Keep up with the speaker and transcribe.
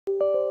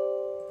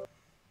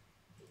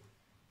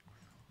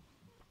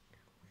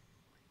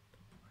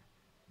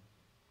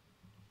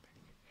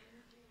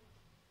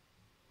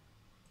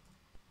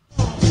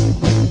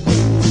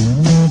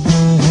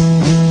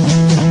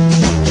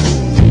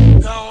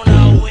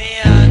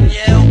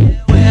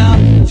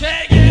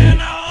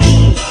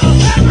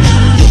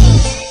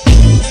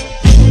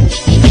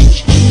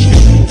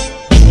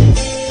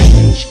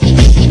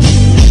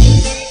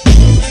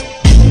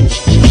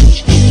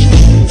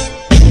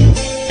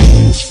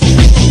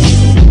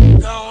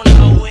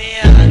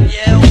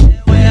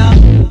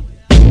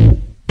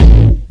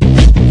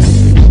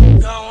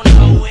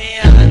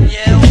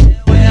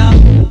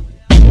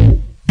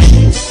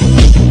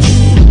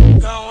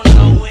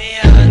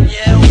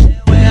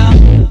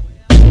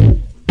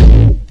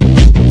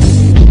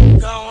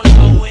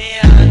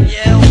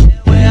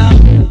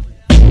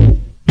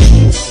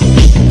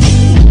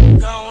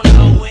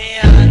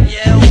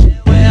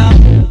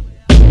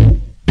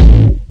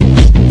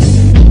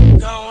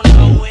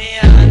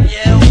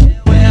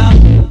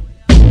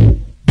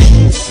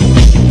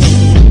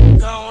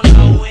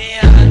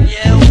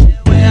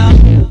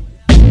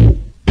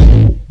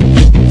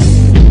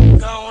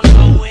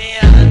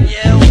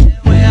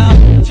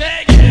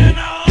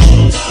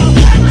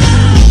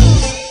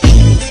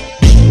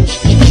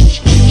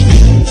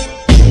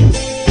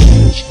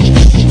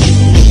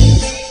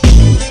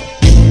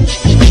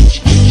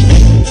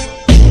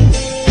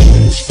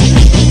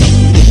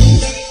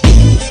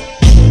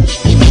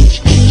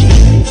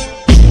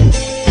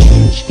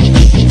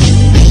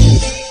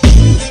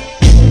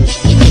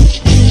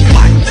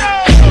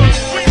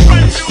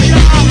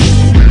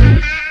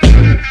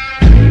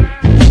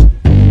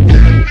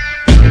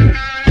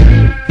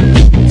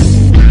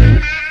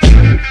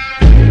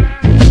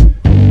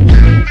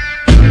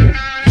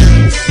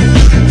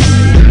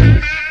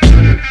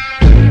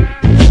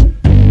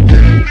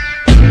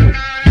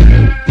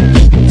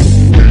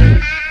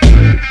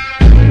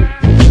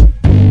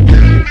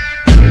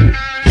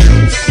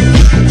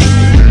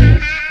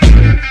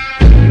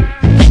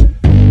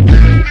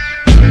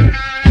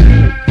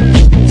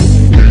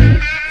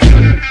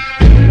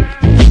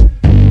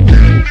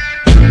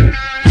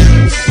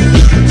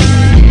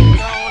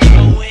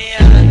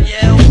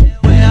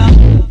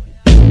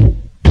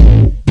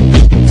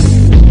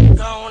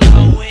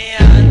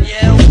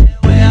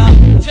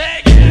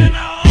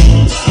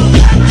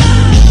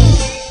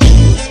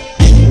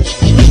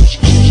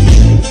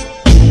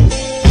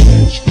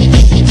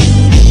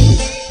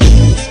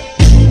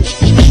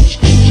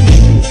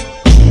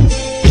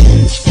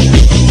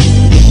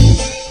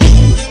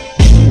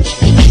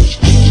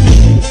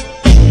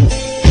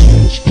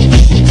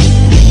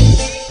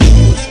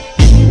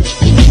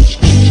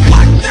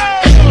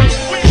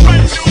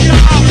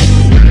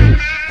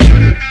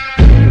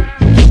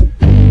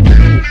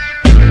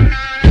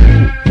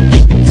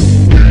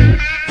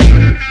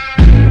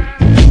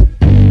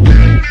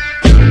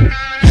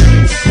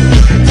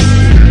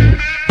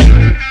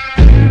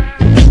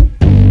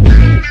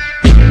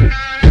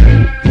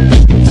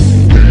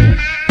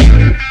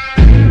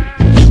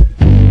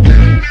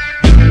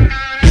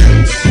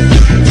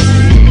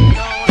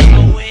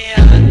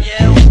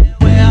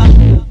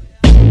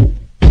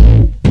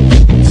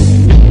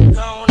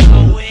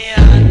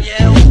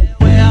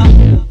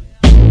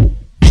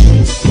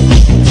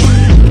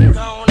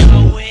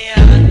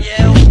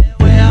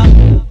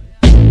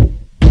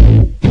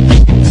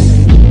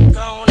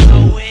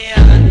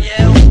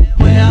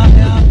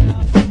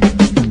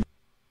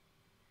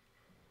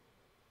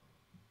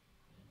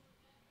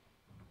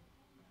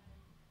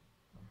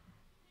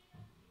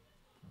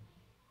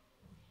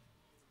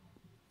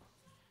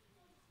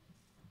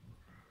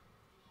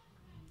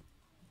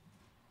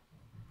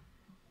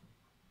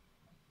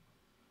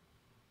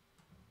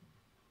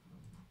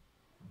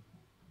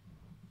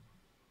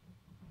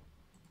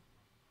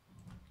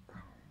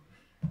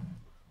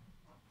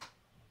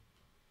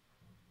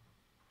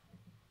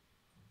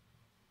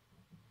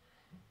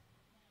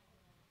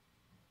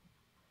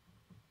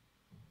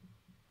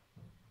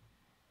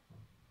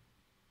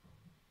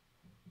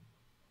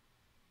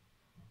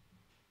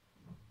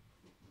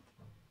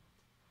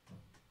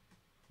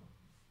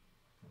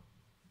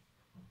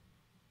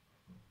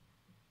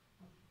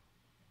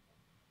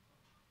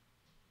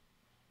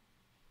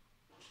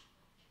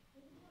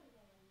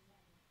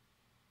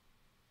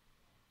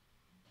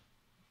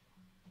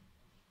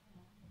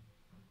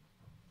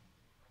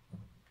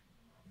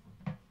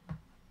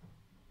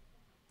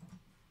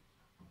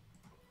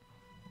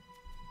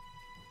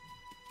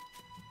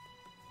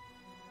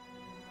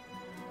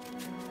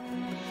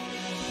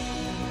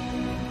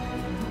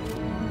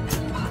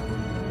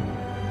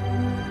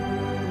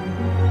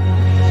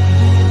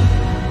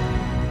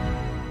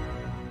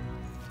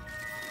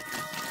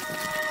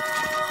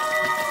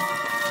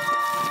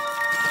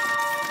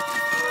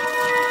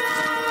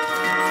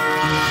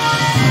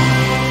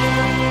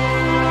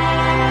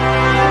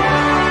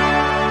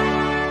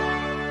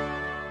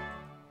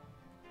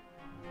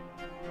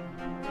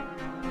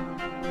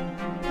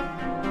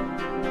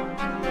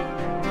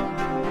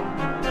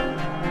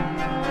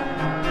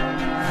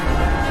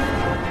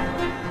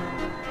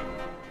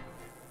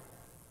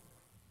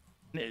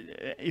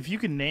if you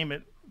can name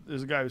it,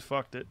 there's a guy who's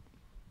fucked it.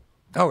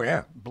 Oh,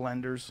 yeah.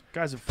 Blenders.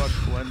 Guys have fucked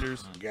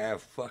blenders. Guy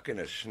fucking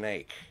a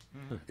snake.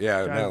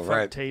 Yeah, Guy no, who fucked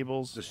right.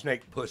 tables. The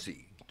snake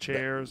pussy.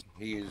 Chairs.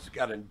 He's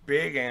got a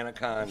big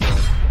anaconda.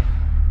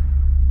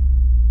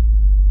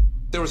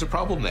 There was a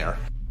problem there.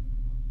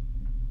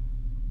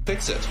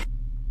 Fix it.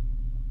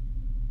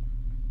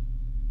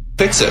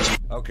 Fix it.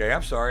 Okay,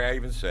 I'm sorry I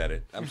even said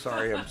it. I'm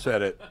sorry I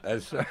said it.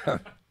 That's,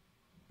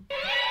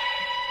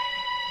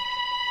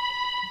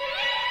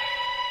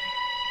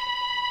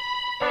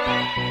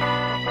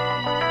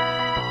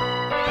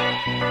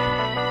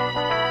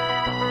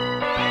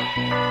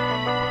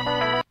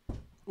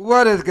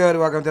 What is good?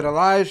 Welcome to the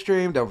live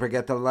stream. Don't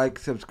forget to like,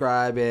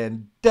 subscribe,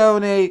 and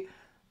donate.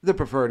 The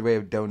preferred way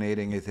of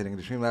donating is hitting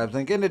the Streamlabs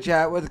link in the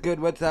chat. What's good?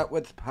 What's up?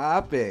 What's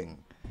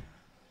popping?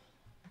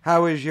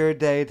 How was your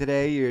day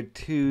today? Your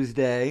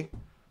Tuesday?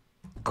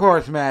 Of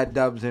course, Mad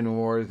Dubs in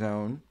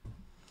Warzone.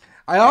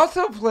 I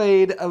also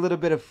played a little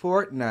bit of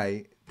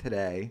Fortnite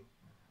today.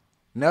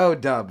 No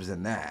dubs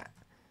in that.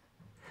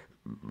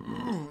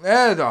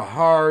 That is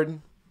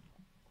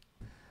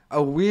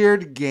a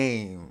weird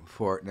game,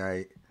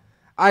 Fortnite.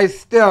 I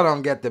still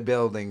don't get the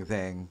building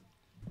thing.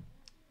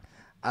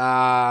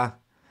 I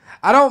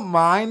don't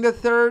mind the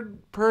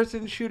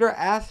third-person shooter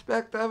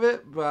aspect of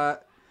it,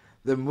 but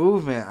the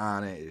movement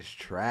on it is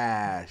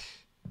trash.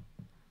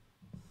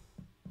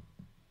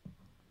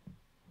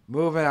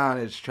 Movement on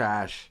it is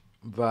trash,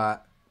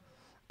 but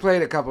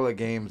played a couple of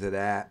games of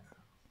that.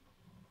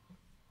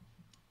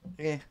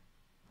 Eh.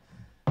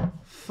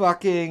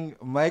 Fucking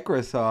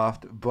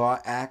Microsoft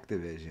bought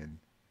Activision.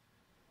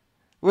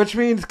 Which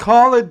means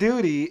Call of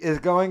Duty is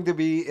going to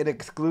be an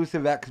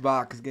exclusive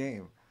Xbox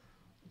game.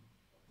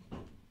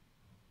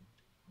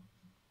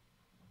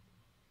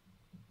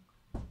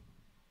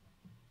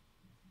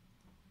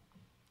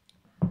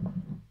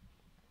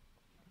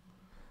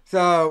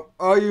 So,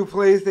 all you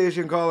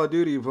PlayStation Call of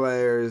Duty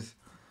players,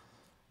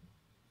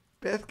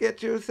 best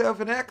get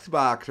yourself an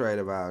Xbox right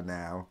about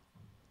now.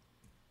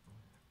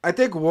 I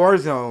think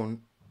Warzone,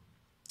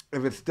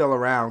 if it's still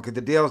around, because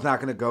the deal's not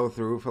going to go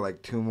through for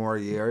like 2 more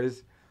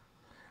years.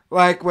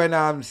 Like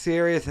when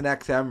Sirius and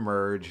XM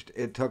merged,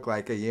 it took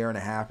like a year and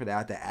a half for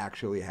that to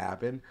actually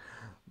happen.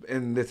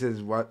 And this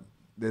is what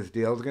this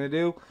deal's going to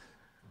do.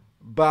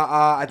 But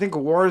I think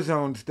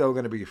Warzone's still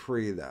going to be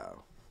free,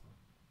 though.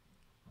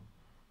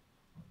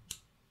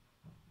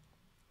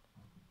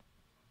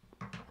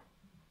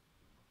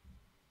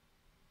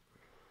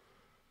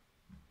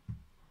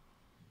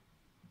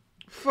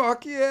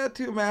 Fuck yeah,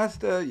 Two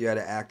Master. You had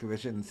an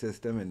Activision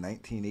system in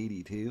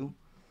 1982.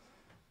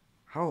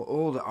 How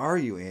old are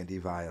you, Andy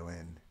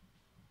Violin?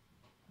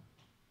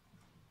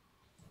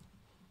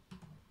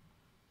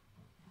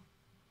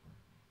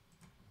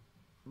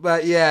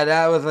 But yeah,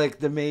 that was like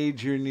the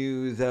major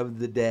news of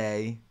the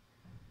day.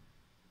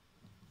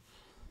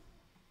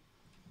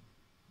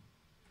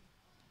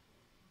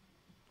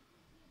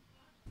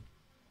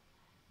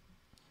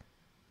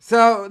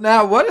 So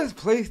now what does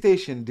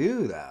PlayStation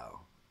do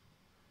though?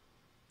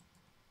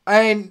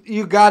 I mean,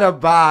 you gotta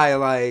buy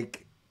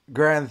like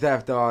Grand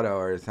Theft Auto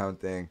or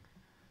something.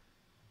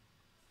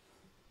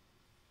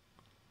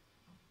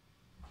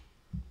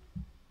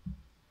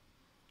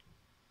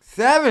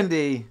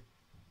 $70.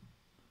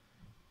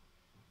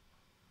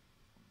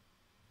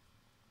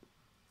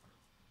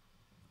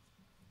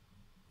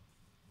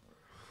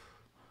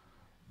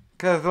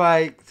 Because,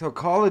 like, so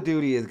Call of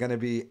Duty is going to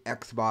be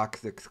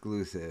Xbox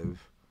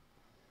exclusive.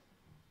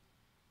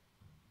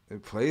 The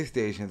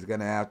PlayStation's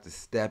going to have to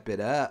step it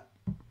up.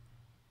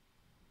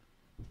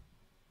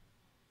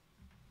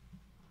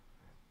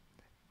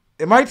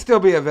 It might still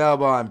be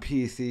available on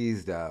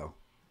PCs, though.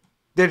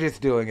 They're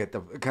just doing it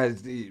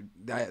because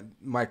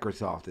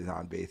Microsoft is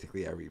on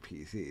basically every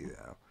PC,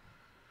 though.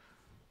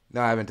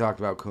 No, I haven't talked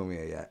about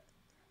Cumia yet.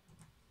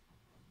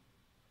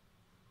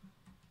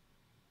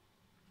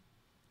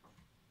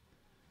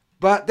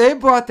 But they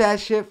bought that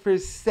shit for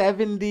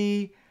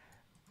 $70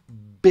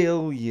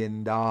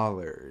 billion.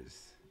 God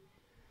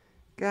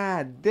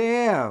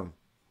damn.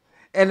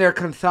 And they're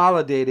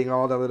consolidating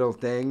all the little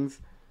things.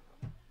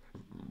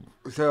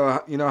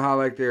 So, you know how,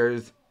 like,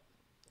 there's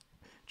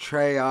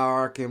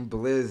Treyarch and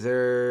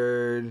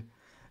Blizzard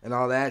and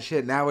all that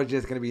shit. Now it's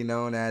just going to be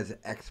known as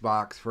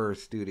Xbox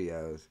First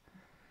Studios.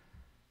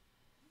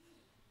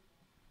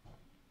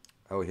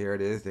 Oh, here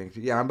it is.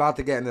 Yeah, I'm about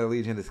to get into the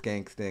Legion of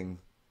Skanks thing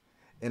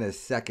in a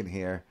second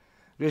here.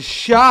 Just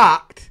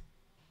shocked.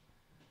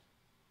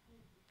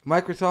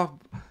 Microsoft.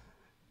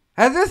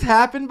 Has this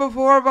happened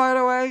before, by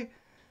the way?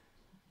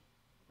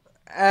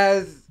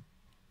 As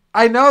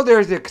I know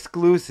there's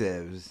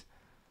exclusives,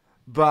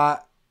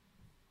 but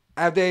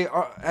have they,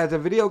 as a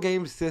video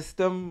game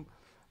system,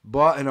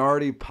 bought an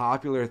already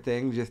popular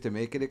thing just to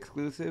make it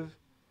exclusive?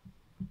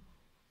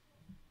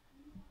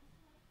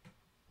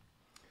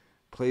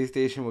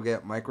 PlayStation will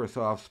get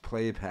Microsoft's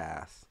Play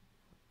Pass.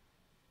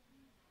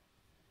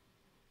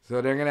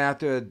 So they're going to have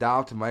to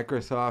adopt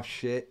Microsoft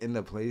shit in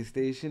the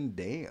PlayStation?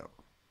 Damn.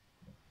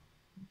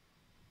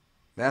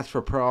 That's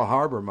for Pearl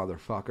Harbor,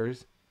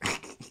 motherfuckers.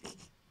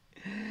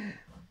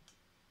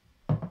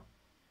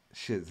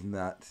 Shit's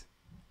nuts.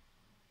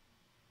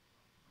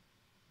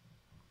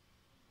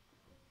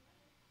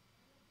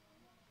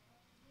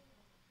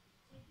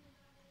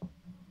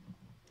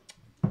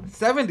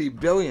 $70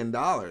 billion,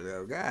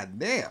 though. God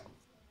damn.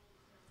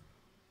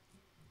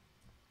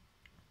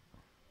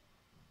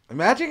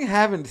 Imagine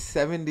having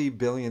 $70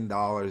 billion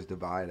to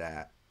buy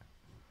that.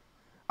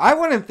 I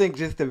wouldn't think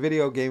just a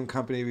video game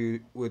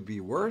company would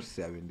be worth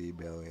 $70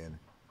 billion.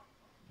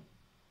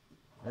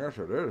 Yes,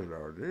 it is,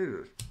 though.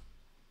 Jesus.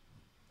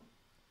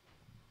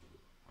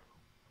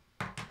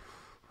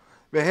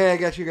 But hey, I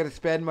guess you got to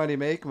spend money,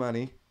 make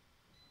money.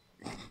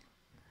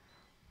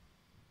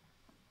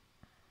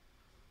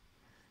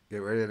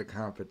 Get rid of the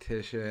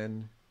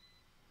competition.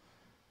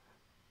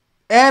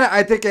 And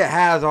I think it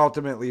has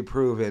ultimately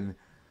proven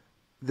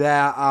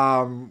that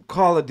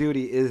Call of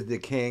Duty is the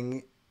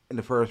king in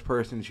the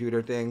first-person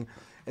shooter thing,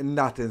 and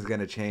nothing's going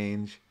to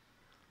change.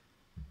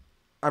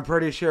 I'm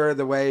pretty sure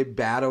the way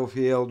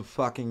Battlefield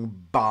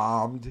fucking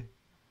bombed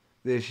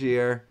this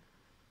year,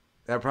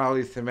 that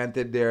probably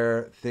cemented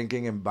their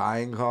thinking and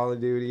buying Call of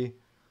Duty.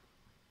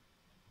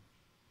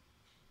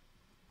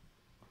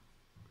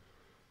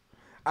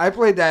 I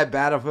played that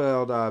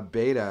Battlefield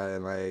beta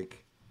and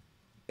like,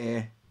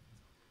 It's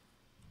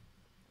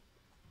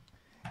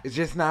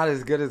just not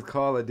as good as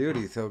Call of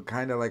Duty, so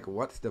kind of like,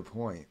 what's the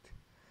point?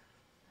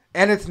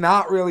 And it's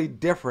not really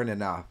different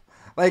enough.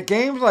 Like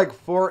games like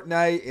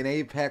Fortnite and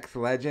Apex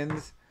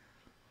Legends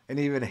and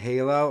even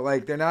Halo,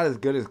 like they're not as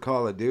good as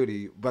Call of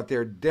Duty, but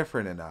they're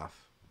different enough.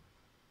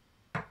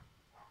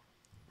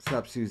 What's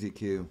up, Susie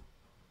Q?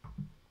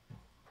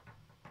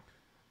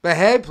 But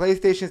hey,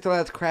 PlayStation still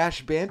has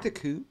Crash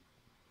Bandicoot.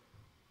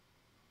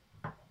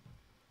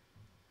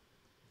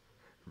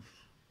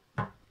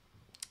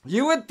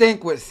 You would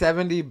think with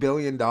 $70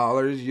 billion,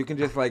 you can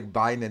just like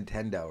buy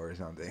Nintendo or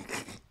something.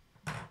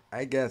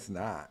 I guess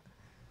not.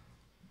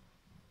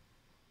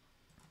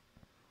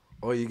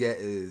 All you get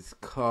is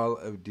Call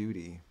of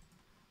Duty.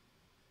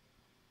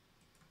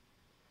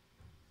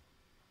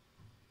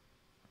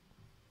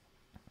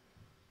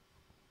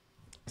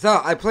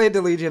 So I played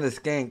the Legion of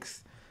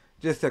Skanks,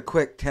 just a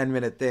quick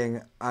 10-minute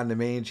thing on the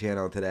main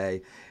channel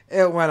today.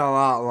 It went a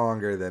lot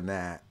longer than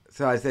that.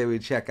 So I say we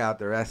check out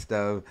the rest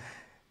of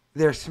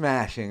their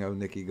smashing of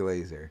Nikki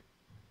Glaser.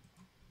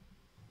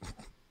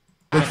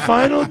 But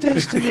Final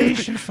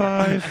Destination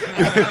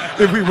 5.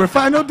 If we were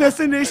Final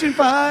Destination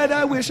 5,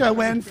 I wish I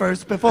went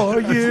first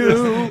before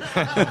you.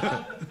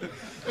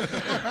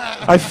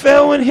 I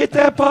fell and hit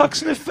that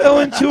box, and it fell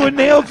into a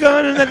nail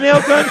gun, and the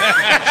nail gun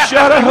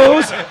shot a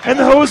hose, and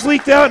the hose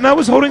leaked out, and I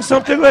was holding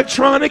something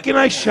electronic, and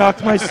I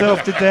shocked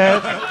myself to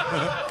death.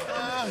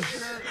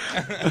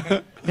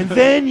 And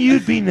then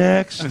you'd be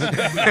next. You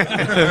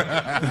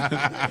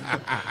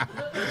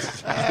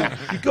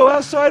go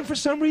outside, and for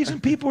some reason,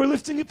 people were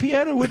lifting a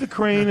piano with a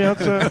crane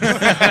outside.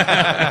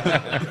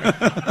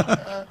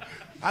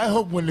 I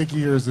hope when Nikki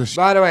hears this.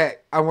 By the way,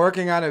 I'm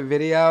working on a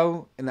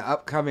video in the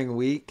upcoming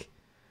week.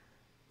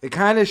 It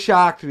kind of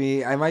shocked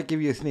me. I might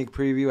give you a sneak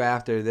preview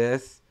after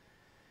this.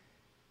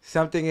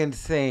 Something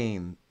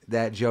insane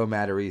that Joe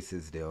Matarese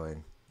is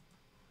doing.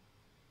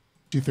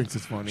 She thinks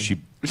it's funny. She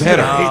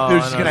better hate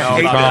this. She's gonna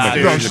hate this,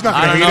 dude. No, she's not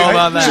gonna hate know it.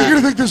 about that. She's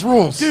gonna think this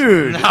rules.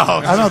 Dude, no,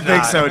 I don't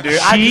think so, dude.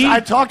 I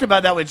talked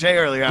about that with Jay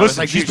earlier. I was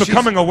Listen, like, she's dude,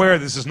 becoming aware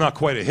this is not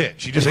quite a hit.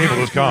 She disabled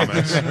those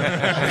comments.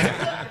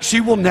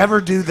 She will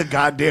never do the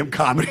goddamn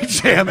comedy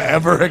jam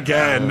ever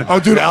again. Oh,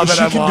 dude, now that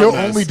she I'm can on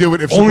this. only do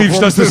it if she Only if she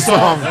performs does this this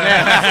song.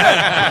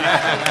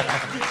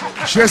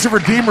 She has to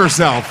redeem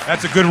herself.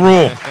 That's a good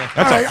rule.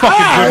 That's a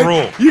fucking good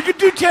rule. You can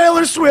do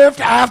Taylor Swift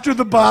after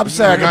the Bob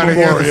Saget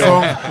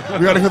Memorial.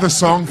 We gotta hear the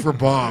song for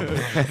Bob.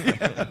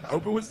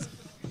 Open with.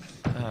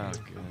 Oh,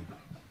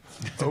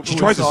 good. She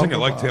tries to sing it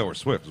like Taylor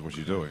Swift is what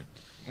she's doing.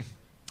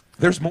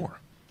 There's more.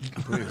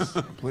 Please,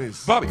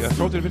 please. Bobby,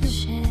 throw it to the video.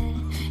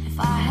 If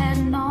I had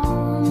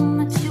known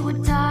that you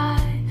would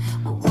die,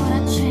 what would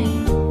I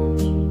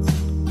change?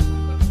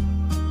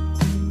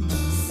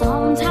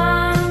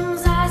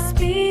 Sometimes I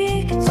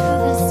speak to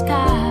the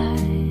sky.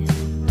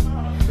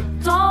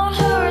 Don't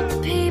hurt the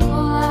people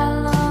I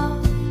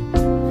love.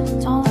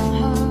 Don't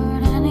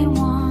hurt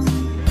anyone.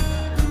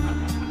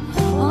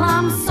 Well,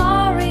 I'm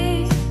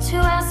sorry to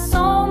ask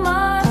so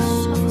much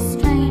of a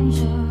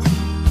stranger.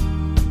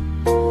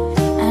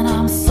 And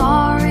I'm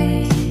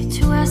sorry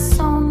to ask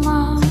so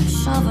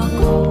much of a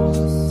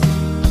ghost.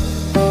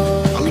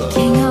 The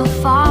king of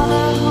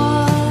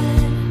fatherhood,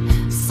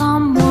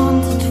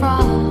 someone to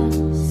trust.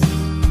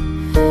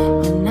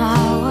 When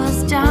I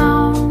was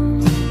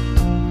down,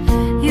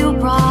 you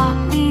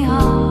brought me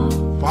up.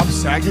 Bob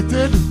Saget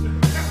did?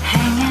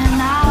 Hanging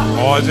out.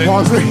 Pause it.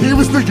 Pause it. He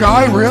was the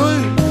guy,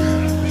 really?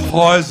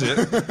 Pause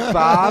it.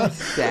 Bob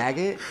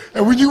Saget?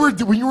 And when you were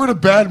in a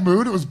bad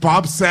mood, it was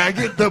Bob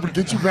Saget that would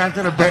get you back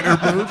in a better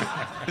mood?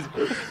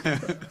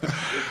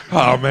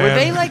 Oh, man. Were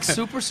they like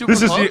super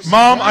This is close?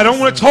 Mom, I don't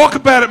want to talk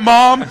about it,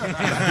 Mom.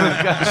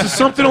 This is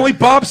something only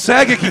Bob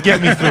Saget can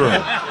get me through.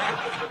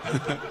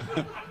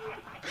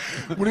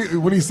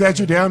 When he sat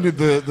you down, did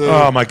the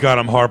Oh my God,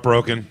 I'm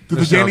heartbroken. did the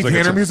This Danny sounds like Tanner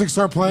it's a- music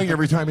start playing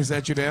every time he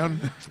sat you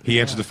down? He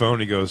answered the phone.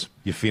 And he goes,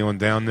 "You feeling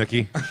down,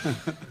 Nikki?"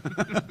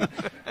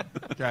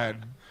 God.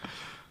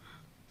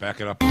 Back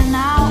it up. And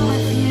out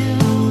with you,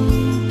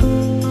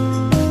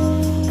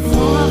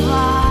 full of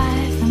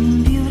life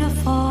and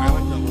beautiful.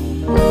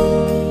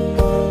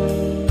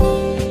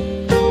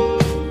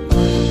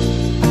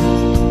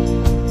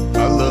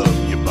 I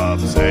love you, Bob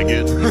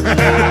Saget.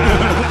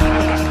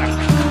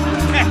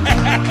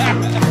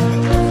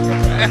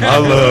 I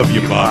love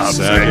you, Bob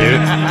Saget.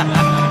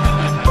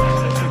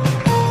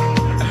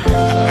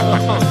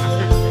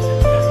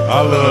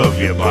 I love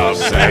you, Bob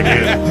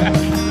Saget.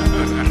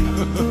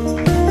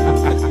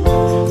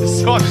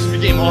 This song just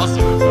became awesome.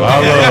 I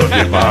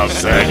love you, Bob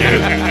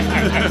Saget.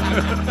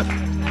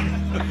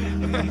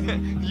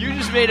 You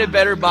just made a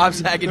better Bob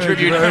Saget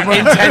tribute in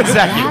 10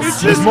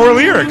 seconds. There's more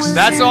lyrics.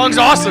 That song's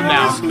awesome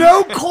now.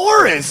 No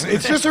chorus.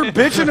 It's just her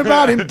bitching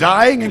about him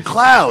dying in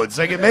clouds.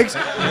 Like, it makes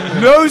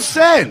no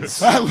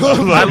sense. I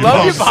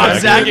love you, Bob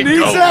Saget. It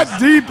needs that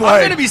deep, I'm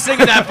like. going to be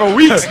singing that for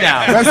weeks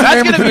now. That's the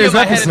name going of to be in today's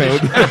my head.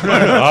 episode.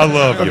 I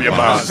love you,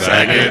 Bob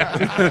Saget.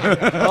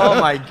 Oh,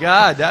 my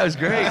God. That was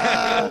great.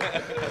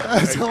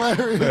 That's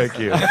hilarious. Thank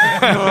you.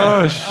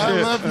 Oh I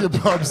shit. love you,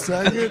 Bob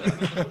Saget.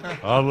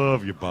 I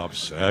love you, Bob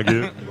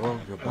Saget.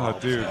 Oh,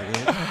 dude.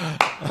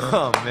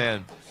 Oh,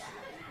 man.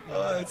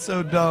 It's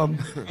so dumb.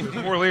 There's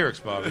more lyrics,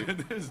 Bobby.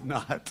 It's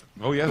not.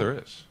 Oh yeah, there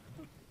is.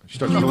 She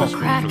starts You with were this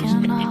screen for this.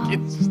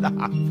 cracking up.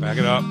 Stop. Back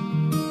it up.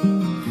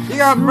 He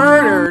got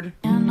murdered.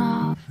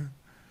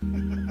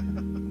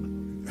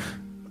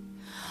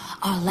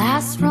 Our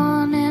last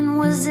run-in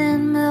was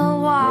in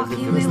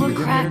Milwaukee. We were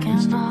cracking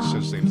Says up.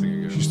 the same thing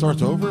again. She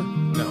starts over?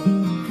 No.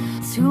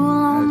 Two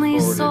lonely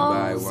That's forwarded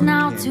by souls, one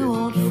now Candace two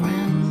old Miller.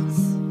 friends.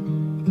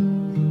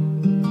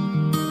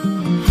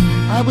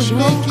 I was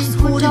Jokes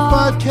making were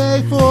dark.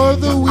 45K for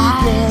the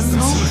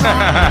weekend.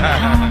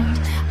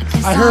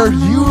 I heard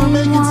you were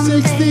making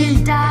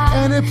 60,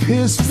 and it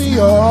pissed me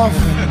off.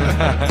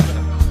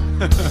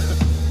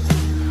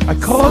 I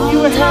called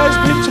you a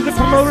has-been to the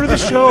promoter of the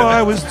show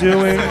I was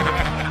doing.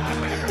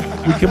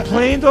 We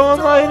complained all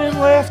night and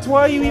laughed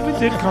why you even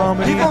did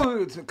comedy.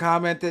 People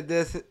commented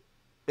this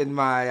in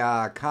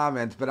my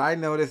comments, but I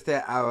noticed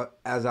it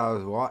as I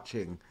was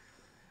watching.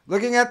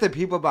 Looking at the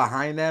people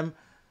behind them,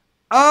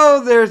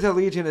 oh, there's a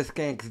Legion of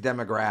Skanks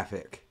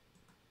demographic.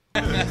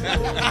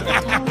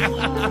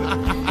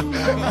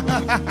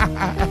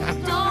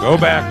 Go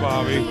back,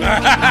 Bobby.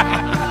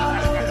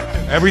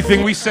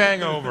 Everything we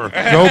sang over.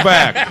 Go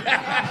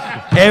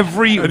back.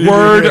 Every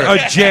word a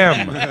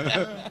gem.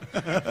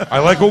 I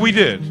like what we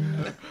did.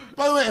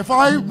 By the way, if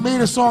I made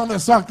a song that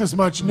sucked this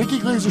much, Nikki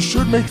Glaser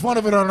should make fun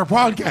of it on her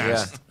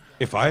podcast.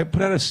 If I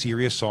put out a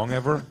serious song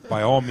ever,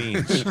 by all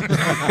means.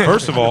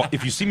 First of all,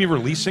 if you see me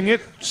releasing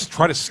it, just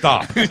try to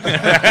stop.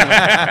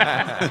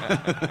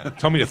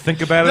 Tell me to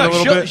think about it a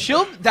little bit.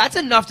 She'll, that's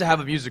enough to have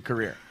a music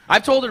career.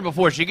 I've told her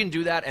before she can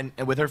do that, and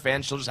with her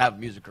fans, she'll just have a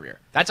music career.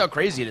 That's how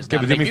crazy it is. Okay,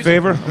 now but to do me a make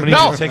favor. music. I'm gonna need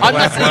No, you to take a I'm not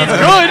lap saying it's around.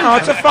 good. No,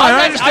 it's fine.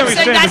 I understand I'm what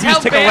you're saying saying. that's Just how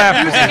take a bad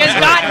lap. music has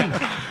gotten.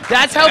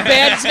 That's how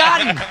bad it's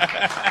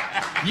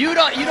gotten. You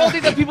don't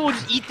think that people will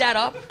just eat that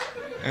up?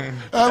 I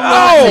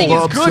think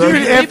love it's Bob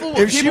good.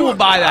 Saget. People will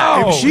buy that.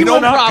 No, If she no,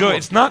 won't not problem. good.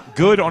 It's not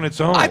good on its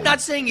own. I'm not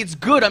saying it's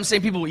good. I'm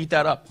saying people will eat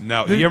that up.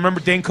 No, you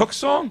remember Dane Cook's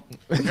song?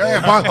 Yeah,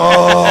 Bob,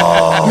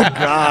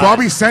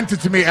 Bobby sent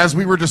it to me as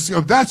we were just.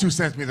 That's who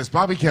sent me this,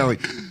 Bobby Kelly.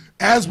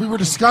 As we were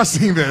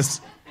discussing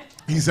this,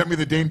 he sent me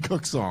the Dane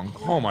Cook song.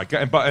 Oh my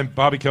God! And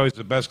Bobby Kelly's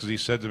the best because he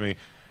said to me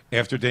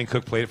after Dane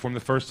Cook played it for him the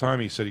first time,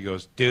 he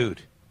goes,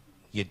 "Dude,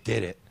 you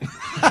did it."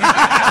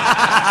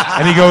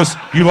 And he goes,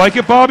 "You like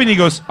it, Bobby?" And he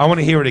goes, "I want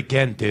to hear it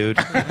again, dude."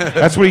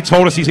 That's what he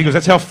told us. He goes,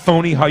 "That's how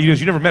phony." He goes,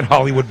 "You never met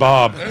Hollywood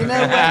Bob." You know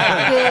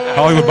what, dude?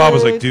 Hollywood Bob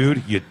was like,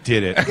 "Dude, you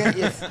did it." You got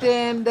your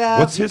stand-up.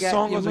 What's you his got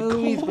song? Your Was it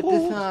movies, but called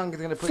this song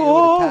is gonna put you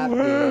over the top,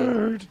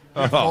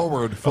 dude.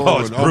 Forward. Forward. Oh,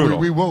 it's brutal.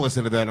 We will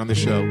listen to that on the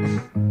show.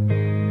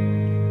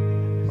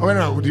 Oh wait,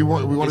 no. We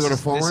want to go to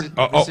forward,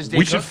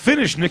 We should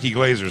finish Nikki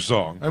Glaser's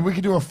song. and we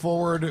can do a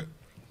forward.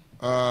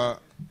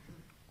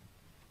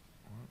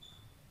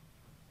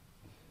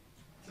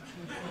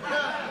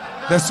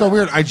 That's so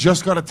weird. I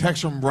just got a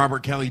text from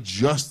Robert Kelly.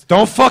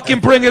 Don't fucking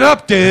bring it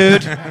up,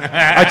 dude.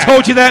 I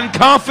told you that in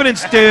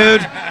confidence,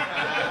 dude.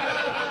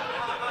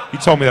 He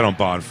told me that on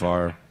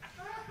Bonfire.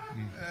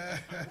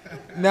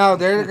 No,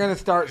 they're gonna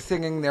start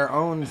singing their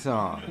own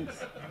songs.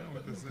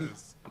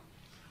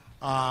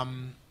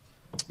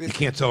 You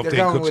can't tell if They're Dane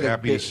going Cook's with a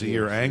happy to bit see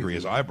here. or angry.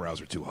 His eyebrows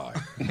are too high.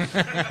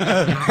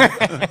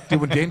 Dude,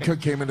 when Dane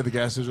Cook came into the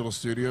Gas Digital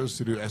Studios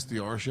to do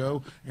SDR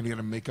show, and he had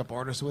a makeup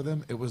artist with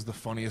him, it was the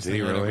funniest Did he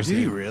thing I'd really? ever Did seen.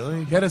 he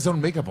really? He had his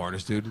own makeup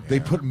artist, dude. They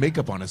put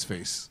makeup on his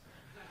face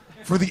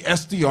for the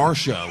SDR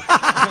show.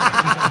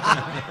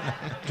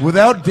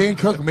 Without Dane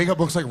Cook, makeup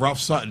looks like Ralph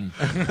Sutton.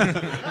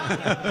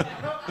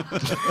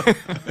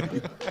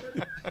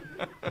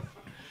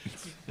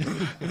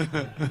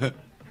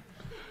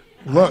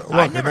 Look,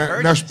 I've never now,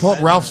 heard now this. pull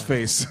up Ralph's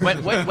face. When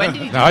did he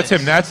do No, that's this?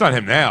 him. That's not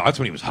him now. That's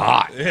when he was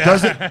hot.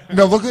 Does it?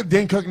 No, look at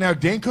Dane Cook now.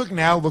 Dane Cook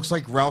now looks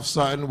like Ralph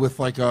Sutton with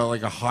like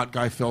a hot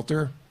guy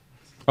filter.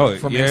 Oh,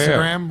 From yeah,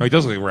 Instagram? Yeah. Oh, he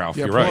does look like Ralph.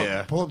 Yeah, You're pull right.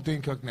 Up, pull up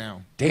Dane Cook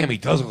now. Damn, he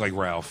does look like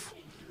Ralph.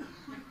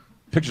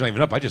 Picture's not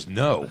even up. I just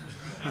know.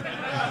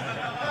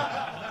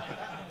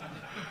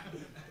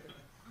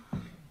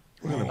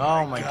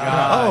 Oh my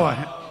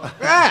god.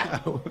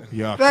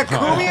 Yuck. That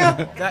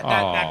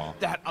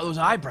Cumia? Those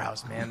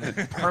eyebrows, man,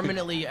 they're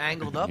permanently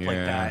angled up like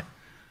Yeah. that.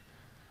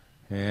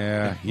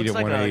 Yeah, he Looks didn't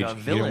like want to a age. He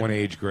didn't villain. want to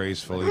age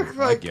gracefully. Looks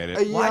I like get a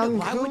it. young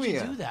Why would you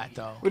Cumia. do that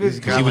though? With his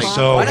He was blonde-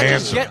 so Why not just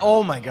handsome. get?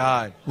 Oh my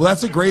god. Well,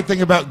 that's a great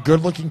thing about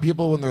good-looking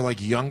people when they're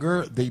like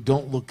younger. They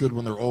don't look good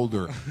when they're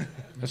older.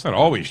 That's not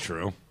always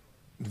true.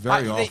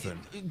 Very often.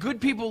 Good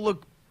people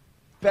look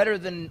better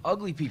than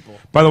ugly people.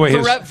 By the way,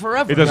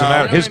 forever. it doesn't You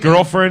matter. know His what I mean?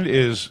 girlfriend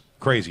is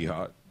crazy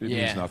hot. It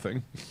Yeah. means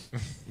nothing.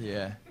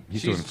 Yeah.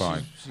 He's doing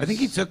fine. I think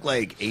he took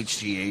like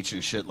HGH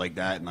and shit like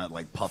that, and that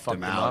like puffed him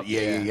him out. up,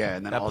 Yeah, yeah. yeah,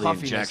 and then That all the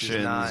puffiness is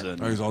injections. not- Oh,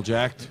 And he's all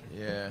jacked.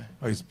 Yeah.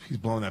 Oh, he's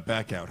blowing that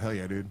back out. Hell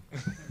yeah, dude.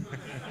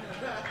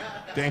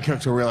 Dan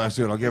Cook's a real ass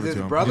dude. I'll give it His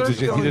to him. brother He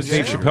still does in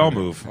Dave jail? Chappelle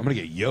move. I'm gonna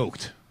get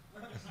yoked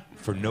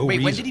for no Wait,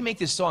 reason. when did he make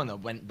this song though?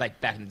 When like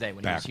back in the day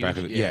when back he was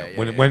in huge? the,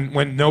 yeah.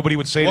 When nobody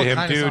would say What to him,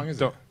 kind of song dude, is it?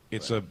 don't,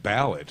 it's a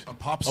ballad. A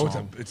pop Oh,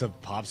 song. it's a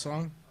pop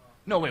song?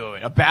 No, wait.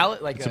 A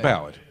ballad? Like It's a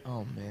ballad.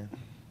 Oh man.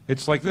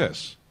 It's like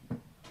this.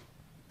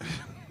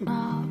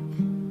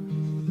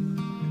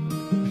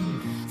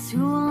 Two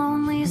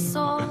lonely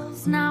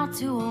souls, now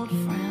two old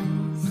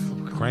friends.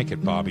 Crank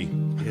it, Bobby.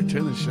 Yeah,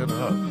 turn the shit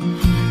up.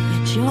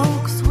 Your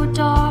jokes were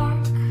dark,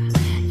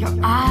 your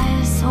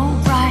eyes so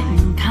bright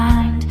and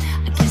kind.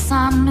 I guess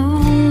I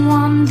knew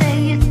one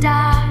day you'd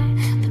die,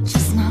 but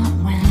just not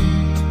when.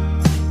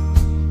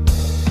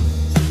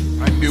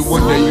 I knew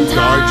one day you'd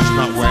die, just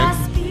not when.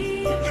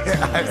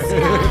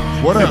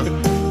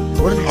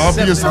 What an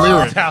obvious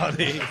lyric.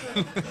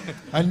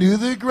 I knew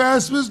the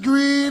grass was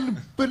green,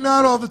 but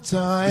not all the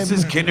time. this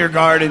is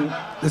kindergarten.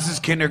 This is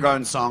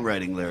kindergarten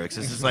songwriting lyrics.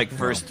 This is like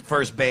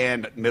first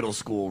band, middle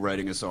school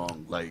writing a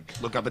song. Like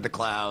look up at the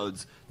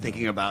clouds,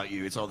 thinking about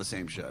you. It's all the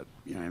same shit.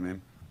 You know what I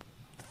mean?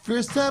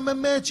 First time I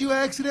met you, I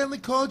accidentally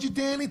called you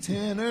Danny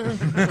Tanner.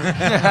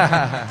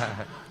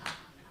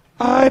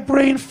 I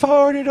brain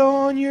farted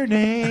on your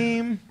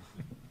name.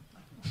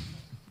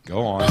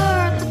 Go on.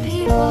 Hurt the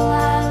people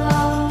I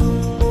love.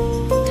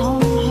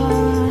 Don't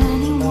hurt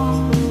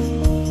anyone.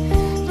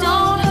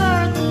 Don't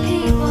hurt the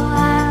people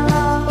I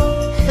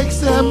love.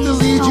 Except the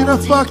Legion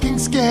of fucking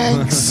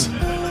Skanks.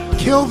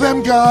 Kill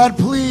them, God,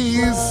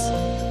 please.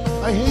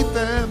 I hate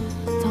them.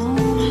 Don't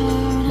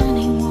hurt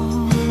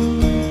anyone.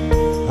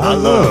 I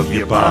love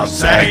you, Bob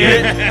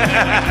Saget.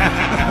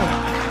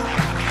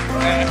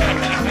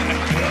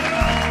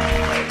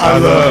 I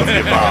love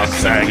you, Bob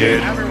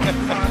Saget.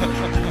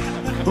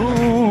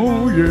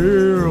 Oh,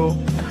 yeah.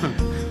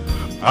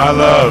 I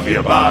love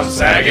you, Bob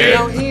Saget.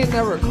 Ian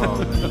never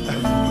called me.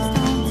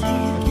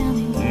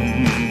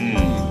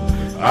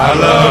 I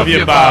love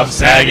you, Bob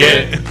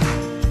Saget.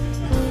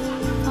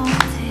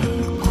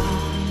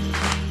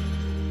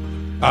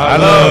 I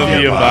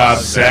love you, Bob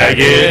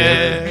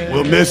Saget.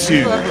 We'll miss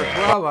you. Slept for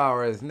 12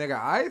 hours, nigga.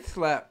 I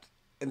slept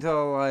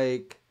until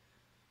like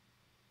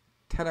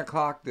 10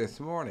 o'clock this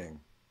morning.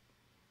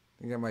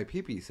 I got my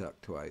pee-pee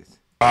sucked twice.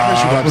 I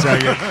miss you, Bob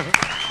Saget.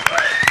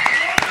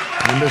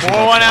 I miss you,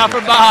 Bob 4-1 out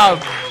Saget. for Bob.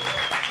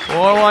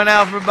 4-1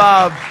 out for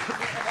Bob.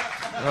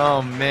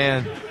 Oh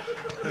man.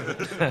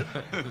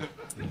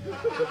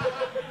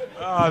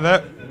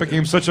 That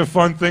became such a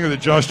fun thing that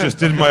Josh just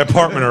did in my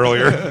apartment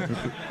earlier.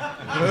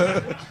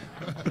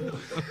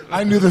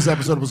 I knew this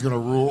episode was going to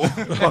rule.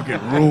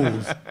 Fucking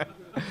rules.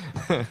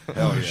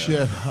 Hell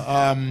shit.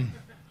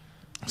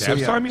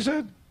 Dab's time, you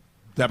said?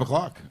 Deb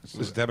o'clock.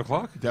 Is it Deb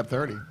o'clock? Deb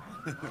 30.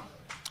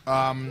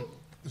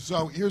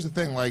 So here's the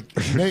thing. Like,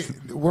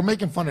 we're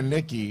making fun of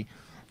Nikki,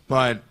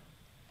 but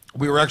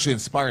we were actually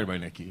inspired by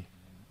Nikki.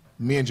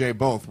 Me and Jay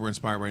both were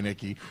inspired by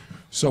Nikki.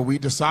 So we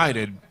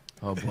decided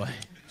Oh boy.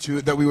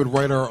 that we would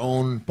write our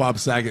own Bob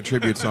Saget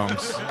tribute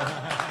songs.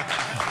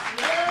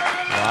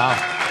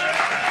 Wow.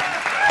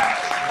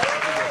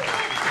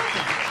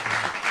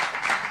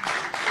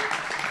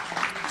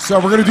 So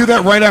we're gonna do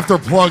that right after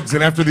plugs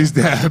and after these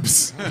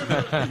dabs.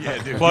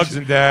 Plugs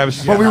and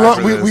dabs. But we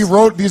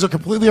wrote these are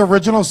completely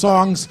original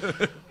songs.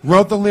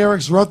 Wrote the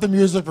lyrics, wrote the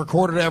music,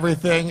 recorded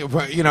everything.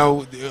 But you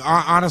know,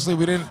 honestly,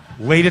 we didn't.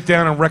 Laid it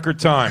down in record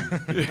time.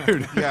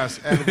 Yes,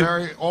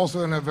 and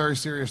also in a very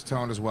serious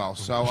tone as well.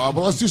 So,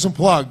 but let's do some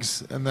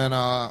plugs, and then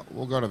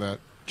we'll go to that.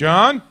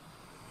 John?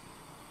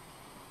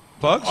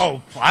 Plugs?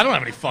 Oh, I don't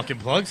have any fucking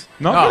plugs.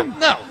 Nothing?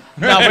 No.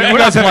 No, You we're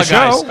guys not have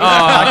a plug show?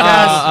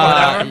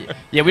 guys.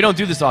 Yeah, we don't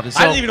do this often. So.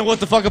 I didn't even know what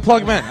the fuck a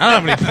plug meant. I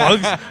don't have any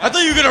plugs. I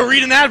thought you were gonna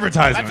read an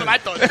advertisement.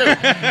 That's what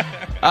I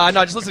thought too.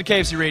 No, just listen to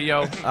KFC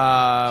Radio.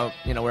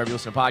 Wherever you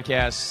listen to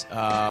podcasts.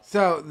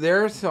 So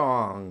their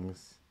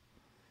songs,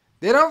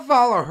 they don't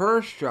follow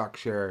her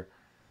structure.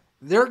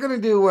 They're going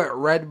to do what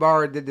Red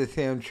Bar did to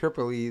Sam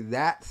Tripoli,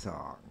 that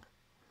song.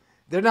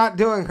 They're not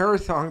doing her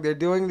song. They're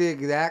doing the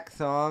exact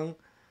song.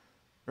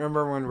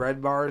 Remember when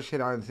Red Bar shit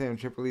on Sam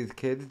Tripoli's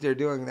kids? They're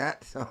doing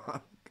that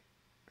song.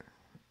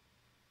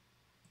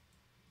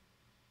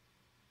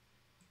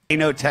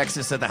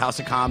 Texas at the House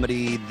of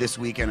Comedy this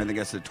weekend. I think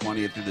that's the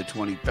 20th through the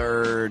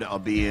 23rd. I'll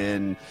be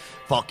in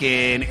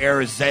fucking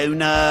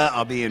Arizona.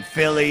 I'll be in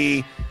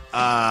Philly.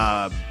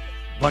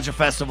 Bunch of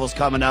festivals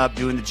coming up,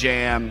 doing the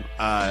jam.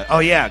 Oh,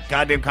 yeah,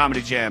 Goddamn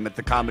Comedy Jam at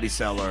the Comedy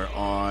Cellar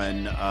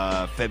on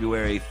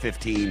February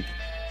 15th.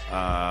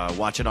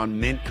 Watch it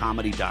on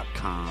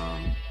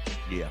mintcomedy.com.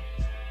 Yeah.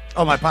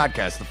 Oh, my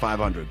podcast, The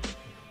 500.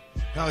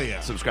 Hell yeah.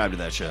 Subscribe to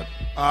that shit.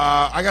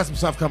 I got some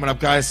stuff coming up,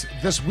 guys.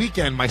 This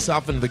weekend,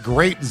 myself and the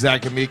great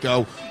Zach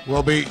Amico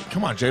will be...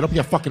 Come on, Jay, don't be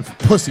a fucking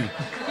pussy.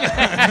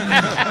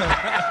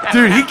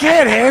 Dude, he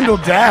can't handle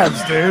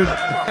dabs, dude.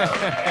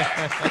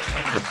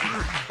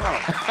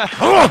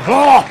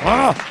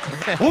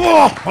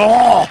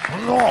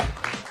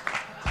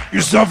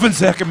 Yourself and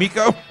Zach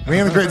Amico? Me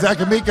and the great Zach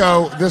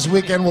Amico this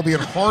weekend will be in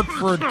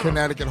Hartford,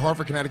 Connecticut.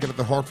 Hartford, Connecticut at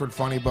the Hartford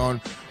Funny Bone.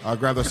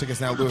 Grab those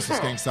tickets now,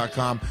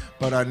 lewisofskanks.com.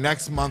 But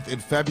next month in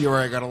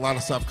February, I got a lot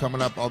of stuff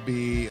coming up. I'll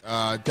be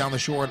down the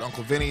shore at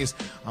Uncle Vinny's.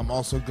 I'm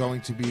also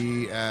going to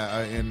be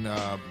in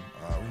the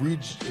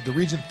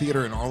Regent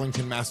Theater in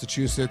Arlington,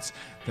 Massachusetts.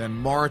 Then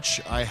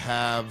March, I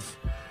have...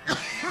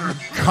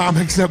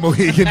 Comics at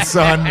Mohegan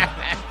Sun.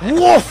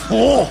 Woof,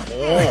 woof,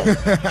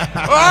 woof.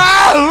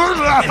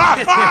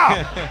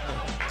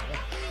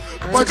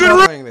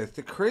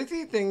 The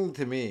crazy thing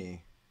to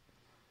me,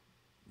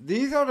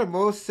 these are the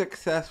most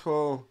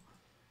successful,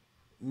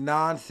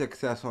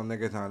 non-successful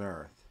niggas on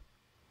earth.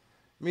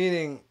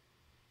 Meaning,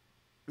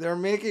 they're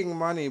making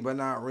money, but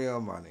not real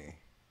money.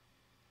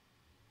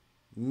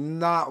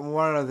 Not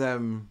one of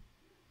them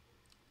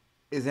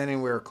is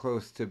anywhere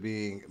close to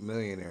being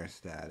millionaire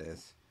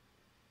status.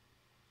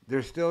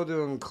 They're still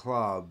doing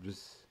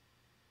clubs.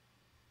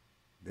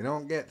 They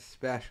don't get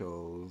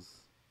specials.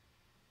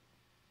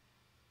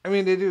 I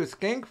mean, they do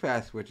Skank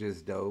Fest, which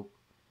is dope.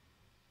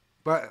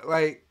 But,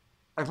 like,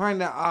 I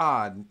find that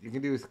odd. You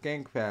can do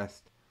Skank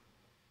Fest,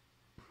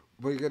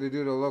 but you got to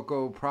do the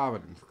local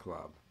Providence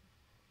Club.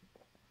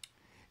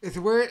 It's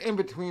weird in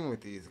between with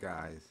these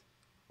guys.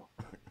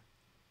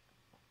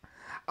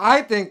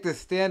 I think the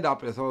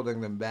stand-up is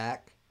holding them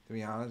back, to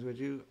be honest with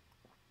you.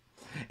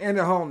 And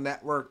the whole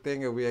network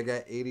thing of we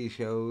got 80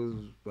 shows,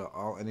 but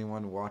all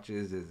anyone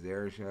watches is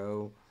their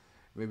show.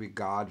 Maybe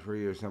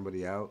Godfrey or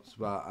somebody else.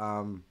 But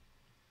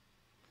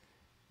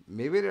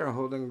maybe they're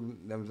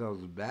holding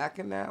themselves back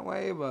in that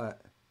way,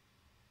 but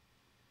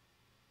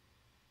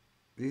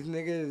these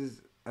niggas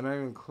are not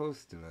even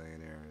close to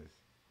millionaires.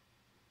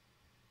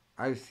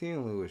 I've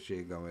seen Louis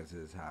J.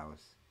 Gomez's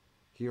house.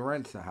 He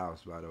rents a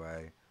house, by the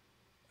way.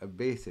 A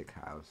basic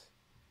house.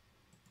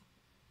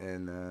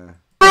 And,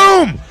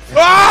 Boom!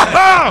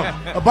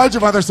 Oh! A bunch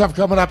of other stuff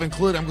coming up,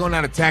 including I'm going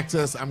down to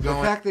Texas. The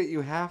fact that you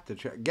have to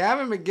try.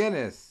 Gavin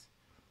McGinnis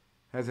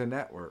has a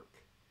network.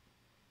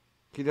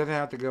 He doesn't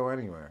have to go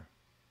anywhere.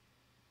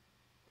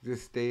 He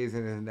just stays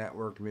in his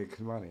network, makes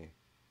money.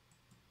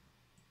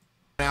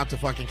 Out to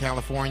fucking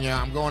California.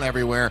 I'm going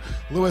everywhere.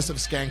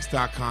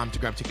 lewisofskanks.com to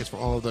grab tickets for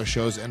all of those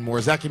shows and more.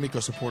 Zach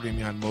Amico supporting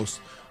me on most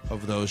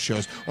of those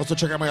shows. Also,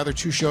 check out my other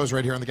 2 shows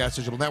right here on the Gas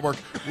Digital Network.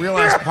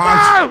 Realize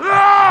Podcast.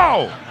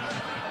 No!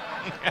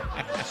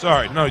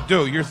 Sorry, no,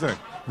 do your thing.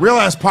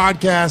 Realize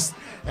Podcast,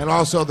 and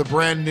also the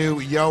brand new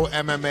Yo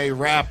MMA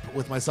Rap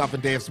with myself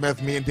and Dave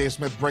Smith. Me and Dave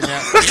Smith bring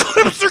out. The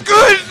clips are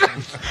good!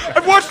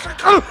 I've watched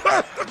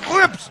the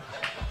clips!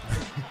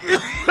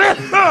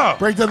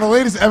 Break down the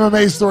latest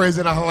MMA stories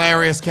in a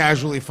hilarious,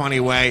 casually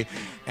funny way.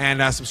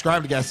 And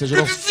subscribe to Gas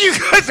Digital. Good to see you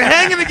guys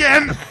hanging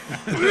again!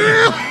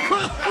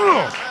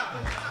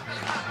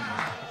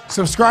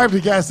 Subscribe to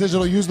Gas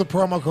Digital. Use the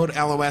promo code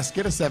LOS.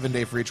 Get a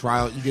 7-day free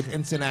trial. You get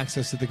instant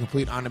access to the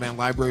complete on-demand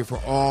library for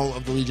all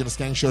of the Legion of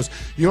Skank shows.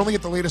 You only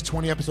get the latest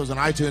 20 episodes on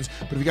iTunes,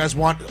 but if you guys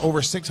want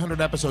over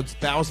 600 episodes,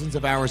 thousands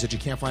of hours that you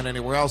can't find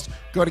anywhere else,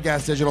 go to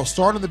Gas Digital.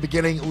 Start in the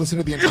beginning. Listen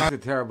to the entire... It's a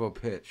terrible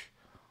pitch.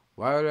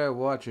 Why would I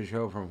watch a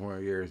show from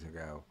 4 years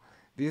ago?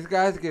 These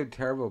guys give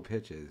terrible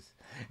pitches.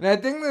 And I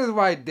think this is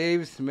why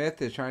Dave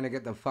Smith is trying to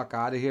get the fuck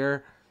out of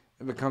here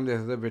and become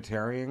this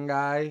libertarian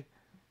guy.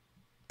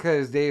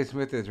 Because Dave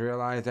Smith has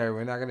realized that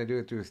we're not going to do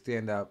it through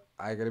stand-up.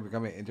 I got to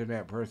become an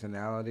internet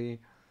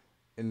personality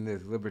in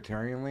this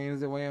libertarian lane is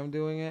the way I'm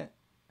doing it.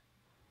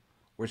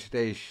 Which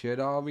they should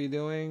all be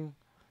doing.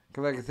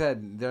 Because like I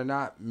said, they're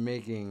not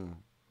making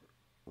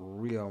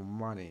real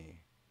money.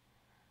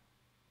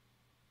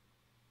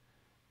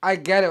 I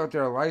get it with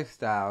their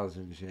lifestyles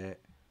and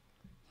shit.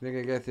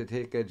 Nigga gets to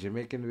take a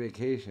Jamaican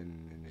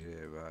vacation and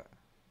shit, but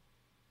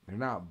they're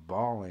not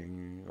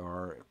balling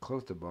or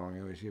close to balling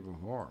in any shape or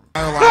form.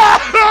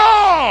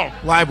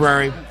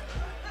 Library.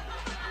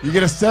 You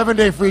get a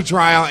 7-day free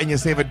trial and you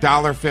save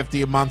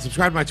 $1.50 a month.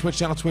 Subscribe to my Twitch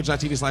channel,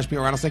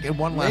 twitch.tv/PRRattlesnake. And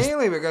one last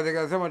mainly because they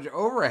got so much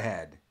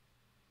overhead.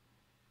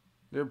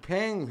 They're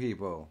paying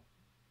people.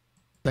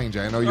 thing,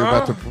 Jay. I know you're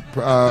about to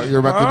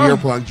do your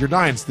plugs. You're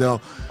dying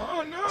still.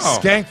 Oh, no.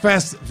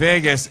 Skankfest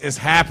Vegas is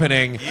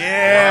happening.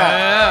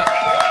 Yeah.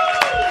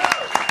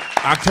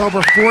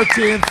 October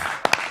 14th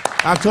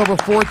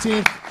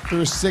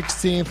through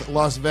 16th,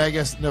 Las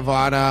Vegas,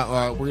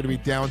 Nevada. We're going to be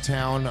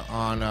downtown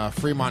on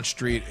Fremont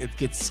Street. It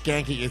gets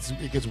skanky.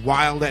 It gets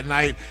wild at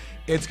night.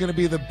 It's going to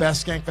be the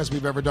best Skankfest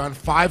we've ever done.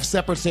 5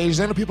 separate stages.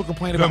 I know people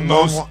complain about the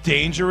most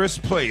dangerous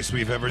place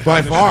we've ever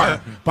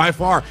done. By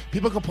far.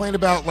 People complain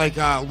about like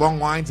long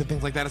lines and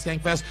things like that at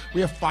Skankfest. We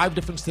have 5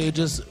 different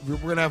stages. We're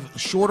going to have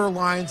shorter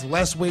lines,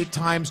 less wait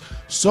times,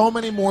 so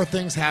many more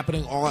things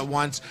happening all at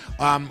once.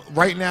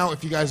 Right now,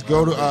 if you guys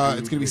go to,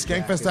 it's going to be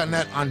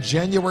skankfest.net on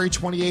January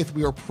 28th.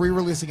 We are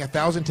pre-releasing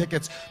 1,000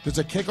 tickets. There's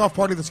a kickoff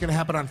party that's going to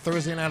happen on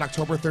Thursday night,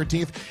 October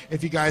 13th.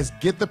 If you guys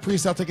get the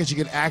pre-sale tickets, you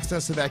get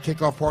access to that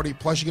kickoff party.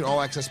 Plus, you get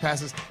all access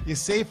passes. You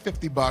save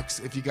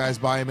 $50 if you guys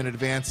buy them in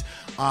advance.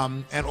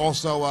 And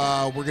also,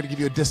 we're going to give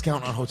you a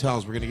discount on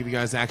hotels. We're going to give you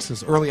guys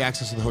early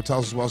access to the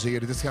hotels as well, so you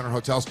get a discount on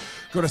hotels.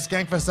 Go to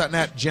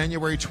skankfest.net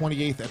January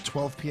 28th at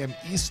 12 p.m.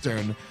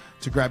 Eastern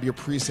to grab your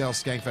pre-sale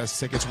Skankfest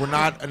tickets. We're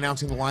not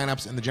announcing the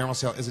lineups, and the general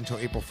sale is until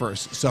April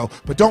 1st. So,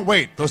 but don't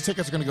wait. Those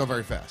tickets are going to go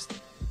very fast.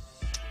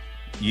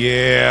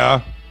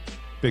 Yeah.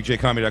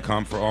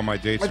 BigJComedy.com for all my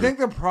dates. I think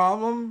the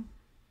problem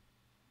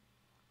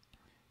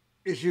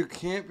is you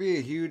can't be a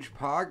huge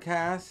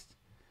podcast,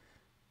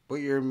 but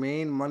your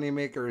main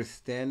moneymaker is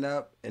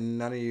stand-up, and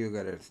none of you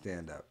got to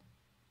stand up.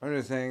 I'm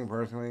just saying,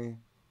 personally,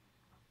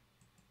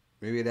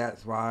 maybe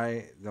that's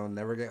why they'll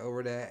never get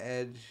over that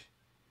edge,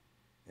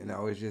 and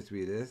always just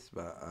be this,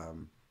 but...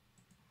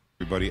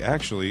 Everybody,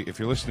 actually, if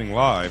you're listening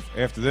live,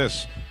 after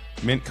this,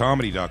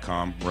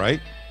 mintcomedy.com,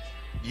 right?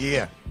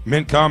 Yeah.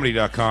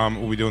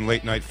 Mintcomedy.com, we'll be doing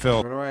late night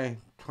Phil. By the way,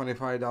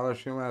 $25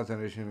 Streamlabs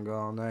donation go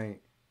all night.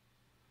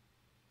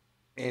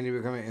 And you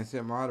become an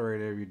instant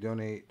moderator if you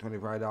donate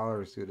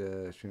 $25 to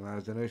the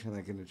Streamlabs donation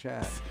link in the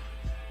chat.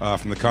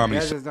 From the comedy...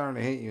 You guys just starting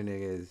to hate you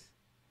niggas.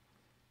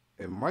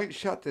 It might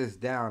shut this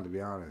down, to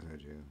be honest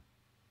with you.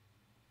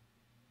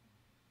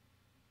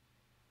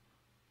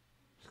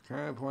 It's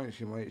kind of point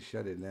she might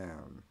shut it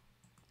down.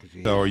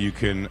 Or you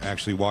can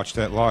actually watch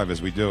that live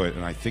as we do it.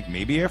 And I think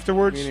maybe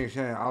afterwards... Meaning,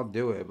 I'll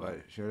do it, but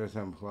she'll just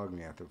unplug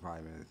me after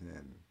 5 minutes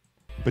in.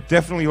 But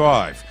definitely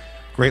live.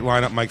 Great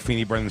lineup, Mike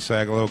Feeney, Brendan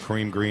Sagalow,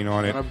 Kareem Green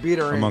on it,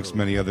 amongst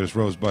many others,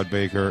 Rosebud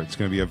Baker. It's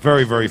going to be a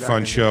very, very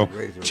fun show.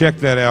 Check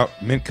that out,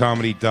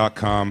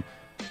 mintcomedy.com,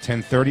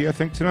 10:30, I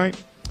think,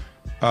 tonight.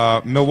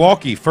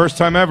 Milwaukee, first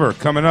time ever,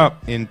 coming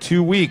up in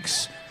 2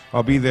 weeks.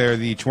 I'll be there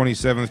the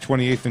 27th,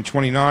 28th, and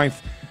 29th.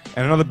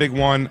 And another big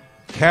one,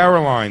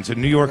 Caroline's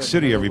in New York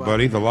City,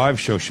 everybody. The live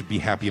show should be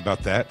happy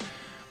about that.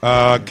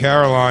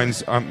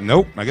 Caroline's,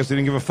 nope, I guess they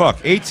didn't give a fuck.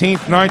 18th,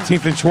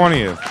 19th, and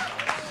 20th.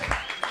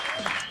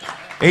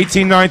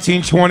 18,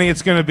 19, 20,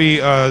 it's going to be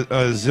a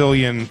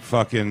zillion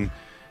fucking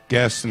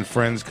guests and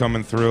friends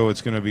coming through.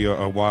 It's going to be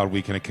a wild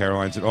weekend at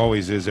Caroline's. It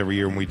always is every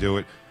year when we do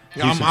it.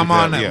 Yeah, I'm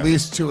on at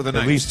least 2 of the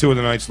nights. At least 2 of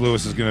the nights.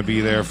 Lewis is going to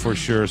be there for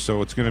sure.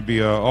 So it's going to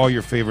be all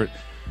your favorite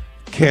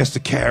cast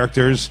of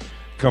characters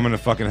coming to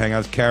fucking hang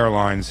out. It's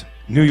Caroline's,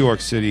 New York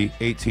City,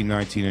 18,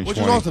 19, and 20.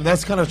 Which is awesome.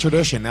 That's kind of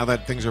tradition now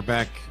that things are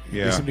back.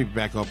 Yeah. They seem to be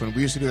back open.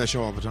 We used to do that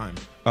show all the time.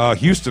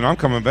 Houston, I'm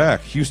coming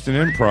back. Houston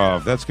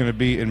Improv. That's going to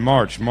be in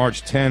March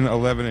 10,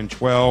 11, and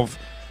 12.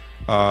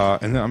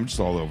 And then I'm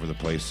just all over the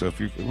place. So if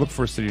you look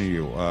for a city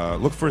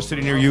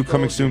near you,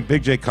 coming soon.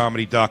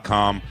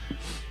 BigJComedy.com.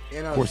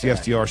 Of course, the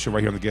SDR show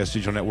right here on the Gas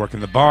Digital Network,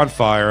 and the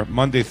Bonfire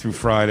Monday through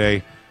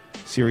Friday.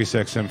 Sirius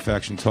XM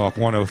Faction Talk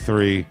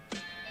 103.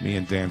 Me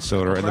and Dan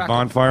Soder, and the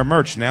Bonfire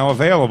merch now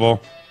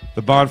available.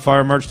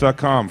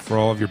 TheBonfireMerch.com for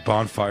all of your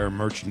Bonfire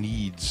merch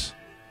needs.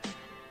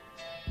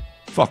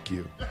 Fuck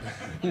you.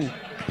 All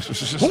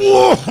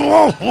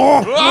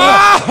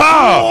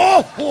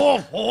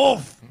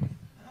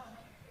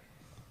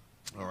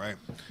right.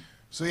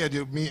 So yeah,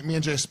 dude, me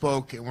and Jay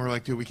spoke, and we were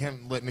like, dude, we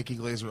can't let Nikki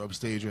Glaser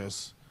upstage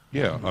us.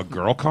 Yeah, a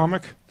girl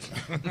comic?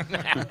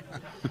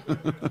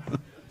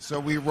 So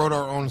we wrote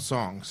our own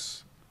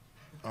songs.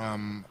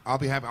 I'll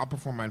be happy. I'll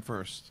perform mine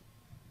first.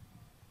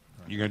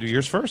 You gonna do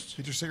yours first?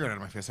 Get your cigarette out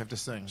of my face. I have to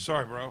sing.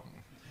 Sorry, bro.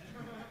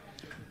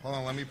 Hold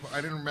on,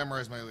 I didn't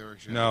memorize my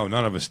lyrics yet. No,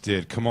 none of us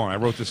did. Come on, I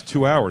wrote this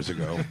 2 hours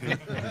ago. Okay,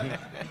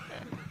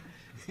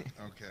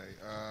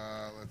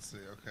 let's see.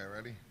 Okay,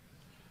 ready?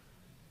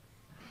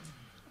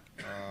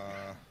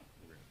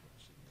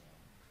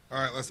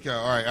 All right, let's go.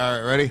 All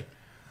right, ready?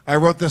 I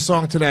wrote this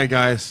song today,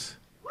 guys.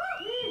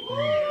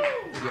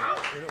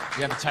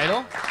 You have a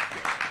title?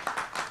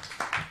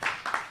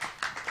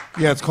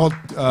 Yeah, it's called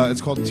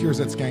Tears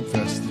at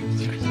Skankfest.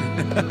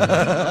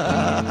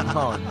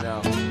 Oh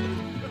no!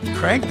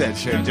 Crank that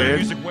shit, dude.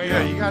 Music way yeah,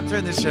 up. you gotta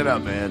turn this shit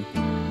up, man.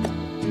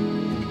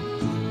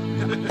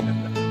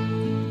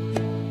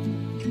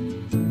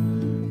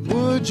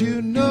 Would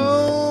you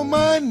know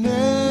my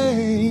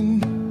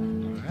name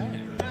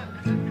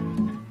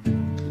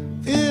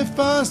if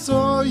I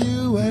saw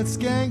you at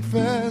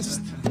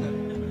Skankfest?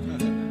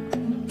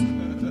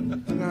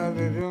 No,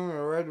 they're doing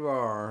a red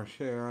bar.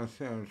 Shit, I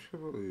sound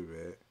triple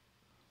bit.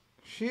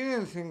 She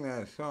didn't sing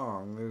that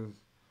song.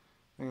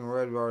 think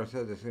Red Bar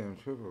said the same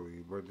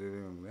Tripoli, but they're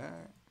doing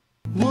that.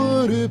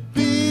 Would it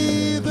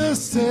be the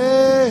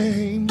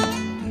same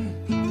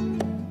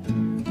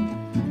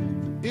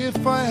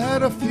if I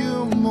had a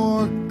few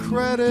more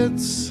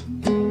credits?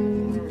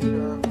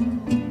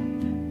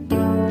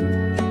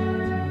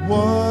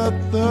 What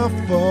the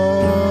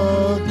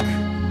fuck?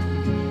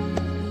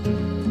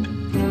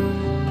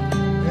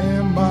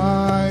 Am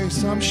I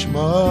some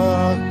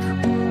schmuck?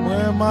 Or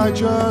am I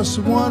just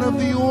one of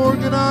the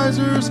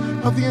organizers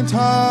of the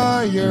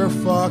entire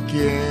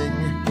fucking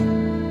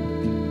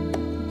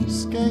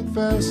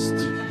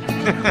Skankfest?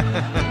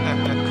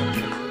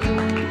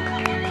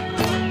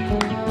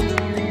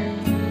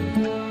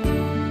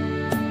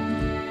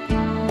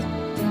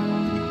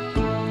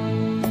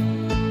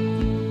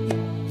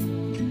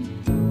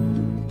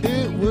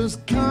 It was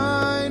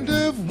kind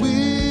of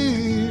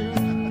weird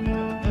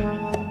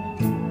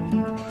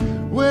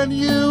when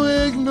you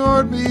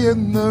ignored me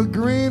in the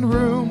green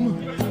room.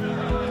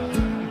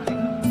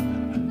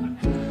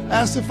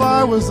 Asked if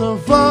I was a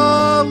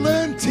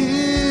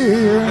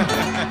volunteer.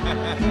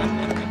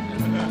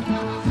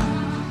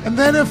 And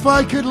then if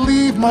I could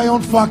leave my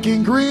own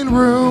fucking green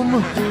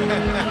room.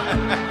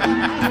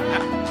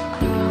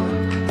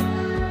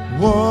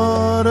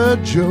 What a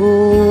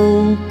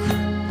joke.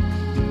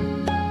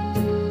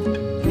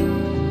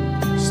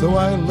 So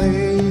I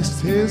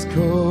laced his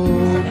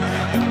coat,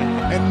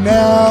 and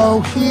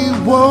now he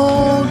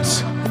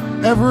won't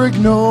ever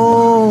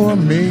ignore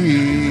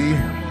me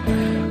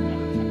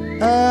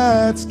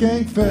at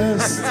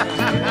Skankfest.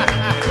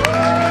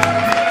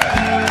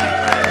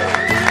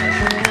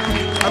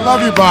 I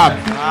love you, Bob.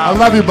 I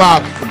love you,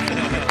 Bob.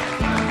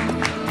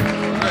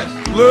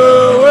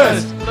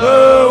 Lewis,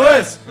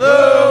 Lewis,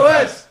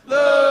 Lewis,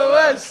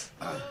 Lewis.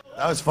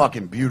 That was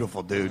fucking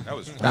beautiful, dude. That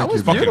was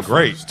was fucking beautiful.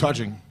 great. It's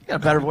touching. You got a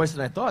better voice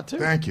than I thought, too.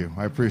 Thank you.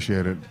 I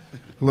appreciate it.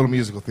 A little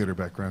musical theater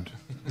background.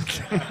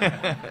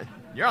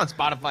 You're on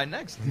Spotify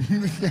next.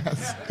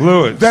 Yes.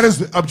 Lewis. That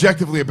is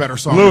objectively a better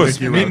song. Lewis,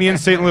 than Nikki meet wrote. me in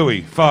St.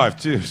 Louis.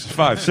 5, 2,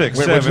 5, 6,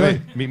 Wait, what'd 7, you 8.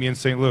 say? Meet me in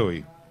St.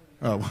 Louis.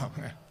 Oh, wow.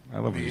 I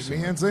love what you Meet say.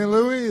 me in St.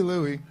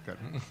 Louis. Good.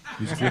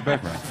 Music theater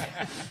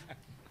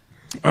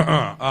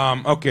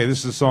background. Okay, this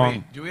is a song.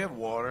 Wait, do we have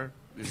water?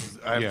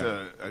 I have Yeah.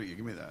 to.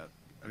 Give me that.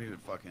 I need to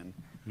fucking.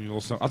 You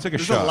little song. I'll take a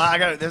There's shot. a lot.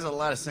 There's a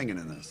lot of singing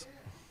in this.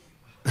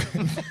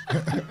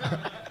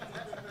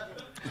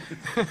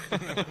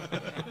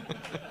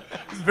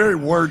 It's very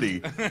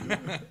wordy.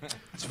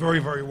 It's very,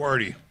 very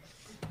wordy.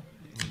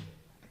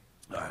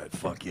 All right,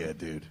 fuck yeah,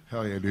 dude.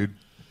 Hell yeah, dude.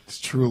 It's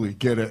truly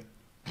get it.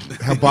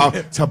 It's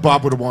how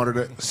Bob would have wanted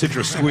it.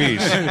 Citrus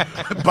squeeze.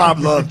 Bob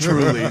loved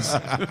Trulies.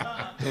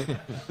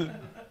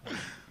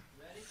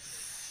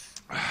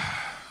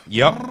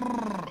 Yep.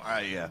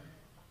 Yeah.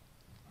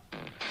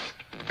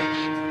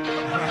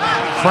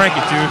 Crank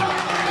it, dude.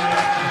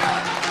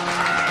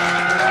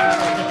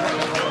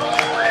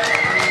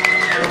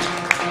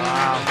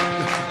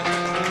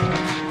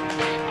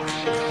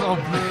 Oh,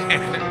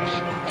 man.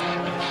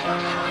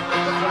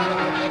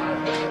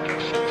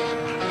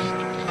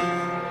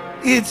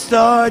 It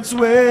starts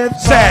with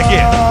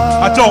Saget.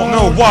 I don't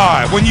know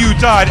why. When you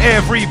died,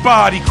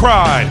 everybody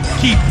cried.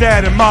 Keep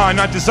that in mind.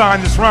 I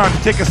designed this rhyme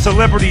to take a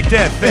celebrity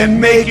death and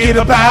make it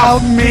about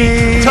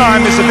me.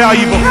 Time is a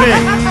valuable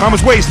thing. I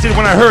was wasted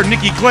when I heard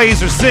Nikki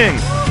Glaser sing.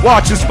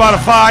 Watching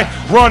Spotify,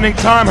 running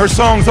time. Her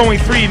song's only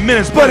 3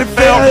 minutes, but it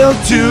felt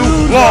too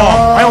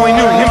long. I only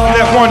knew him for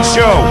that one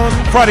show.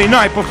 Friday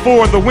night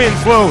before the wind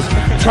blows.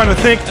 Trying to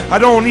think, I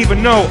don't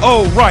even know.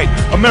 Oh, right,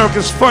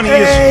 America's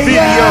funniest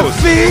videos.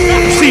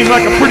 You seem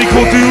like a pretty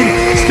cool dude.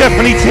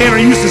 Stephanie Tanner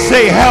used to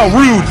say, how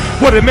rude.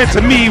 What it meant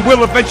to me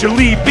will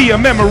eventually be a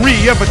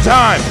memory of a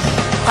time.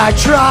 I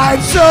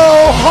tried so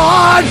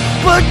hard,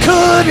 but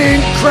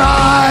couldn't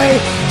cry.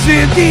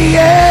 In the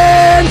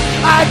end,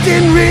 I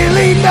didn't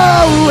really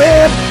know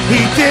him.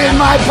 He did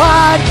my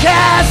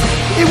podcast,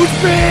 it was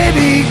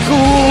pretty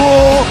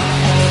cool.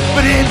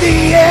 But in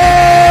the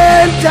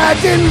end, I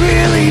didn't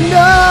really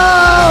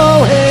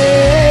know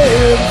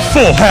him.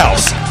 Full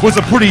House was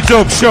a pretty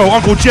dope show.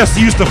 Uncle Jesse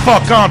used to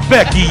fuck on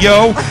Becky,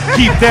 yo.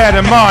 Keep that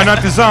in mind. I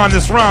designed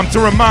this rhyme to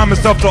remind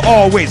myself to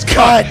always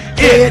cut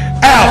it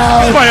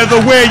out. In spite of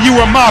the way you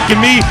were mocking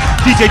me,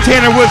 DJ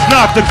Tanner was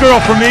not the girl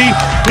for me.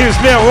 Here's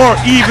Mel or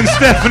even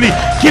Stephanie.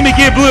 Kimmy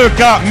Gibbler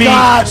got me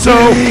so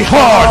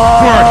hard.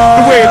 Weren't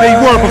the way they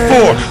were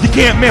before. You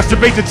can't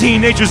masturbate to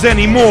teenagers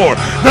anymore.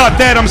 Not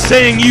that I'm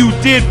saying you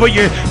did, but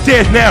you're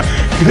dead now.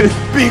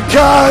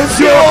 Because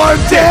you're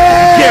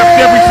dead. Kept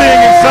everything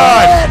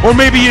inside. Or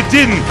maybe you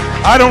didn't.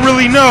 I don't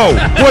really know.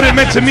 What it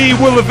meant to me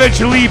will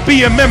eventually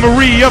be a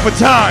memory of a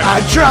time. I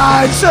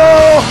tried so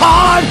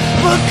hard,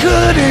 but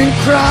couldn't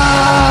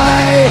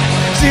cry.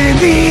 In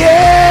the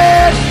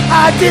end,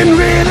 I didn't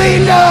really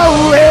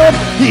know him.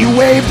 He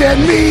waved at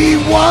me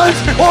once,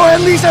 or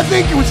at least I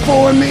think it was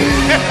for me.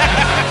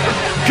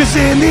 Cause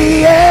in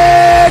the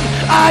end,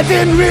 I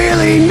didn't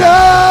really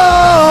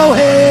know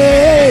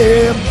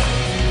him.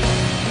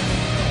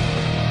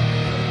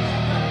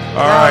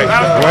 All right,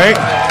 wait.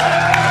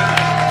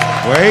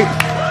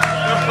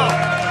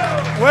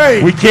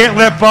 Wait. We can't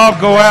let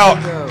Bob go out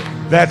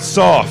that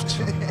soft.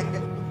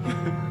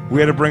 We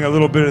had to bring a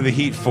little bit of the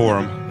heat for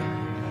him.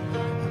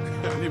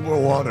 I need more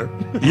water.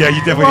 Yeah,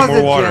 you definitely need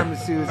more water.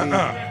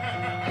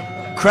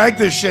 Crack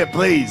this shit,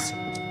 please.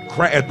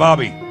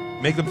 Bobby,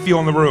 make them feel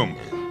in the room.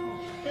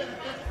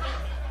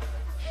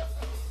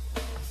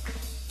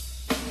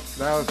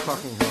 That was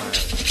fucking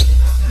hilarious.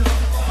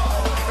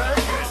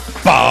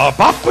 Ba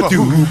ba ba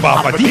doo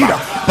ba ba dee ba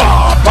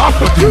ba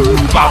ba doo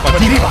ba ba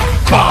dee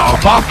ba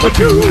ba ba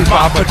doo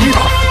ba ba dee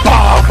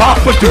ba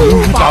ba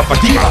doo ba ba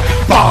dee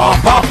ba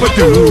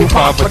doo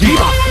ba ba dee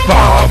ba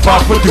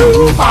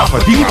doo ba ba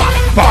dee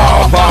ba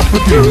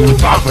doo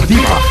ba ba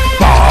dee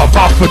ba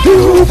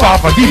doo ba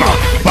ba dee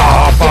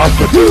ba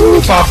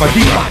doo ba ba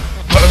dee.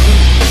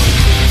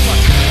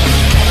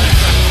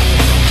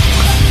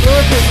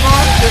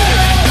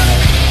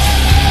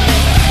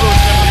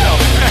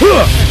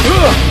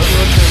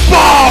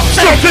 Bob,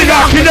 something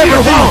I can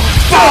never want.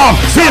 Bob,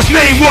 his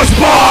name was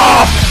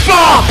Bob.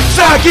 Bob,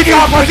 something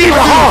I can never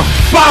want.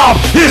 Bob,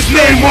 his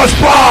name was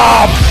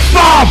Bob.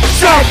 Bob,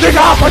 something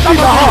I can never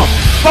want.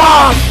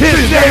 Bob, his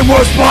name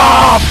was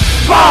Bob.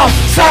 Bob,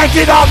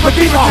 something I can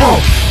never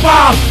want.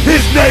 Bob,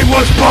 his name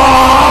was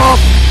Bob.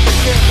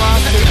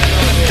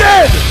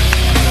 Dead.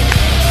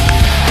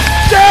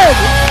 Dead.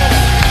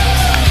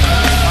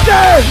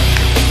 Dead.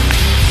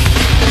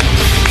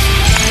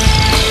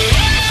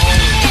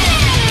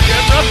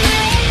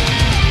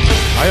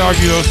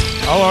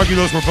 I'll argue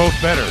those were both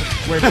better.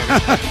 Wait a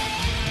minute.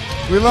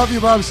 We love you,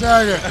 Bob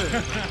Saget.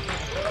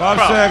 Bob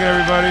Saget,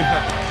 everybody.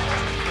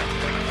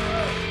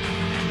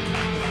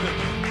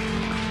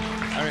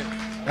 I mean,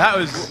 That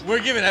was.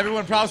 we're giving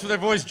everyone props for their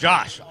voice.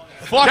 Josh.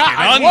 What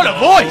Fucking a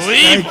voice!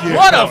 unbelievable.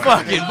 What a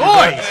fucking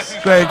voice!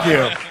 Thank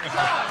you.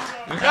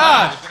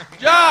 Josh!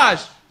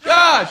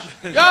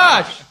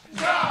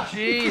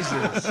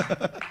 Jesus.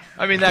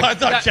 I mean, I thought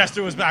that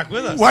Chester was back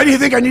with us. Why do you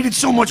think I needed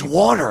so much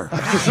water?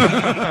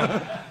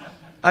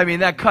 I mean,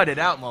 that cut it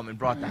out moment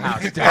brought the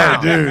house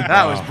down. dude.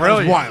 That was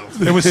brilliant. Wild.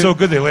 It was so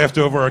good they laughed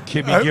over our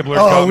Kimmy Gibbler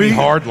got me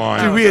hard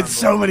line. Dude, we had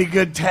so many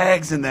good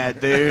tags in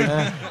that, dude.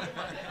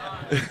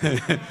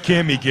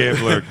 Kimmy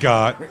Gibbler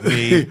got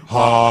me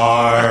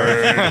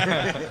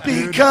hard.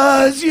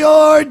 Because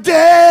you're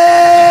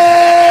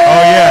dead.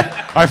 Oh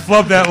yeah, I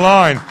flubbed that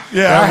line.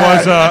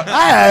 Yeah, that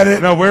I had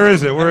it. No, where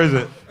is it? Where is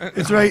it?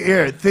 It's right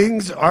here.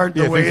 Things aren't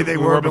the way things they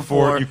were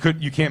before. You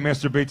can't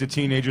masturbate to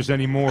teenagers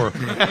anymore.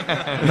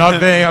 Not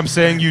that I'm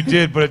saying you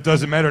did, but it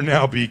doesn't matter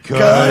now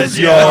because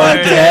you're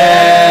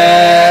dead.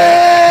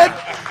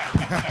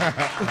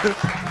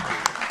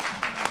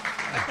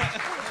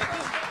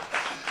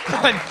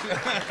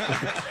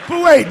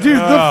 But wait, dude,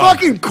 the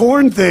fucking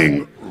corn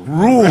thing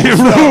ruled. It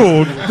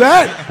ruled.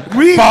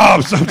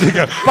 Bob, something.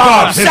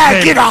 Bob,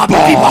 Saget up,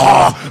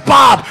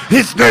 Bob,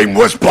 his name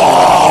was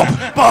Bob.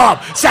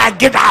 Bob,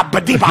 Saget up,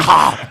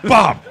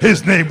 Bob,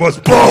 his name was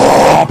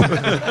Bob.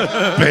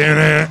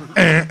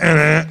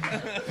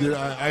 Dude,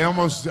 I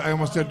almost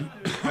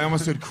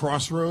did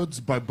Crossroads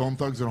by Bone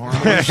Thugs and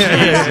Harmony.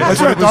 That's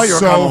what I thought you were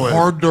so coming with.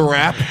 hard to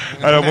rap.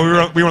 I know,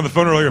 we were on the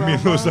phone earlier. Me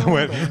and Lewis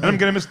went, and I'm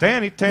gonna miss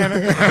Danny Tanner.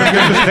 And I'm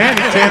gonna miss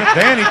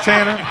Danny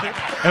Tanner.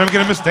 And I'm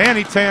gonna miss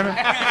Danny Tanner.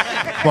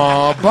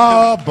 Ba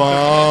ba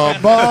ba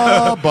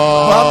ba ba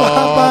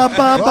Bob.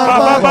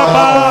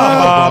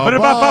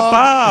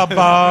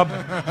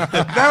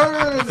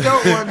 That was a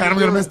dope one. And I'm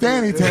gonna miss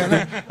Danny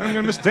Tanner. I'm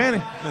gonna miss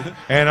Danny.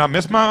 And I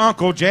miss my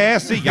Uncle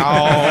Jesse,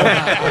 y'all.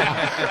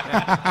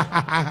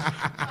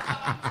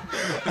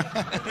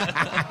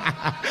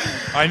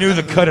 I knew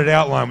the cut it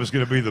out line was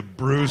going to be the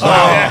bruise.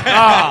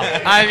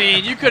 I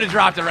mean, you could have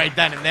dropped it right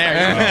then and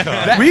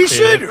there. We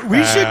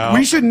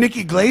should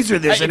Nikki Glaser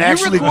this Hey, and if you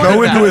actually recorded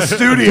go into a that-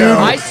 studio.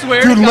 I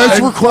swear Dude, to let's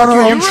God, record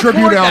our own you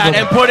tribute record that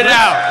album. and put it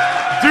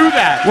out. Do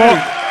that. Well,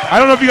 I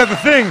don't know if you got the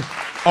thing.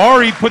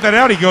 Ari put that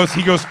out. He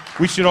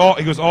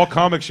goes, all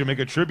comics should make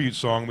a tribute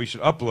song. We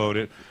should upload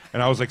it.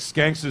 And I was like,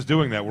 Skanks is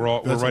doing that. We're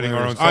writing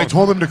our own song. I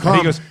told him to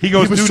come. And he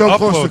goes, was dude, so upload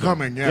close to them.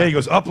 coming. Yeah. He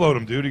goes, upload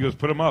them, dude. He goes,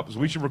 put them up. So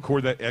we should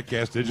record that at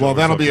Gas Digital. Well,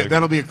 that'll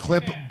be a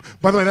clip.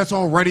 By the way, that's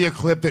already a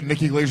clip that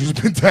Nikki Glaser's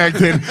been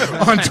tagged in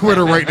on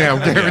Twitter right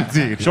now,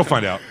 guaranteed. She'll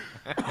find out.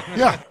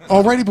 Yeah,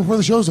 already before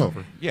the show's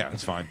over. Yeah,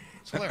 it's fine.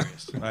 It's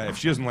hilarious. If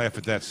she doesn't laugh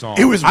at that song,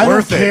 It was I don't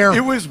worth it. care.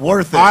 It was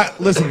worth it.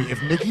 Listen, if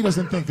Nikki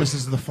doesn't think this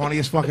is the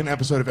funniest fucking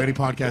episode of any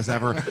podcast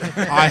ever,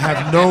 I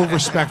have no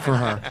respect for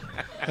her.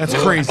 That's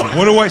crazy.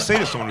 What do I say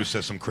to someone who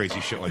says some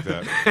crazy shit like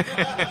that?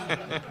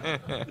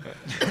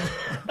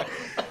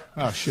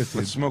 Oh shit, dude.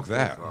 Let's smoke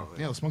that.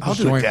 Yeah, let's smoke I'll this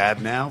do a joint. dab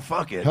now.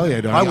 Fuck it. Hell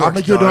yeah, Donnie. My I'll work's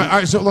make you a done. joint. All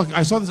right, so look,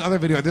 I saw this other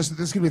video.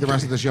 This could be the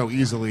rest of the show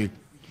easily,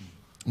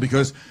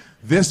 because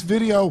this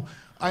video,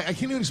 I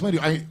can't even explain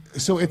to you.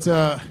 So it's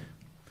a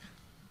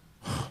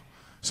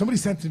somebody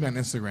sent it to me on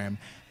Instagram,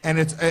 and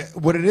it's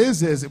what it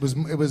is it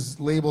was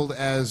labeled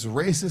as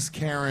racist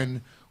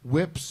Karen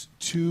whips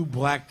two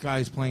black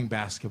guys playing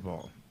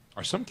basketball.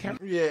 Are some Karen?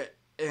 Yeah,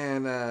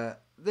 and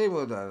they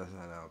moved on to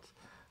something else.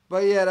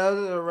 But yeah, that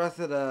was the rest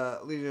of the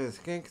Leisure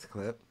Skanks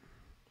clip.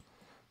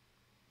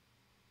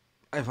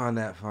 I found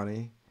that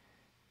funny.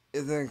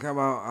 It's gonna come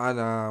out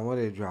on what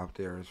did it drop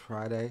there? It's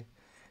Friday.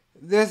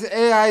 This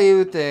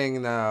AIU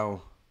thing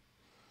though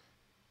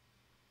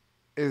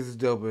is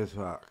dope as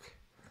fuck.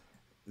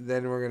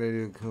 Then we're gonna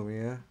do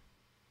Cumia.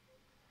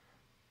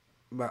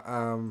 But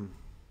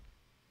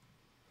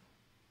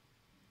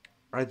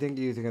I think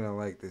you're gonna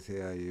like this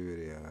AIU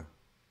video.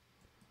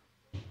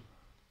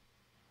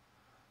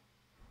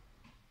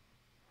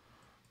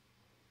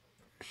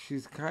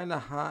 She's kind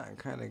of hot and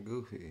kind of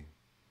goofy.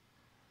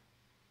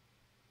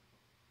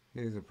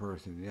 Here's a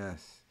person,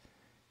 yes.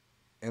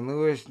 And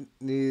Lewis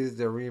needs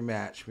to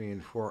rematch me in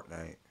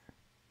Fortnite.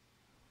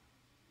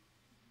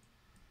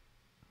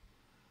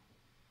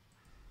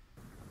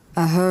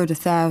 I heard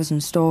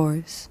 1,000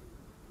 stories,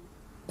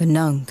 but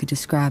none could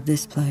describe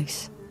this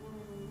place.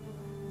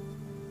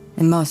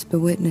 It must be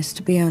witnessed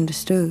to be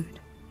understood.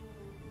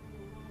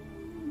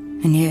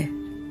 And yet,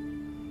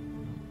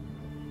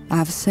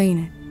 I've seen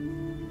it,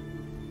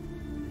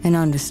 and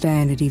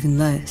understand it even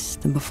less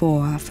than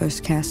before I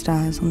first cast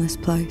eyes on this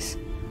place.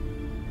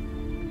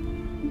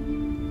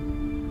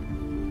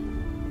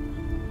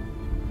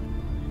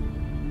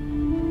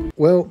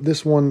 Well,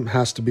 this one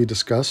has to be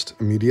discussed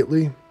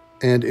immediately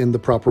and in the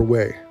proper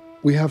way.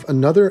 We have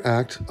another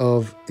act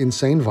of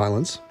insane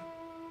violence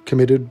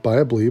committed by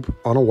a bleep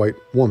on a white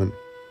woman.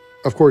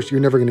 Of course, you're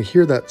never going to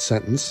hear that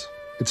sentence.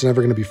 It's never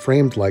going to be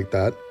framed like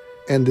that.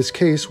 And this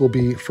case will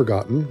be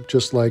forgotten,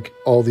 just like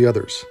all the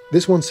others.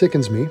 This one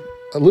sickens me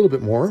a little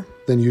bit more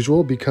than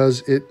usual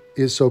because it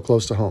is so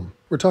close to home.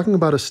 We're talking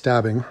about a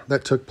stabbing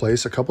that took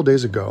place a couple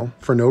days ago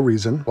for no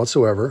reason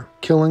whatsoever,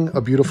 killing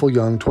a beautiful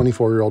young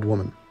 24-year-old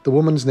woman. The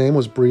woman's name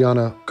was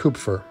Brianna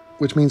Kupfer,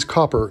 which means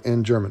copper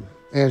in German.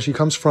 And she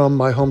comes from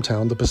my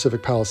hometown, the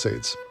Pacific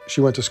Palisades. She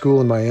went to school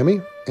in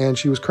Miami, and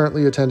she was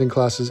currently attending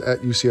classes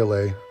at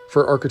UCLA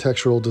for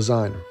architectural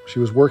design. She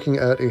was working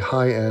at a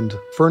high-end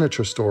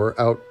furniture store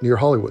out near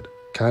Hollywood,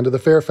 kind of the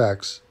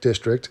Fairfax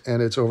district,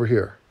 and it's over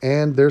here.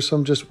 And there's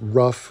some just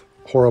rough,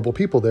 horrible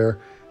people there,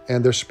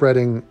 and they're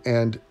spreading,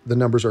 and the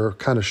numbers are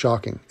kind of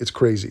shocking. It's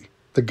crazy.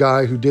 The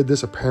guy who did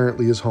this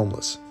apparently is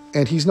homeless,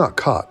 and he's not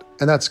caught.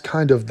 And that's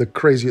kind of the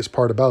craziest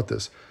part about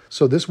this.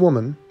 So this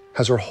woman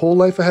has her whole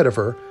life ahead of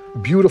her,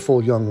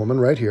 beautiful young woman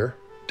right here,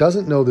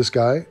 doesn't know this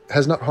guy,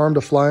 has not harmed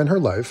a fly in her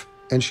life,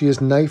 and she is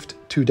knifed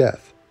to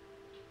death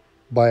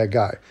by a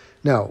guy.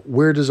 Now,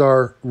 where does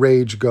our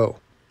rage go?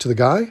 To the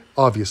guy?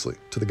 Obviously,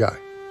 to the guy.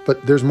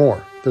 But there's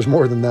more. There's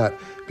more than that.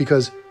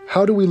 Because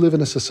how do we live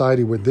in a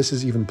society where this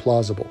is even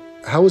plausible?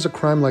 How is a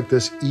crime like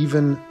this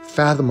even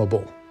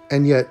fathomable?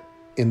 And yet,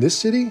 in this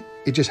city,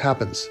 it just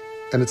happens.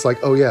 And it's like,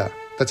 oh yeah,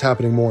 that's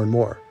happening more and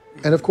more.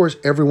 And of course,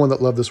 everyone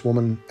that loved this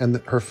woman and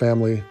her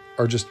family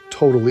are just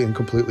totally and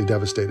completely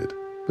devastated.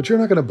 But you're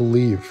not going to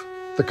believe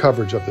the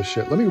coverage of this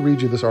shit. Let me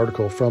read you this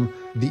article from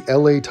the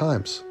LA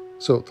Times.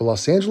 So the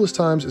Los Angeles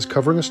Times is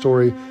covering a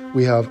story.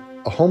 We have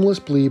a homeless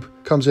bleep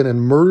comes in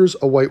and murders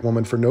a white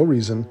woman for no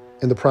reason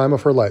in the prime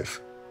of her life.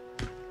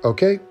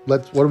 Okay,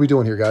 what are we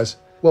doing here, guys?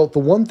 Well, the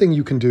one thing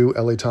you can do,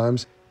 LA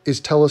Times, is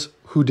tell us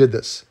who did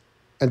this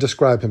and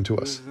describe him to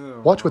us.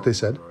 Watch what they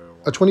said.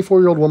 A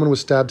 24-year-old woman was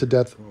stabbed to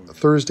death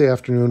Thursday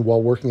afternoon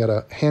while working at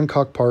a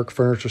Hancock Park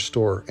furniture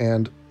store,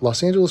 and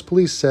Los Angeles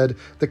police said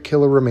the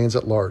killer remains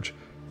at large.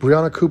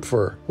 Brianna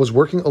Kupfer was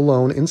working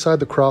alone inside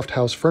the Croft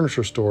House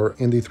furniture store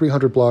in the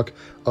 300 block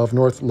of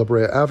North La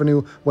Brea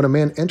Avenue when a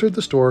man entered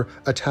the store,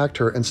 attacked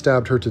her, and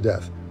stabbed her to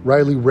death.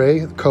 Riley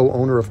Ray,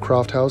 co-owner of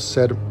Croft House,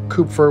 said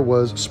Kupfer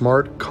was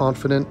smart,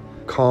 confident,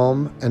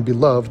 calm, and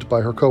beloved by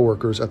her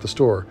co-workers at the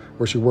store,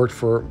 where she worked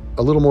for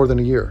a little more than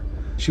a year.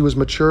 She was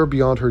mature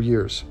beyond her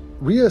years.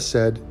 Ria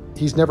said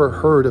he's never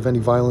heard of any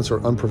violence or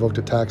unprovoked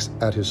attacks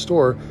at his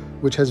store,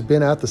 which has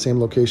been at the same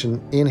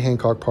location in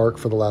Hancock Park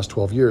for the last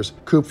 12 years.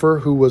 Kupfer,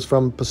 who was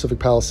from Pacific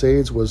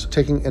Palisades, was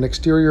taking an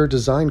exterior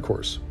design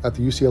course at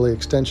the UCLA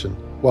Extension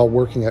while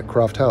working at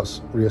Croft House,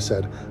 Ria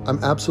said.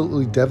 I'm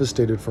absolutely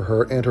devastated for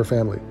her and her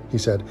family, he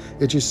said.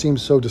 It just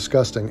seems so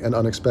disgusting and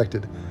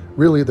unexpected.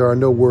 Really, there are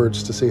no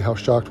words to say how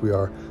shocked we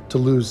are to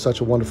lose such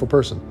a wonderful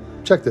person.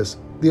 Check this.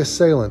 The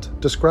assailant,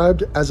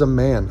 described as a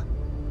man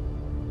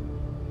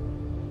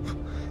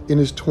in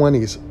his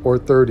 20s or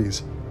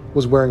 30s,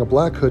 was wearing a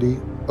black hoodie.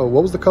 Oh,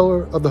 what was the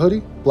color of the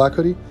hoodie? Black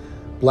hoodie?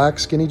 Black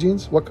skinny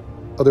jeans? What?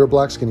 Oh, they were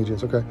black skinny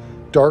jeans. Okay.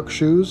 Dark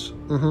shoes.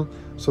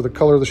 So the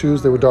color of the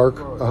shoes, they were dark.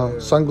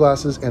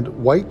 Sunglasses and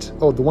white.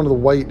 Oh, one of the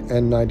white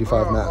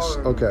N95 masks.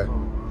 Okay.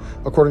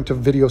 According to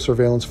video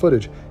surveillance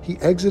footage, he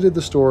exited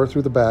the store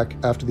through the back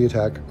after the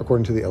attack,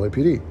 according to the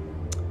LAPD.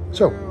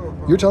 So,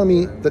 you're telling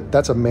me that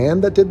that's a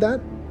man that did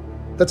that?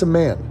 That's a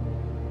man.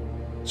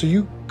 So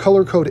you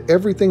color code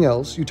everything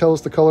else. You tell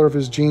us the color of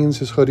his jeans,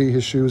 his hoodie,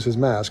 his shoes, his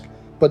mask,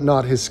 but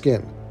not his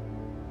skin.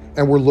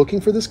 And we're looking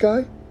for this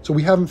guy? So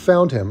we haven't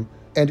found him.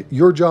 And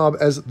your job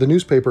as the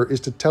newspaper is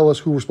to tell us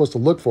who we're supposed to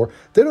look for.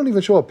 They don't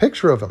even show a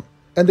picture of him.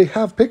 And they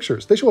have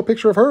pictures. They show a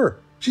picture of her.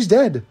 She's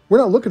dead. We're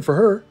not looking for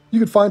her. You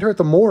could find her at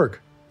the morgue.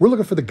 We're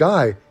looking for the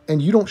guy,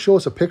 and you don't show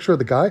us a picture of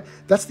the guy?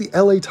 That's the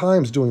LA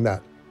Times doing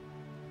that.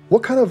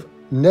 What kind of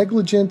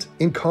negligent,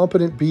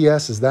 incompetent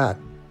BS is that?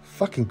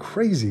 Fucking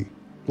crazy.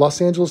 Los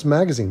Angeles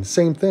Magazine,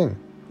 same thing.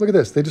 Look at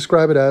this. They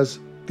describe it as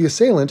the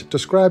assailant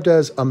described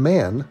as a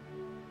man.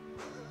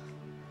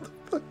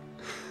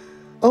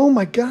 Oh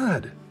my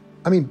God.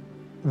 I mean,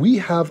 we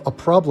have a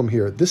problem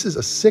here. This is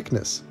a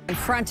sickness.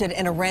 Confronted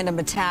in a random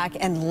attack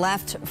and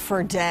left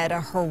for dead. A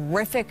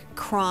horrific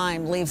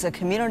crime leaves a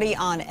community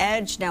on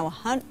edge. Now a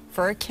hunt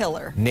for a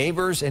killer.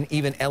 Neighbors and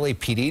even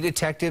LAPD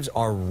detectives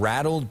are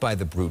rattled by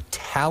the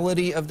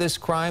brutality of this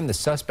crime. The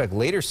suspect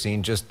later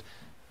seen just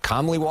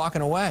calmly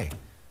walking away.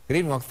 Good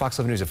evening, welcome to Fox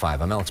 11 News at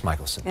 5. I'm Alex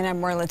Michelson. And I'm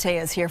Marla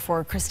Tejas here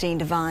for Christine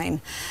Devine.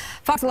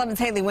 Fox 11's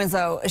Haley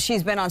Winslow,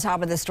 she's been on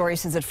top of this story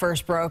since it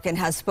first broke and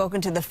has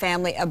spoken to the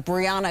family of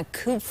Brianna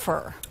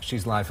Kupfer.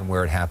 She's live from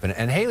where it happened.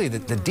 And Haley,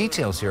 the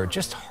details here are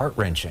just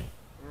heart-wrenching.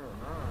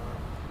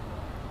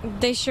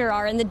 They sure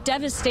are, and the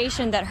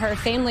devastation that her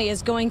family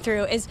is going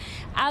through is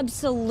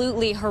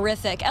absolutely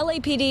horrific.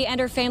 LAPD and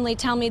her family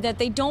tell me that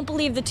they don't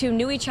believe the two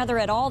knew each other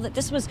at all, that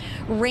this was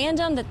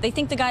random, that they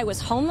think the guy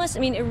was homeless. I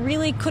mean, it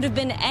really could have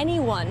been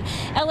anyone.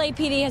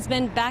 LAPD has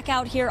been back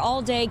out here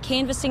all day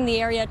canvassing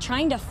the area,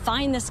 trying to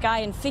find this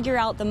guy and figure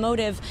out the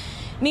motive.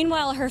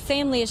 Meanwhile, her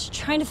family is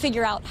trying to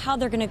figure out how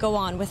they're going to go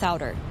on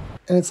without her.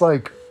 And it's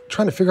like,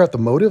 trying to figure out the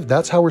motive?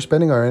 That's how we're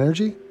spending our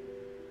energy?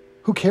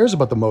 Who cares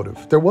about the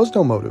motive? There was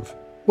no motive.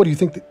 What, do you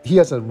think that he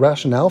has a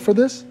rationale for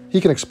this?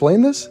 He can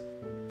explain this?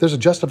 There's a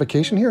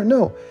justification here?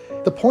 No.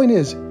 The point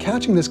is,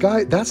 catching this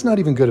guy, that's not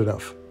even good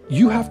enough.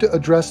 You have to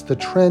address the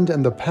trend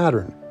and the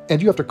pattern,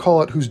 and you have to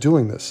call out who's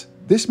doing this.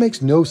 This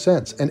makes no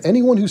sense, and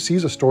anyone who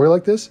sees a story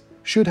like this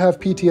should have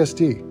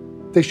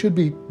PTSD. They should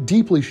be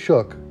deeply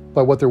shook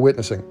by what they're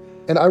witnessing.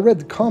 And I read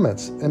the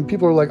comments, and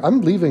people are like, I'm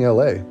leaving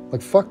LA.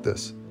 Like, fuck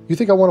this. You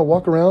think I want to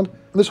walk around?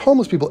 And there's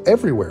homeless people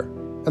everywhere,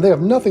 and they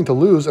have nothing to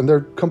lose, and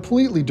they're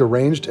completely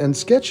deranged and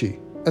sketchy.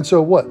 And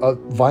so what, a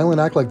violent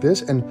act like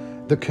this, and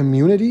the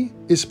community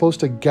is supposed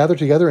to gather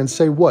together and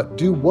say what?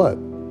 Do what?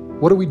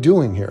 What are we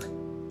doing here?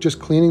 Just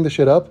cleaning the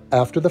shit up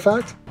after the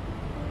fact?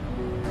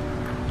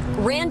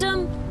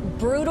 Random,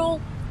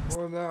 brutal.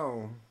 Well,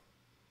 no.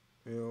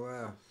 You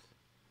laugh.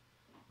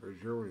 For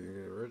sure, when you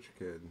get a rich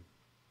kid,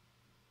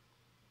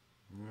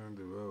 you have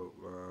to vote.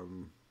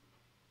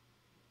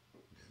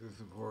 To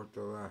support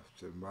the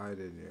left and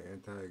Biden, you're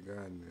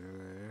anti-gun,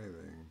 you're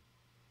anything.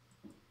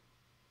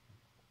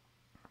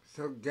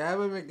 So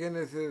Gavin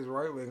McInnes's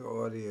right-wing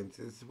audience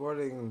is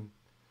supporting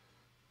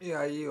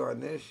EIU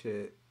on this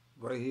shit,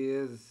 but he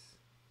is,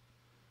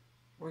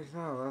 well, he's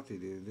not a lefty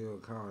dude, deal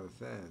with common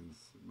sense,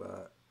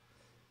 but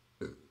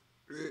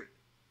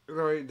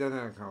no, he doesn't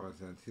have common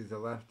sense. He's a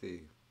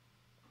lefty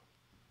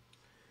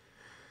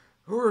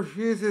who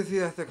refuses he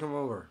has to come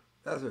over.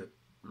 That's it.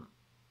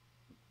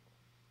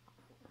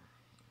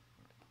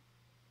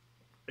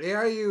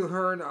 EIU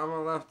heard I'm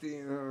a lefty,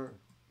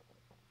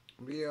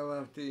 be a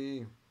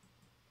lefty.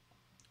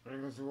 I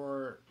can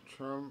support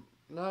Trump,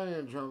 not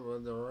even Trump,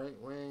 but the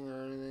right wing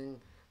or anything.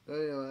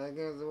 I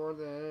can support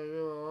the energy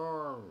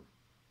arm.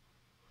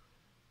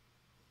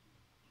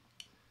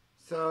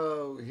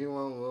 So he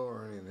won't vote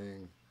or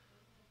anything.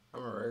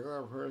 I'm a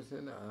regular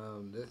person.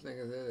 This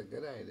nigga said a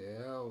good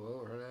idea. I'll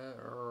vote for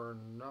that or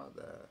not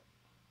that.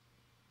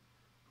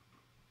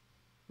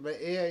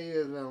 But EIU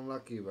has been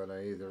lucky, but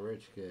he's a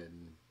rich kid.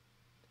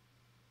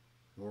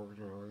 Worked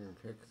for fucking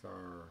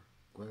Pixar,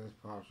 Gwyneth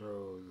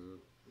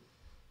Paltrow's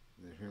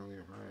the family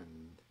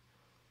friend.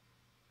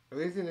 At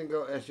least he didn't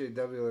go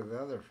SJW like the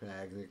other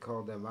fags. He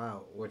called them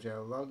out, which I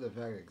love the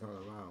fact he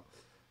called them out.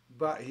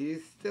 But he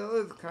still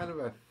is kind of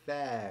a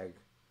fag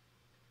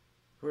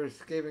for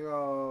escaping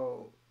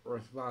all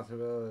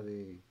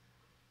responsibility.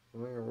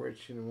 Being a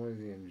rich and what is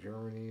he in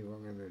Germany?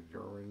 Fucking the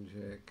German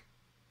chick.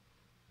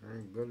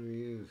 Very good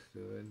views,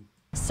 dude.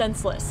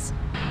 Senseless.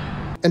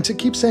 And to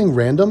keep saying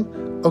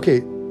random,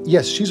 okay,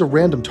 yes, she's a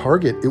random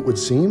target, it would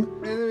seem.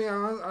 And to be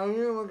honest, I'm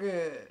gonna look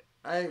at.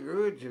 I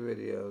agree with your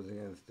videos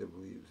against the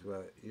bleeps,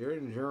 but you're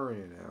in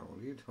Germany now.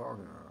 What are you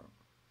talking about?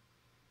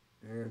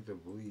 Against the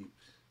bleeps.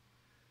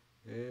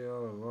 Yeah,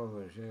 all the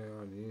mother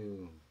shitting on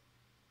you.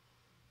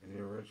 And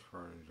your rich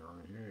friends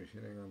aren't here.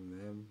 Shitting on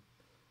them.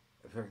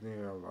 Affecting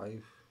your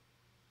life.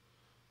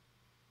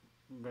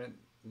 But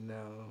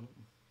no.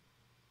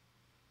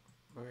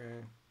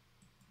 Okay.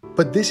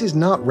 But this is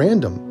not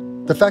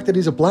random. The fact that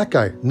he's a black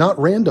guy, not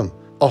random.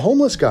 A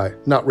homeless guy,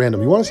 not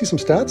random. You want to see some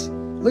stats?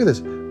 Look at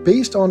this.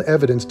 Based on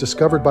evidence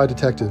discovered by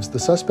detectives, the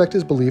suspect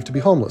is believed to be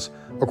homeless.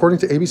 According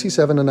to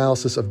ABC7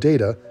 analysis of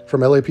data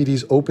from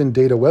LAPD's open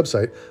data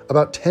website,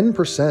 about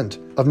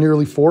 10% of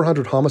nearly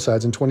 400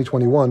 homicides in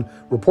 2021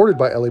 reported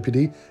by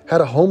LAPD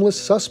had a homeless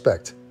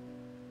suspect.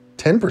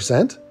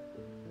 10%?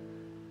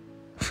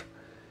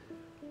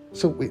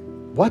 So wait,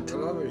 what?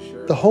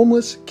 The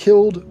homeless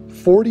killed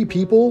 40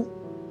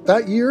 people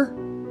that year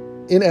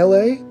in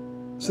LA?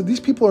 So these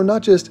people are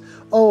not just,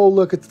 oh,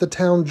 look, it's the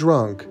town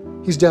drunk.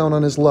 He's down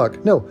on his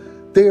luck. No,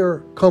 they are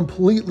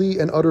completely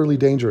and utterly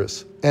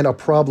dangerous and a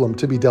problem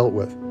to be dealt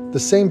with. The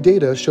same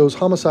data shows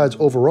homicides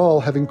overall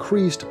have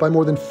increased by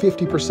more than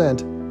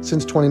 50%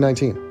 since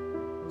 2019.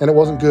 And it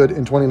wasn't good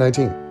in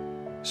 2019.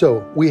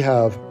 So we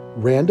have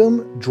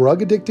random,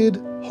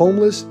 drug-addicted,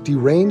 homeless,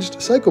 deranged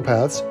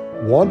psychopaths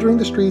wandering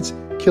the streets,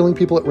 killing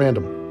people at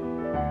random.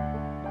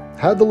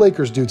 How'd the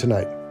Lakers do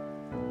tonight?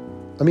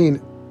 I mean,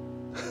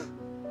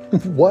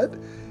 what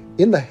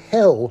in the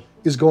hell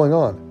is going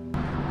on?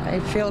 I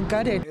feel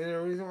gutted. And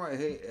the reason why I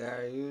hate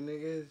you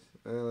niggas,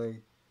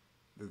 like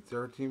the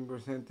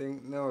 13%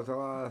 thing, no, it's a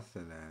lot less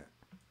than that.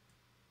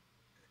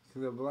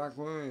 Because the black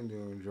women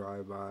doing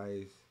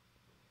drive-bys,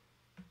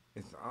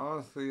 it's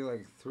honestly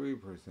like 3%.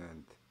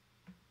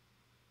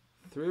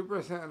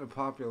 3% of the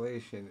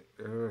population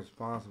are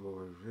responsible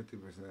for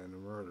 50% of the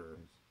murders.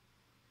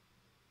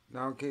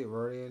 Now I'm Cape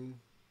Verdean.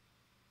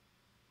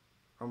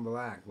 I'm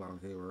black, but I'm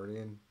Cape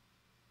Verdean.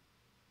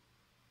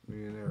 We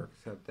never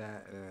accept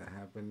that, and it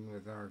happened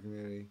with our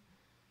community.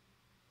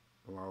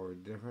 While we're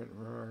different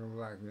from American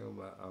black people,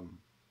 but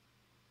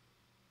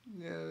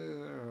yeah,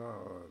 there's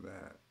all of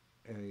that.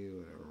 And you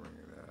would never bring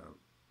it up.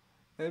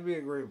 It'd be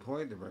a great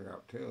point to bring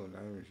up too,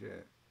 not even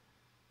shit.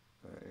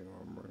 You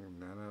want to bring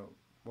that up.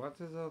 What's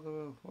his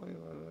other point,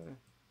 by the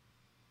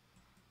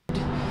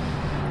way?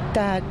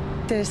 That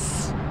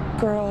this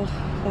girl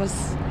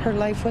her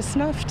life was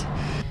snuffed.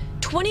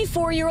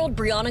 24-year-old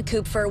Brianna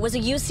Kupfer was a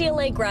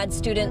UCLA grad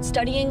student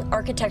studying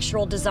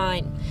architectural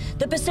design.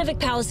 The Pacific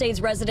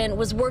Palisades resident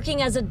was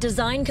working as a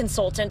design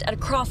consultant at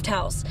Croft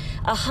House,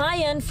 a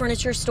high-end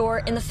furniture store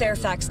in the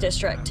Fairfax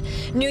district.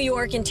 New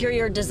York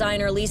interior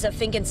designer Lisa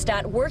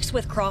Finkenstadt works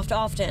with Croft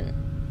often.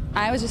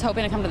 I was just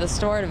hoping to come to the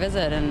store to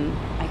visit, and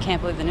I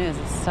can't believe the news.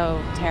 It's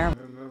so terrible.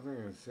 There's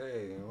nothing to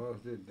say. Well,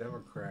 if the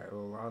Democrat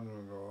will allow them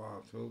to go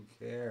off, who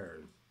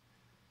cares?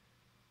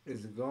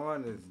 It's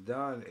gone, it's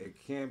done, it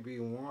can't be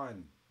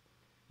won.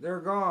 They're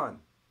gone.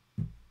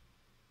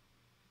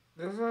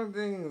 There's some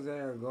things that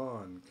are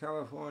gone.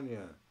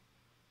 California.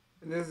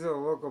 And this is a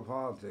local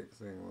politics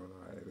thing,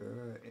 it's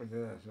an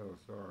international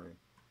story.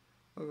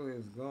 Look,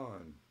 it's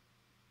gone.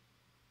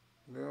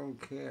 They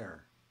don't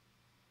care.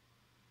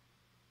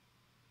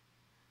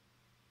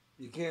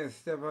 You can't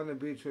step on the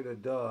beach with a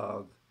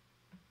dog.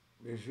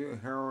 You shoot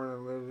heroin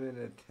and live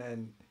in a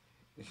tent.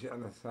 You shit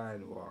on the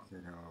sidewalk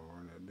in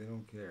California. They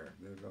don't care.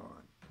 They're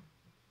gone.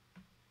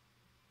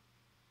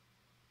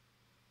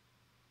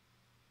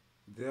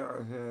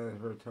 They're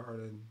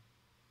retarded.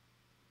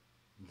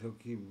 They'll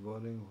keep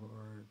voting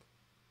for it.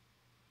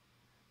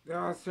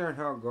 They're not certain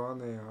how gone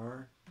they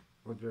are,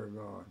 but they're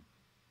gone.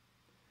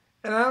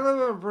 And I live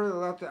in a pretty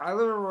leftist. I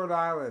live in Rhode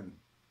Island.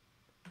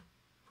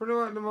 Pretty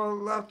much the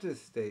most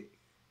leftist state.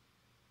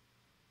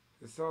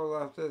 It's so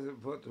leftist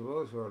it put the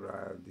votes Rhode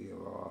Island deal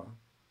law.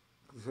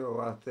 So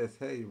leftists,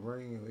 hey, you're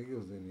bringing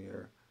illegals in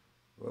here.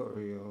 What are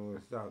you going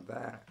to stop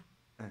that?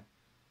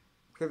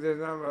 Because there's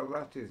not about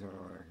lefties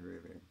around like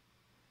really.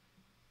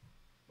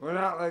 We're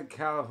not like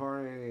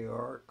California and New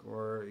York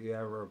where you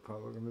have a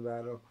Republican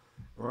battle.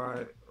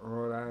 Rhode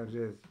Island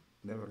just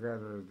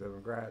Democrats are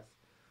Democrats.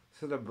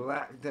 So the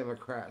black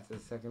Democrats, the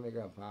second they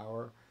got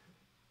power,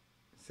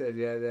 said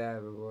you had to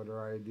have a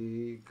voter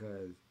ID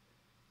because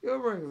you'll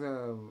bring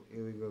some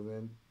illegals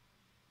in.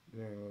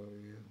 You know,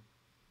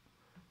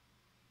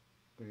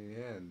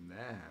 yeah, and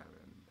that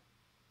happened.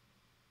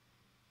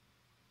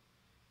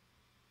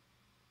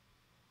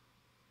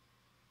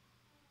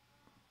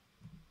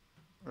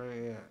 Oh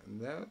yeah, and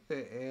that was the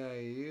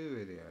AIU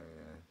video,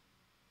 yeah.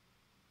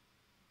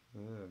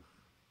 Ugh.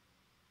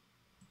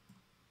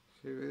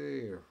 Share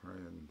with your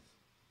friends.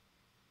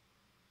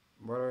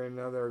 What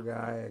another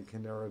guy I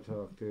can never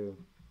talk to.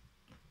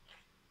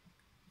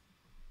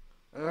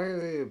 I'm not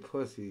gonna say a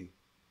pussy.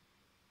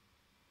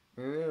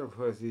 I'm not a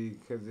pussy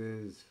because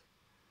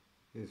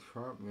his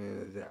front man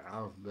is that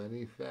Alf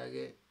Benny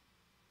faggot.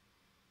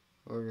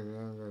 Look at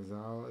Young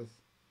Gonzalez.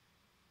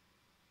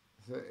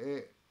 So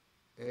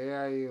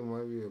AIU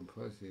might be a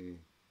pussy.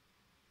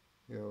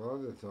 You're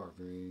allowed to talk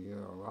to me.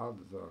 You're allowed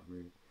to talk to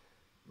me.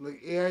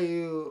 Like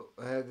AIU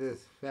had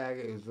this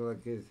faggot who's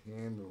like his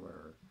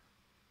handler.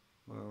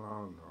 Well,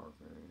 allowed to talk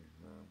to me.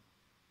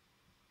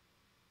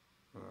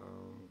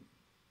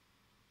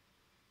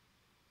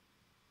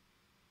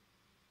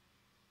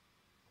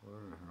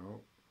 Wouldn't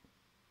help.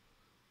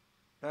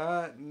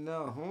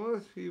 No,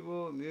 homeless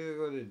people need to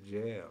go to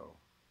jail.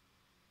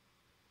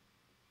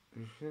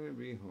 There shouldn't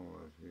be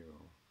homeless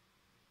people.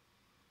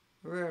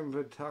 Look at in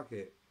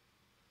Pawtucket.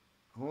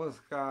 Homeless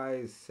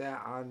guys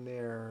sat on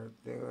their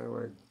thing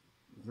like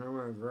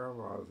grandma and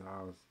grandpa's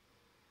house.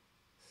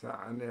 Sat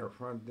on their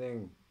front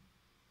thing.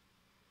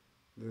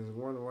 There's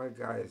one white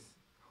guy,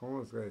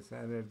 homeless guy,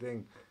 sat on their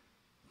thing.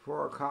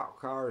 4 cop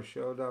cars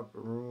showed up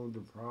and removed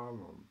the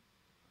problem.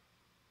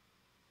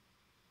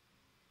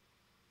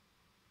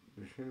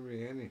 There shouldn't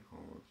be any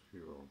homeless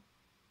people.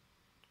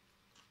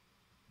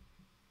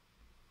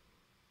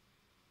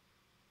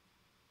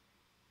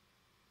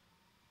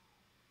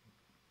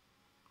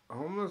 A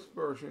homeless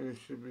person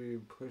should be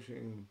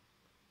pushing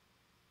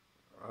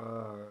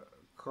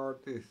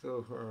cart they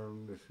steal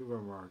from the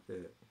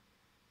supermarket.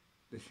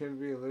 They shouldn't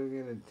be living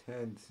in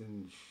tents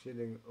and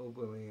shitting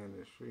openly on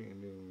the street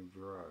and doing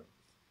drugs.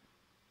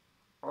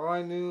 All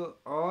I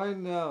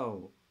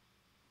know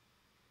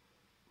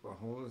about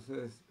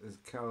homelessness is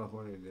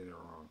California did it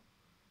wrong.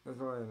 That's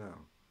all I know.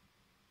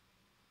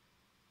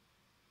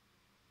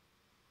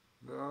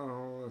 The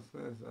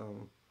homelessness,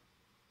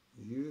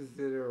 you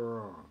did it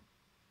wrong.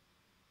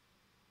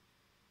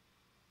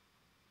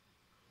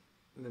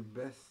 The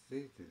best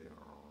state did it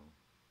wrong.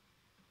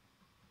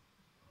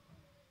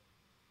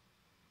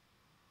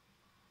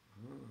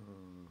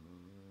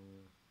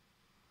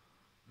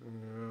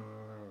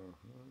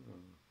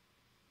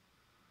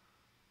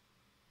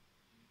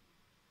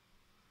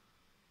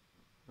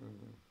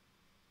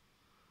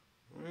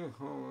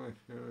 Homeless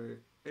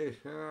it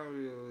cannot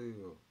be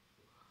illegal.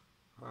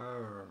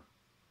 However,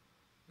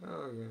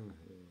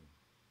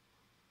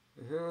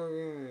 if you're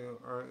looking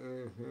at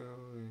your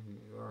family, you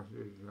lost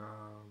your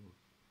job,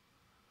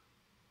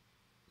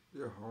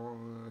 you're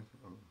homeless,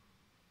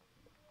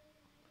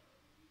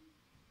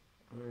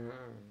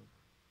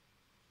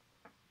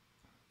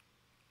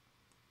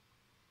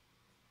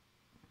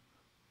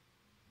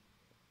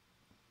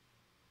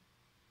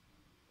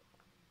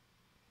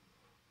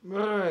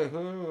 But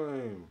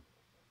anyway,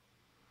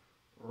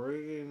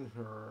 Reagan's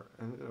her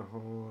and the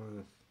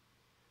homeless.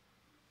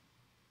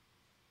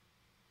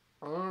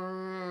 I don't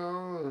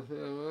know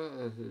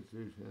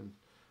institutions,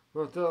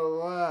 but the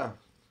left,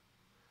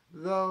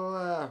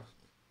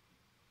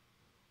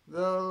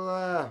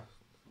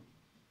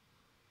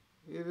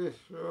 you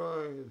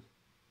destroyed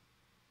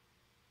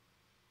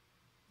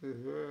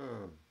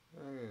Israel.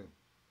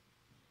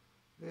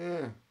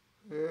 Yeah,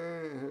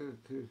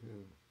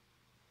 institutions.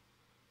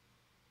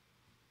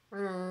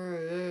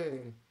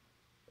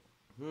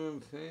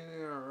 I'm saying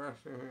they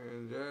arrested her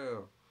in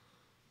jail.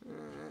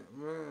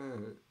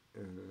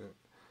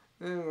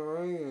 Then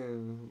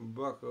Reagan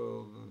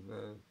buckled and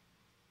said,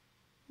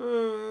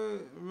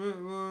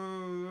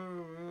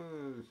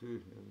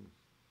 institutions.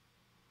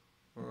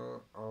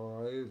 Well, I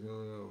used to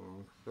live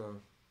on stuff.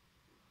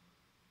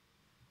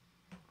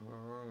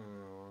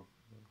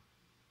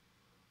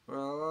 Well, I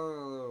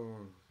live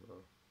on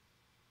stuff.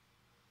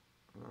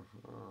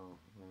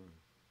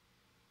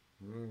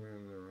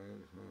 Moving the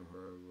range from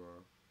her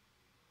block.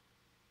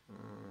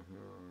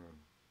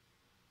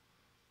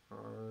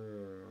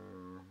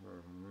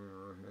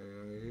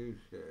 You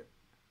shit.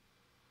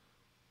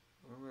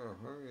 What the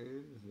fuck are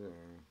you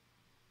saying?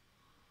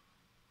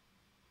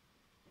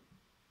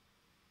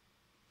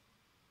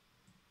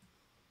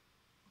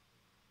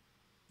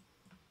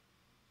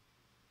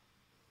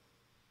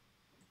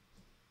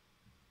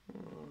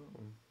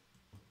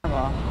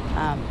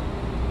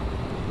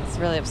 It's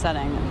really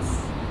upsetting.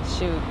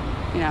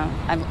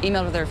 I've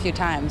emailed with her a few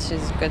times.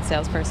 She's a good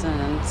salesperson,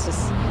 and it's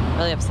just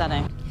really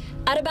upsetting.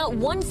 At about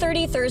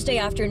 1:30 Thursday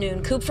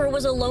afternoon, Kupfer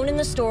was alone in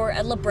the store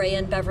at La Brea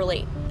and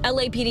Beverly.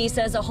 LAPD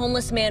says a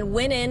homeless man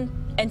went in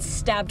and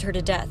stabbed her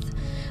to death.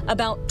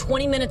 About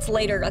 20 minutes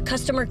later, a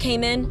customer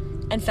came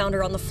in and found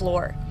her on the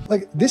floor.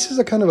 Like, this is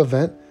a kind of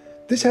event,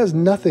 this has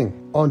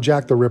nothing on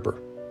Jack the Ripper.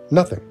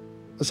 Nothing.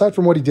 Aside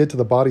from what he did to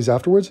the bodies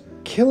afterwards,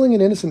 killing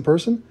an innocent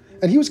person,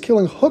 and he was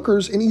killing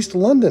hookers in East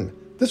London.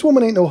 This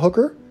woman ain't no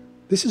hooker.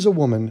 This is a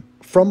woman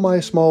from my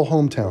small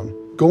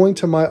hometown going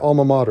to my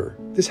alma mater.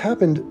 This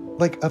happened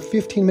like a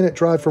 15-minute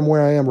drive from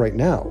where I am right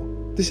now.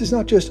 This is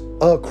not just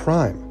a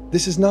crime.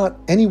 This is not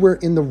anywhere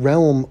in the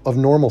realm of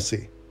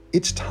normalcy.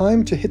 It's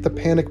time to hit the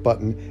panic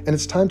button, and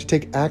it's time to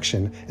take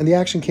action. And the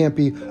action can't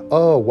be,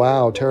 oh,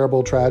 wow,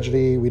 terrible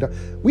tragedy. We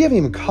haven't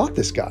even caught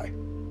this guy.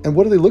 And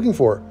what are they looking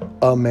for?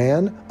 A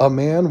man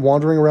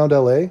wandering around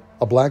LA?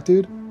 A black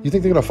dude? You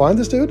think they're gonna find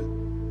this dude?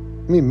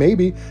 I mean,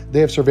 maybe. They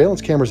have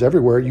surveillance cameras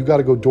everywhere. You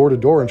gotta go door to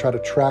door and try to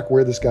track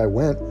where this guy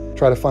went,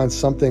 try to find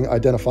something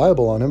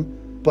identifiable on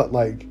him. But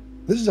like,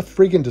 this is a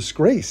freaking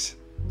disgrace.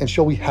 And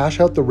shall we hash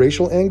out the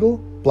racial angle?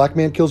 Black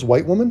man kills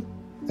white woman?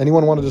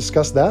 Anyone want to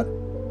discuss that?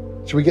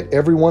 Should we get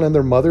everyone and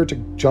their mother to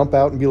jump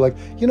out and be like,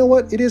 you know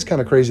what? It is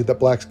kind of crazy that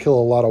blacks kill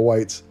a lot of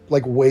whites,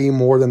 like way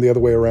more than the other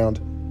way around.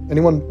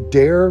 Anyone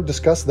dare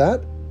discuss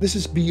that? This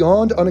is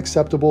beyond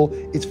unacceptable.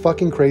 It's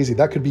fucking crazy.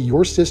 That could be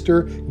your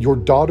sister, your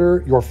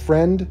daughter, your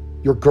friend,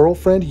 your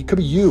girlfriend. It could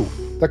be you.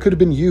 That could have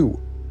been you.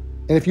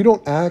 And if you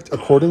don't act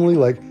accordingly,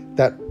 like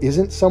that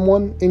isn't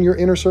someone in your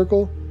inner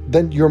circle,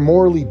 then you're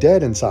morally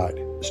dead inside.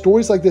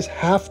 Stories like this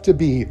have to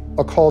be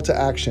a call to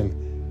action.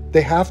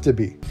 They have to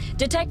be.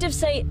 Detectives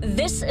say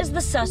this is the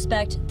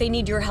suspect they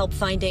need your help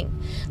finding.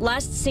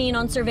 Last seen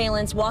on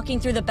surveillance walking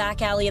through the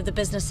back alley of the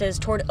businesses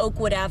toward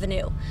Oakwood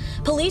Avenue.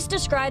 Police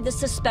describe the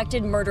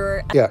suspected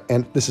murderer Yeah,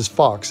 and this is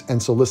Fox,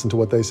 and so listen to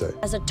what they say.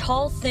 as a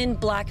tall, thin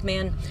black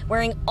man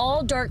wearing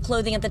all dark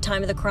clothing at the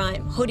time of the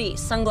crime. Hoodie,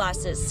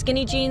 sunglasses,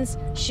 skinny jeans,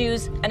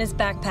 shoes, and his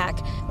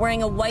backpack,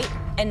 wearing a white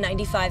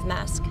N95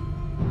 mask.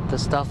 The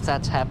stuff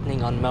that's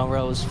happening on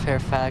Melrose,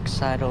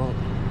 Fairfax, I don't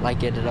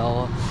like it at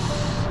all.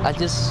 I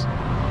just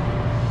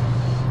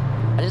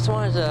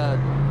wanted to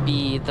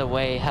be the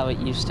way how it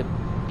used to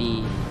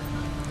be.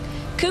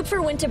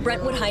 Kupfer went to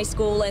Brentwood High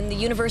School and the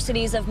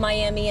universities of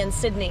Miami and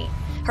Sydney.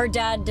 Her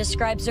dad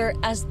describes her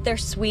as their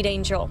sweet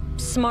angel,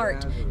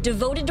 smart,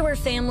 devoted to her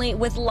family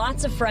with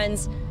lots of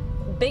friends,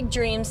 big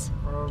dreams,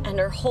 and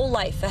her whole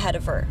life ahead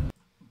of her.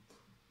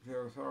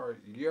 Yeah, sorry.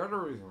 The other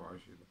reason why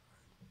she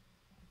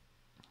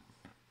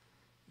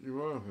You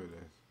want for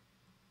this?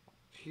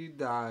 She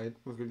died.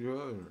 Look at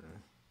your other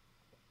this.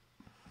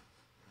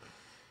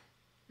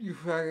 You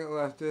faggot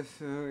left this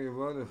and who you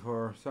voted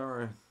for.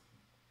 Sorry.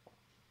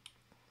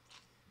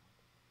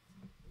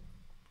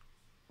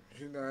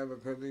 She died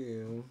because of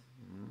you.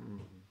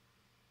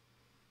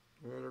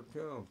 Let her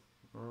kill.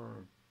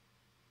 Alright.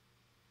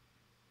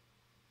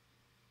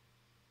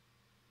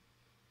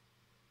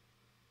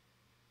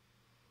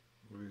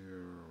 What is your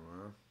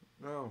left?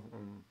 No.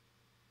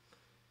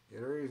 The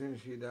reason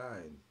she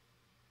died.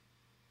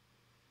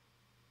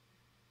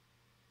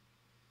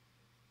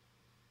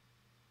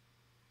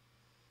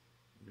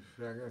 You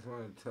faggots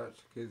want to touch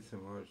kids so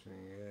much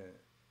and get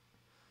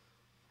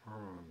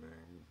hormone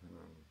things.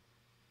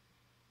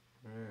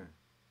 Yeah.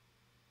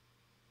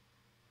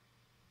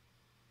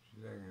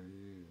 She's not gonna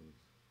use.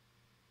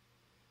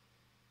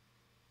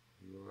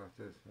 You left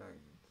this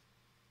faggots.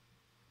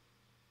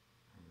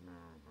 No,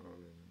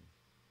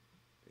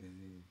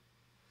 Izzy.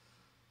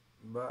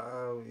 But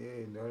yeah,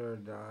 your daughter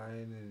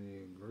died and you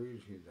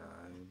agreed she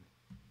died.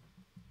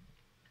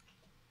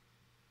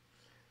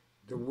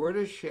 The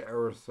weirdest shit I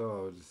ever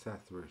saw was the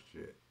Seth Rich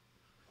shit.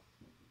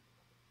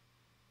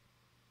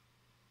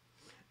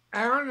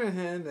 Aaron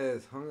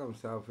Hernandez hung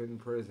himself in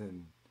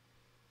prison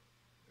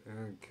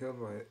and killed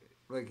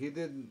like he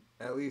did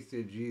at least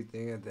a G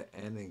thing at the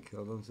end and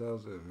killed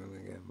himself so he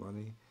wouldn't get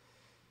money.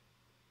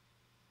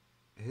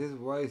 His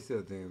wife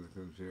still thinks it's a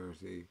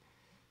conspiracy.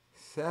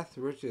 Seth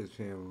Rich's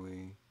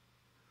family,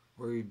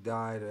 where he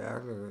died,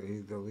 actually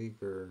he's the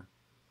leaker.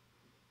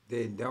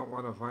 They don't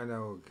want to find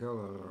out who killed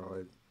him. They're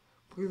like,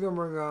 please don't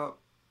bring up,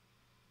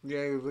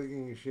 yeah, he was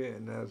leaking shit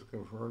and that's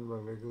confirmed by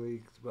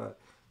WikiLeaks, but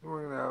don't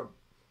bring it up.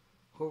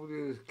 Hopefully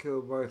he was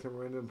killed by some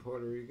random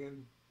Puerto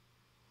Rican.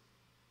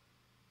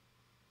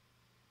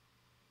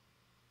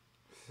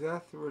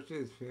 Seth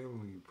Rich's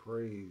family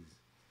prays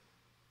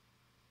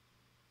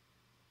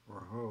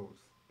or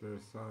hopes their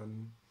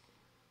son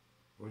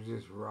was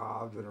just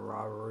robbed in a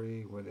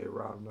robbery when they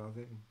robbed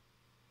nothing.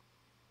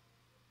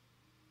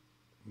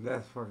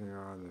 That's fucking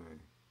odd to me.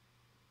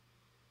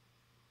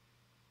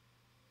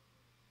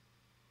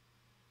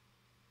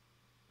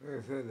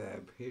 Like I said,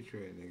 that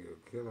Patriot nigga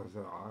killed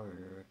himself out of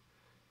here.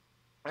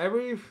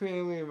 Every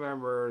family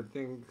member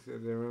thinks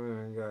that their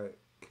women got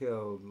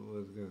killed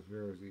was a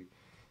conspiracy.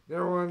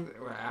 There were ones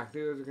who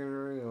acted as a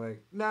conspiracy,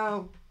 like,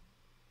 no.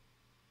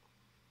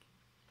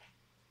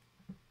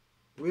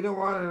 We don't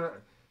want to.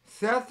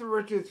 Seth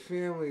Rich's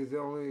family is the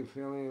only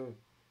family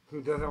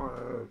who doesn't want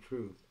to know the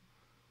truth.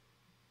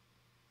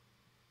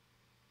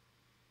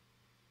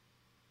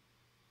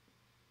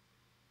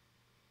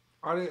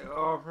 Are they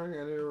offering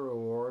any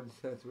rewards,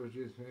 Seth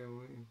Rich's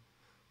family,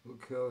 who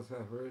killed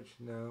Seth Rich?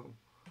 No.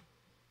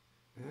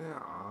 Isn't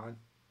that odd?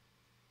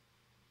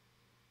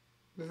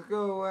 Just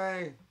go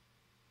away.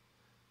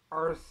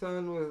 Our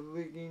son was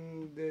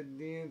leaking the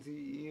DNC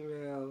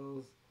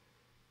emails,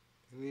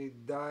 and he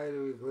died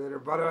a week later.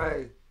 By the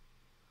way,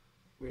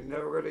 we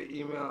never got an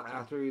email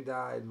after he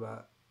died,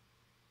 but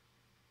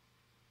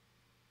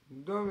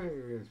don't make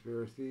a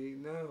conspiracy.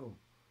 No.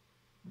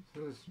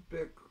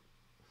 Suspect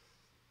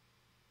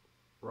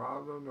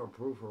robbed him, no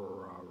proof of a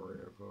robbery,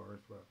 of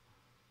course, but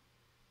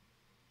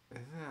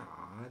isn't that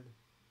odd?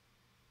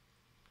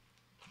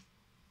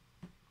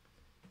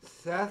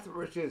 Seth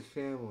Rich's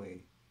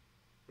family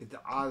is the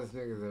oddest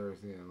niggas I've ever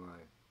seen in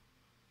life.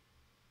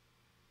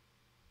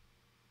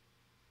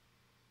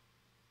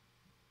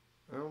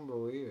 I don't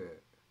believe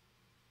it.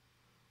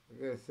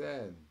 Like I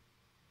said,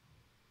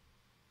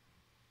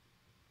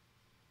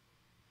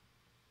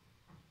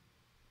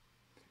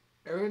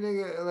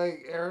 everything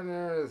like Aaron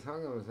has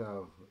hung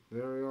himself.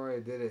 The only way I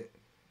did it.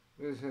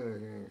 This is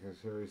a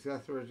conspiracy.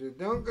 Seth Rich's,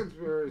 don't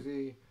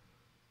conspiracy.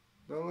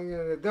 Don't look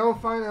at it. Don't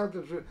find out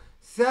the truth.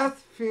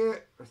 Seth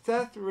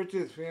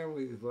Rich's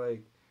family is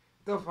like,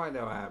 they'll find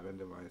out what happened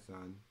to my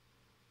son.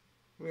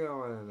 We don't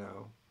want to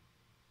know.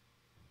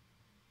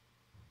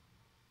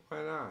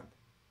 Why not?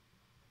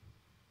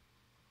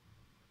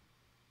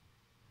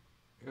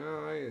 You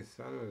know why his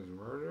son was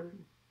murdered?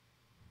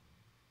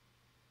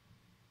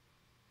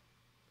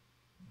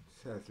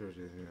 Seth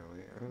Rich's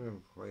family. I'm going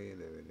to play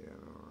the video.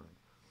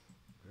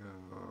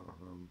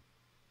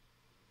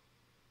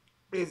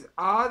 It's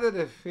odd that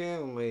a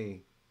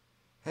family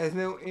has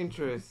no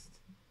interest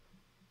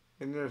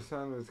in their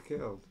son was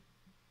killed.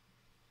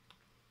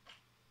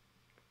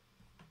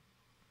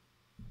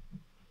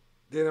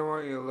 They don't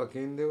want you to look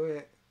into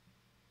it.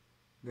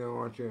 They don't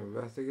want you to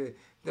investigate.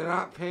 They're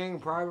not paying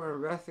private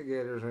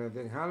investigators or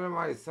anything. How did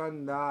my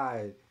son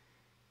die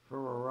from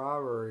a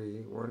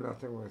robbery where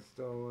nothing was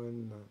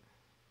stolen?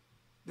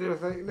 They're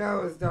just like,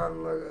 no, it's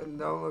done.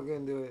 Don't look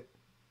into it.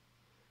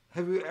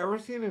 Have you ever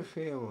seen a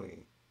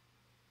family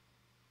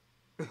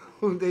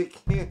who they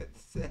can't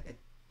say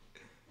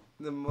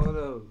the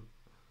motive?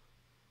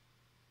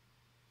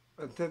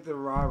 Attempted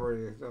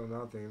robbery, they stole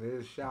nothing. They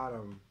just shot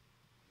him.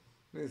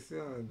 They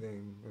steal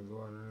anything with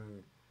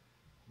one.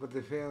 But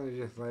the family's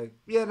just like,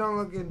 yeah, don't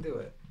look into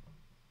it.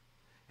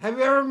 Have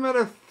you ever met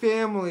a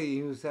family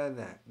who said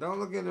that? Don't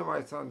look into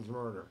my son's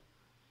murder.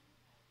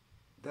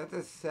 That's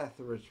the Seth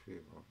Rich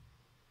people.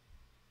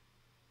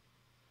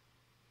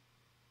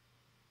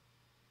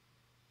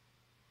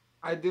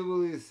 I do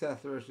believe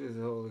Seth Rich is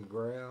the Holy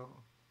Grail.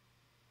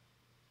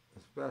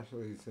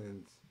 Especially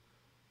since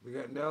we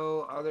got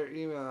no other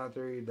email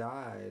after he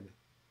died.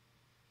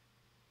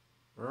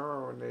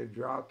 Remember when they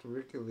dropped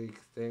WikiLeaks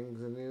things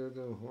and he was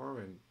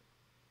informant?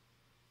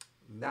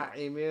 That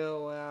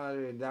email went out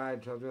after he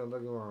died, told me I'm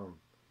looking for him.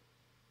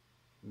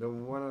 The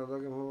one I'm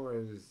looking for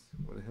is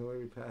when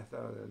Hillary passed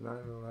out the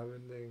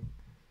 9/11 thing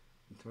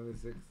in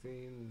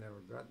 2016.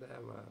 Never got that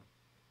out.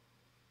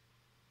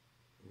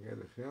 You got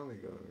the family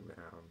going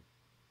down.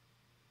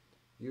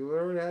 You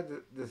literally had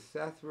the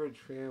Seth Rich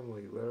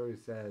family literally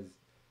says,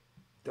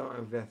 don't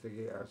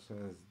investigate our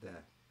son's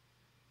death.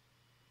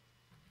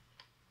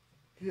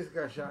 He just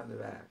got shot in the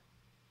back.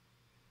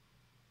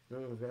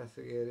 Don't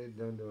investigate it,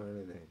 don't do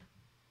anything.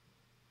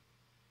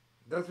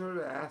 That's what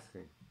they're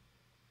asking.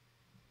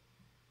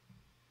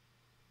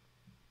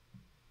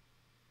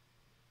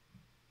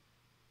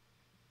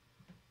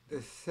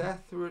 The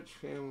Seth Rich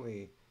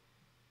family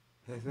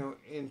has no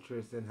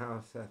interest in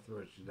how Seth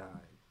Rich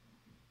died.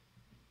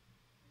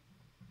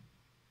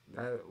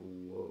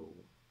 Whoa.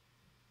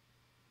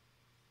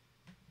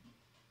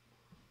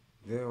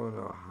 They don't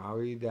know how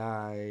he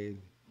died,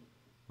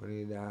 when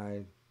he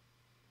died.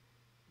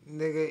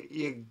 Nigga,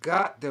 you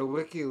got the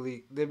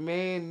WikiLeaks, the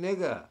main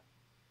nigga,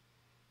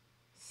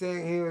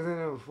 saying he was an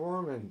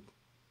informant.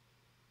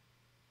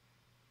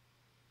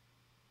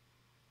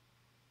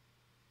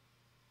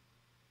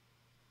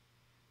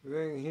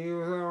 Saying he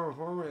was an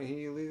informant,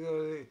 he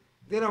legally...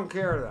 They don't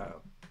care,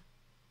 though.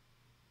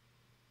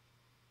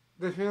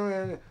 The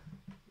family...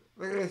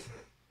 Look at this.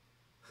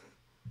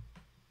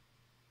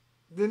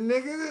 The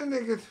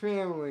nigga's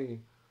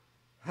family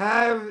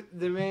have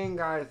the main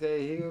guy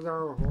say he was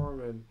our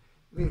informant,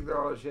 leaked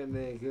all the shit, and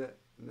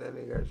then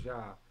he got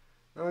shot.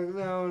 I'm like,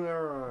 no,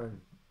 never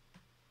mind.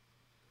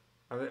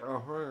 Are they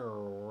offering a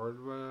reward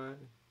by that?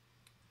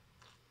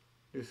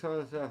 Your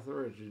son Seth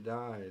Rich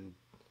died,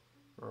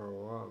 or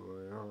what?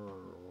 But a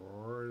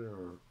reward,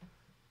 or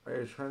are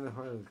you trying to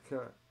find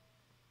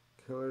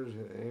killers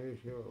in any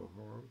shape or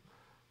form?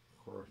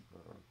 Of course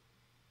not.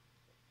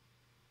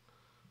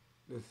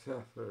 The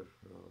Seth Rich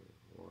family.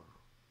 Wow.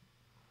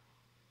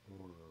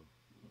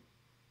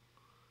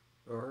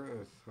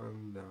 Our son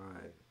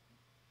died.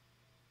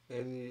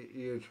 And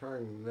you're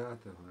trying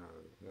not to find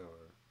out the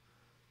killer.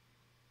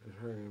 You're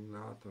trying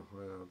not to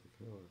find out the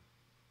killer.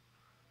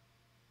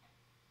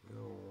 You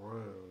don't want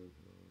to know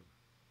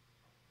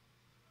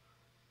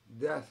the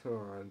killer. That's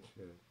on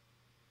shit.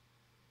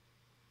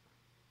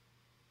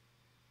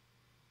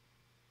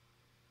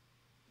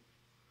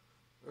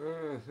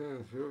 It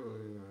seems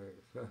really like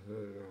Seth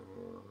Rich.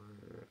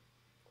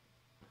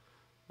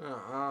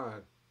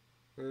 Odd.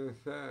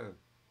 It's sad.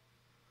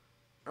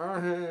 Our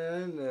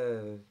hand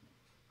is.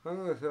 I'm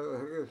going to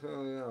figure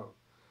something out.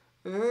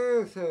 And I'm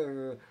going to say,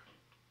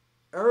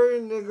 every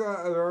nigga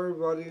of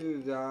everybody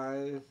who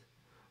dies,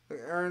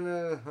 like Aaron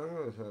is, I'm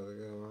going to say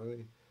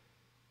everybody.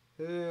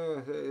 You know, I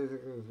say it's a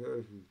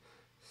conspiracy.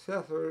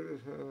 Seth Rich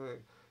is kind of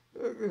like,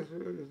 it's a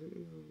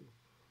conspiracy.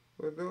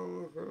 But don't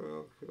look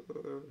around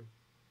killer.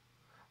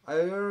 I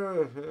know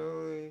a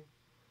family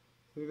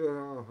who doesn't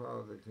know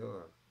how to kill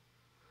her.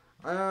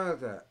 I know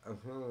that. A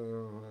family doesn't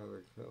know how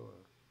to kill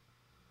her.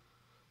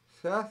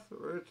 Seth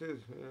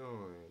Rich's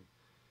family,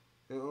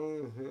 the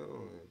only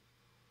family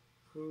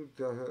who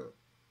doesn't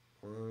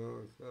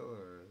want to kill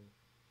her.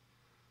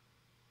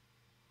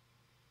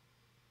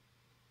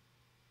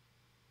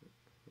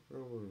 Oh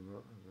my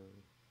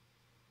God.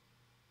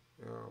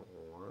 You don't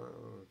want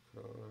to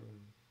kill her.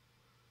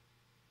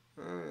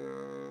 I don't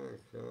want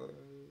to kill her.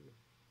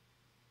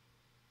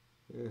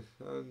 His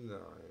son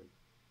died.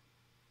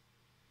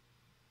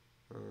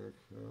 I'm going to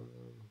kill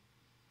him.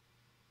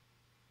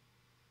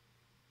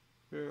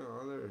 Here,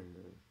 other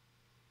hand.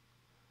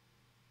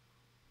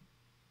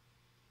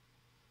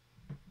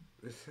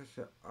 It's such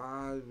an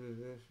odd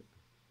position.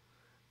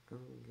 I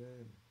don't get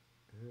it.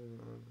 Here's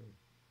other.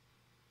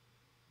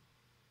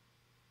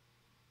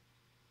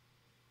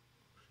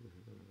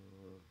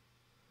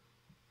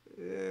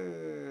 Yeah.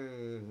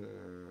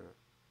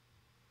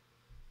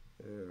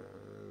 Yeah.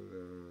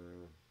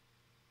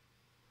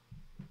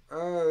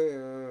 Oh,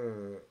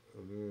 yeah.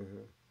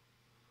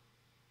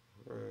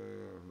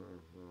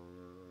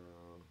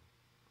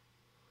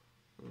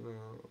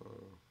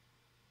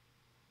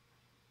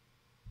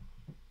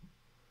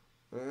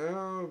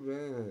 I've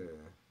been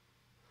here.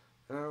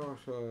 And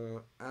also,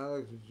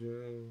 Alex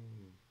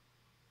Jones.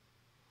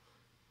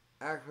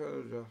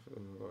 Actual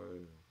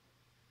Justified.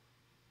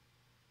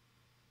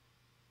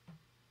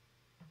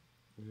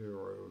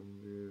 Zero.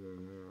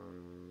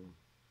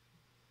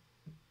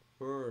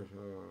 First,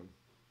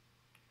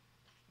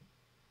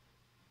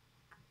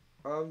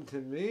 to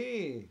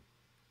me,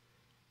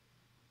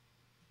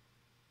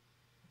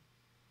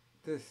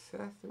 the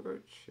Seth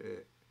Rich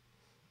shit,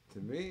 to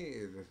me,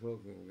 is a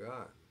smoking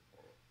gun.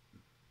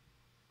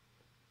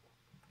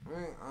 I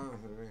mean,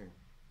 honestly,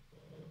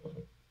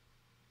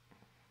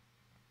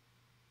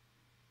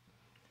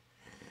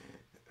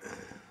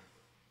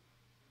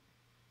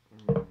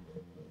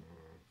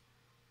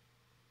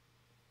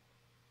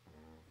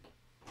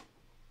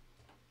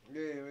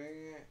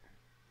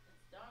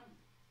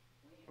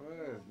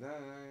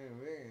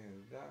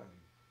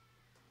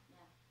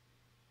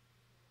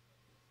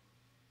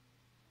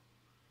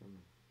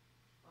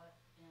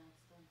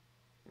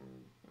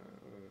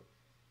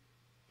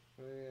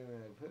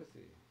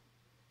 pussy.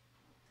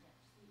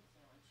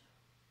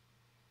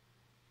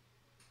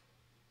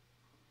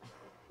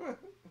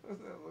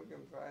 What's that look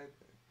inside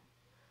there?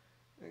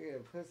 Look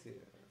at pussy.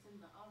 It's in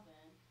the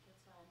oven.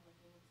 That's why I'm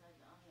looking inside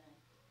the oven.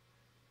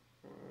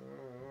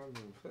 I'm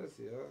the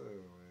pussy other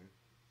way.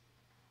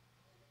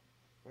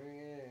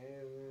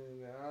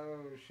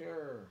 I'm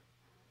sure.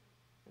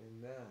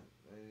 And that.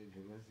 I need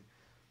your pussy.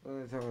 Let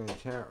me talk in the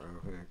chat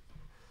real quick.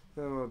 So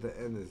I'm about to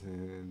end this thing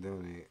and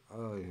donate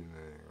all your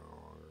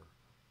water.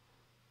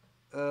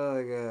 Oh,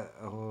 I got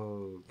a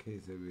whole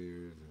case of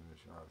beers in the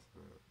shots.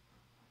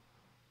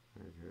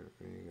 Okay,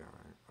 what you got?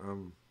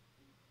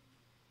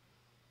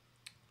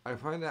 I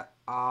find that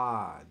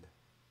odd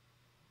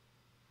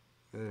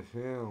that the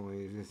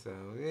family just said,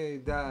 yeah, he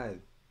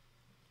died.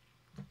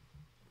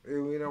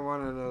 And we don't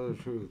want to know the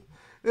truth.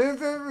 That's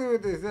exactly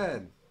what they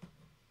said.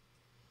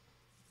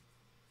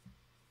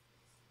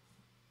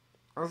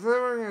 I was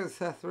living a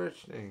Seth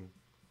Rich thing.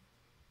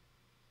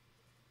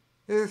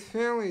 His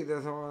family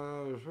doesn't want to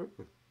know the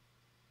truth.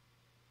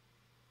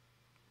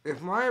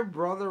 If my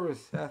brother was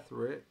Seth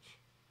Rich,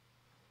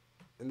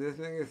 and this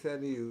nigga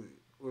said he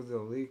was a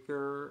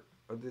leaker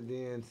of the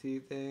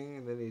DNC thing,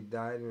 and then he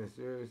died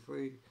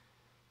mysteriously,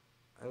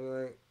 I'd be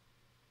like,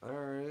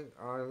 alright,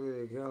 honestly,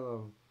 they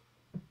killed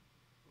him.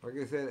 Like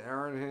I said,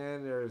 Aaron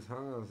Hernandez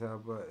hung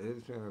himself, but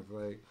his family's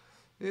like,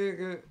 yeah,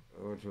 good,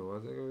 which it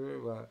wasn't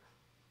good, but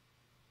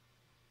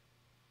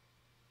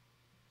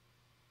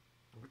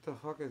what the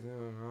fuck is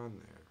going on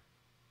there?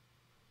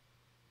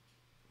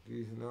 Do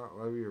you not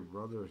love your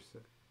brother?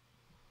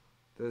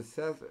 Does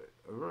Seth,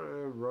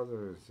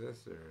 brother and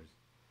sisters,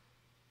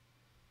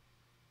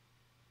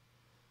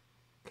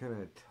 can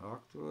I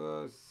talk to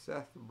a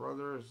Seth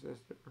brother or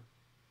sister?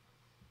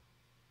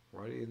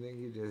 Why do you think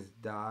he just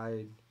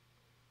died?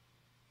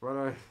 What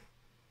I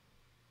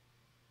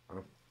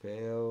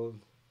failed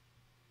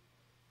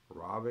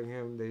robbing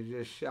him? They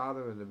just shot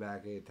him in the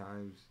back 8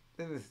 times.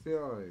 Didn't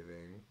steal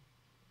anything.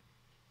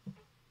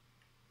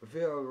 A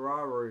failed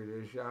robbery,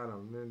 they shot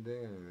him, didn't do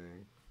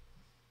anything.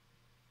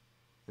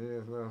 And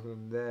there's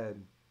nothing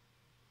dead.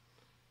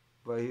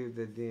 But he was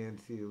the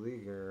DNC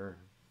leaker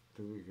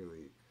to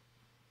WikiLeaks.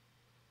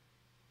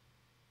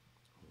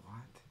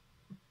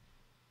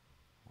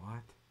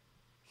 What?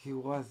 He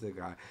was the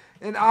guy.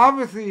 And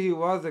obviously he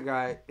was the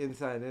guy,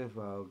 inside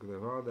info, because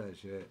of all that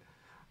shit.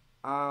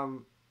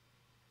 Oh,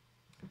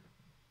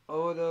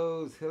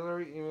 those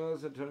Hillary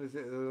emails are 26,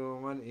 there's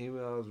only one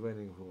email I was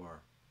waiting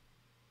for.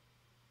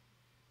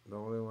 The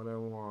only one I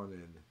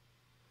wanted.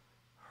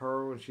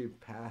 Her when she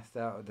passed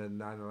out at the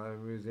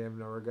 9/11 museum,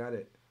 never got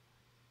it.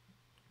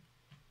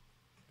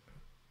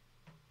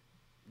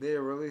 They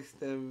released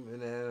them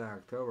in the end of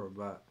October,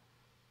 but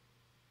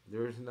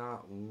there's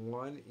not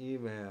one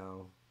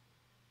email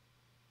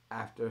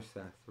after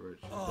Seth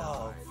Rich died.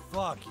 Oh,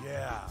 fuck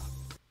yeah.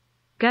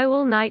 Go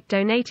All Night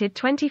donated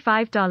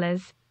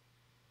 $25.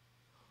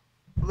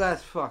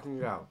 Let's fucking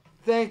go.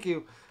 Thank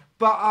you.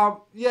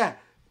 But, yeah,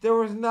 there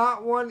was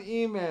not one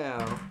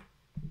email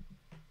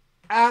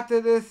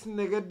after this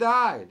nigga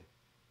died.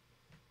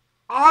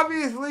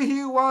 Obviously,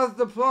 he was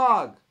the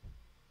plug.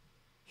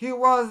 He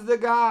was the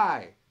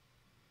guy.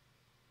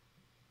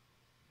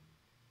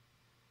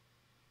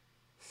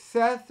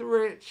 Seth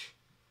Rich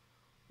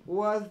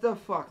was the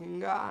fucking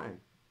guy.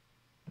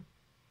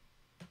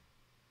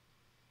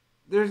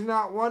 There's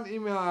not one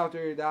email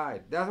after he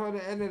died. That's why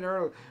they ended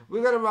early.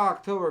 We got him in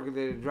October because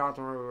they dropped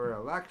him over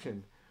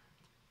election.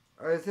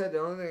 Like I said, the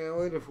only thing I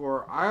waited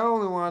for, I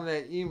only wanted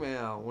that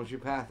email when she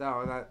passed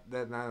out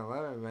that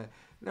 9/11 event.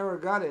 Never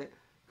got it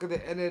because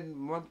it ended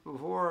months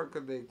before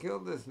because they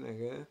killed this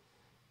nigga.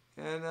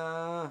 And,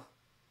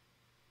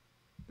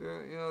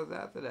 you know, it's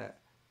after that.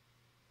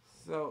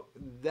 So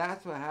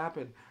that's what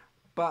happened.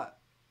 But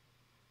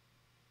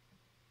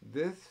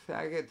this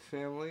faggot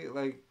family,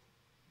 like,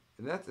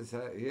 and that's a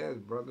sad, he has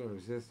brothers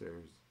and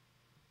sisters.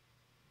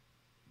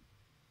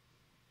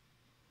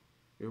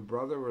 Your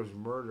brother was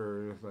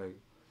murdered, and it's like,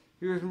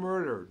 he was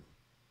murdered.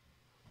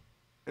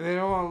 And they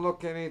don't want to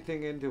look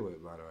anything into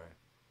it, by the way.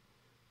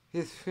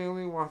 His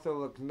family wants to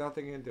look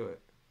nothing into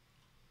it.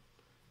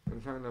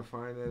 I'm trying to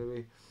find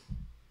that.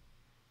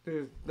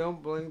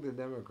 Don't blame the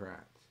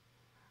Democrats.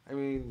 I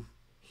mean,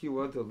 he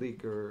was a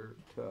leaker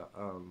to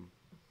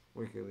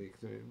WikiLeaks,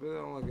 but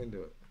don't look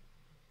into it.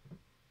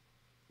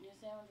 Your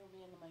sandwich will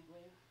be in the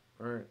microwave.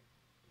 Alright.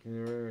 Can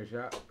you bring me a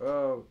shot?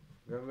 Oh,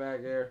 come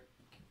back here.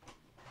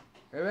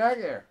 Come back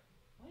here.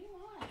 What do you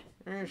want?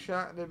 Bring a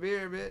shot of the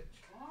beer, bitch.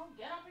 Well,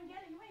 get up and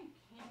get it. You ain't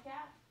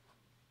handicapped.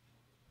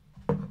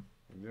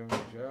 I'm doing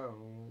a show.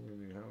 Can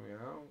you help me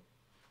out?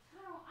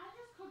 No, I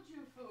just cooked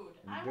you food.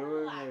 I'm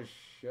doing a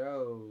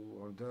show.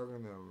 I'm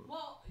talking to...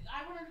 Well,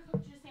 I wanted to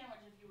cook you a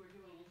sandwich if you were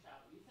doing a show.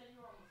 You said you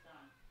were almost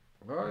done.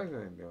 I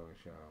wasn't doing a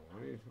show.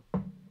 What are you...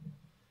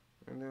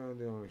 I'm not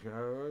doing a show. I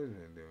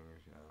wasn't doing a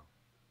show.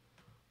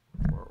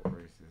 What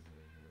racist is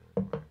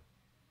here?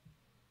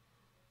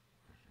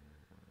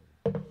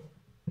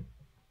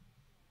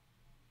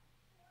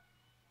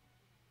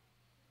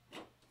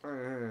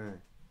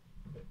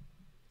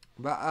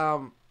 But,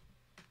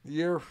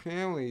 Your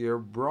family, your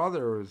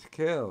brother was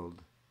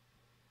killed.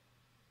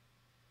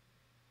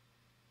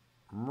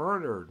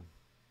 Murdered.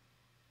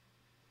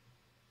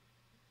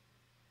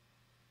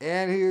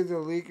 And he was a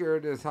leaker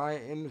of this high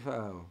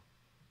info.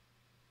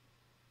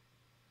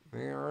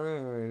 They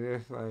really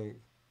just like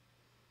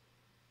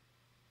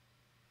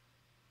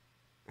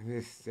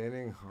just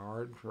standing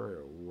hard for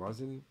it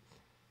wasn't.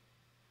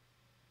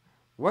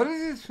 What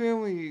does his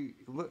family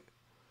look?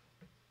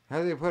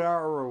 Have they put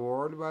out a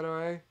reward, by the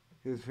way?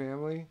 His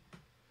family?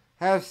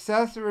 Have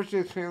Seth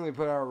Rich's family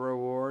put out a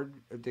reward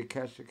if they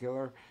catch the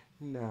killer?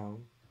 No.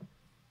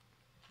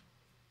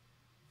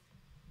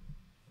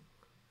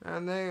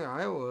 And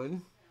I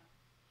would.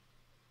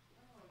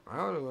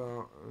 I would have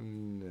no.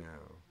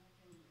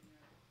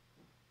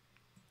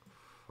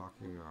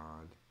 Fucking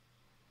odd.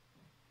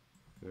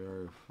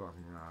 Very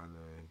fucking odd,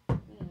 man.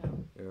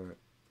 Yeah.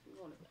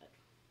 Go to bed.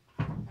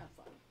 Have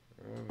fun.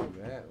 Go to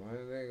bed? Why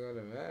did they go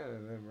to bed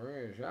and then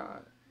bring a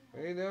shot?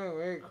 What are you doing?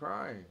 Why are you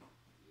crying?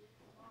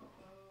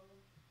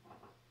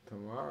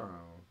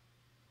 Tomorrow.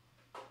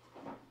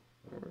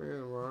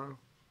 Tomorrow.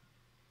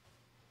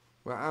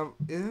 Well,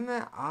 isn't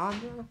that odd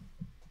though?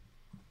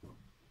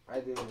 I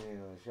didn't need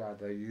a shot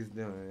though. You was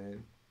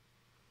doing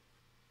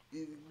it.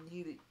 You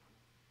need it.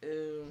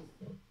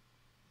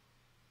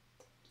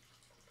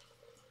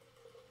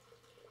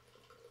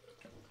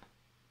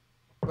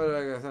 But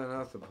I got something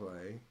else to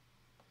play.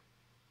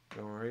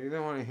 Don't worry, you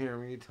don't want to hear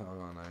me talk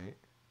all night.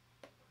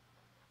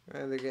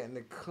 They're getting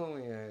the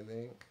Cumia, I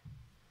think.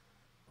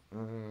 Way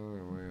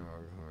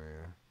on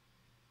Cumia.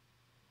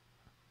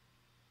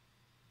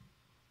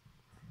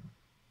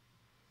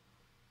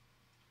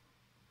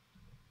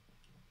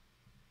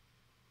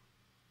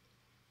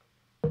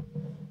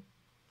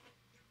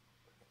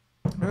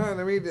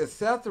 I mean, the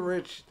Seth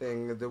Rich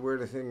thing is the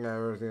weirdest thing I've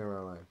ever seen in my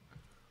life.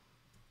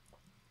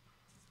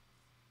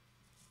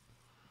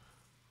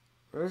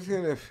 I've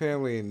seen a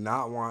family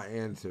not want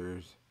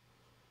answers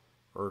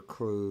or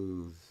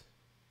clues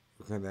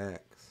or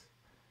connects.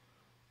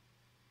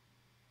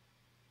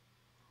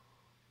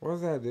 What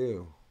does that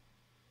do?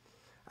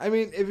 I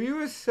mean, if you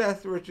was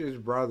Seth Rich's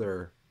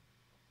brother,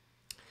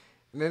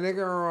 and the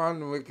nigga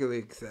on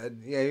WikiLeaks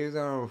said, yeah, he was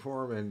our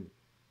informant,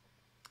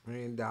 and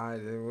he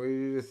died, and what did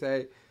you just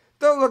say?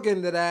 Don't look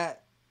into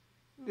that.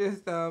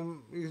 Just,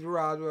 he's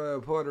robbed by a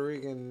Puerto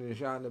Rican and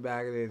shot in the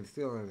back and didn't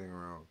steal anything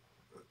wrong.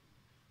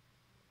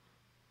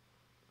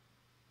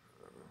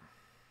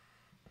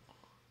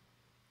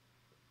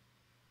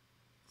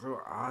 So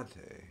odd.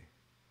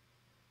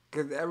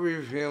 Because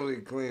every family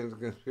claims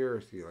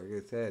conspiracy. Like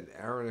I said,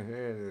 Aaron and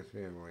Hannah's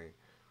family.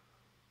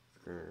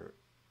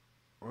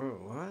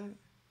 What?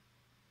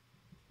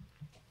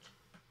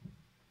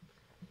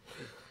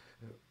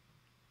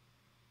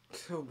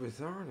 So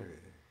bizarre to me.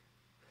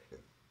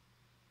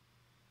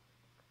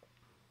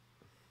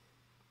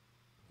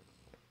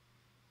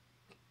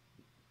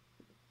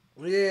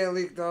 Yeah,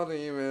 leaked all the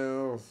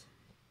emails.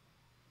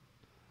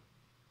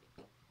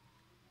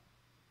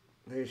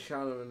 They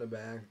shot him in the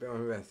back. Don't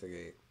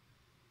investigate.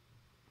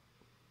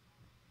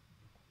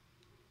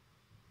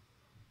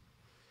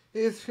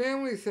 His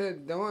family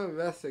said, don't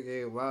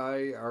investigate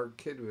why our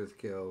kid was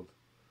killed.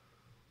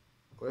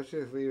 Let's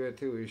just leave it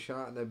to he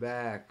shot in the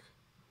back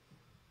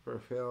for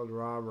failed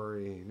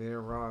robbery. They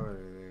didn't rob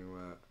anything,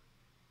 but...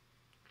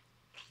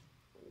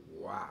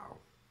 Wow.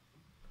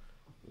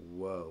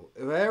 Whoa.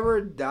 If I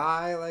ever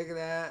die like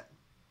that,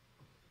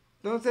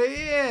 don't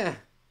say, yeah,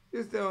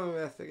 just don't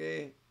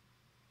investigate.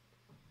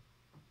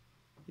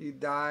 He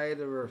died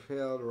of a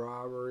failed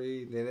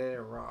robbery. They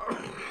didn't rob.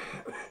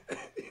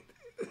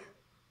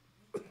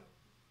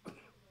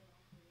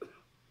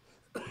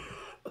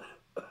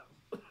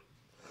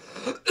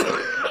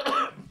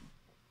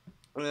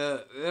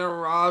 They didn't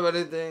rob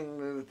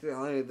anything. That's the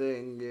only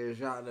thing. He was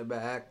shot in the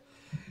back.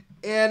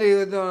 And he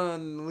was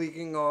done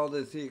leaking all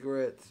the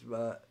secrets.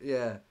 But,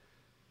 yeah.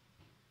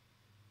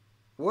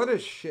 What a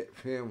shit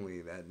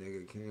family that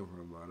nigga came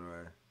from, by the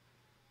way.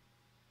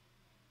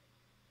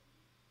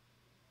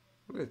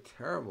 What a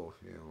terrible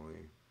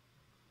family.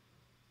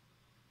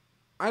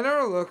 I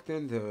never looked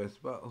into this,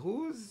 but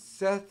who's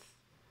Seth?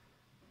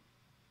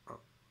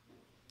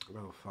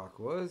 Oh, fuck.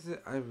 What is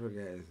it? I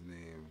forget his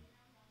name.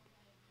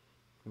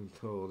 I'm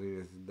told he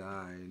just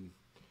died in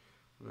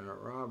that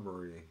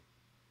robbery.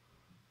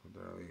 They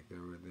leaked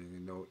everything,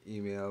 and no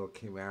email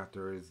came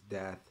after his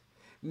death.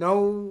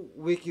 No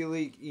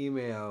WikiLeaks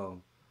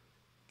email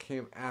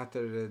came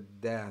after the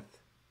death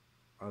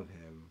of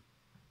him.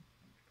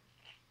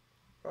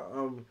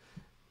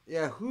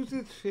 Yeah, who's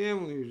his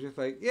family who's just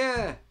like,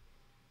 yeah,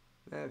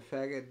 that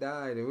faggot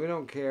died, and we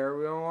don't care,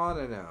 we don't want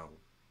to know.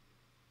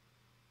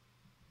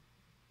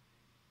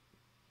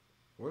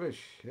 What a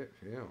shit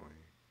family.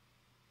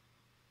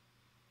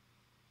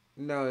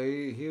 No,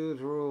 he was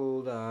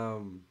ruled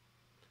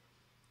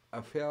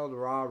a failed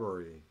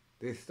robbery.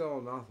 They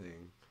stole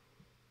nothing.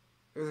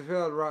 It was a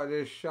failed robbery.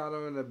 They shot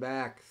him in the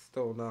back,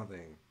 stole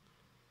nothing.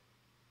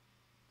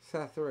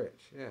 Seth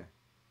Rich, yeah.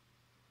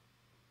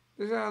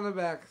 They shot him in the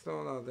back,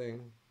 stole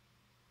nothing.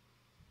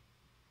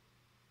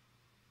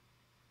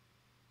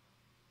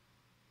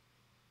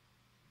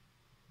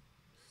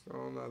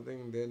 Stole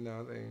nothing, did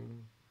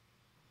nothing.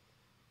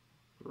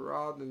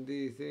 Robbed in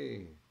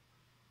D.C.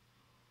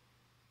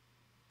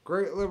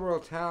 Great liberal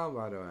town,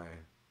 by the way.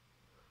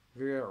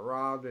 If you get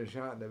robbed and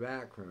shot in the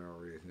back for no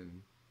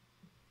reason.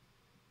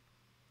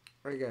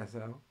 I guess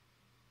so.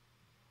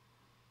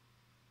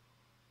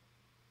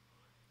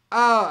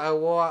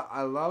 Oh,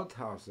 I loved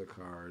House of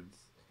Cards.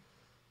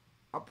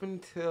 Up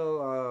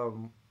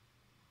until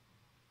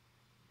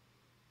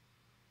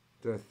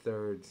the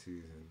third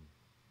season.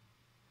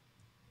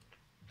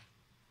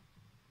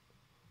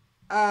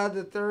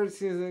 The third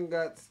season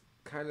got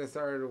kind of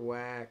started to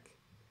whack.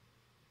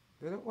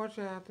 Didn't watch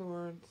it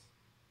afterwards.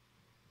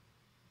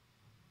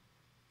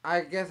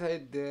 I guess I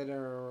did.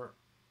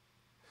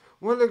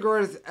 One of the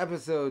greatest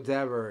episodes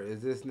ever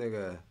is this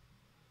nigga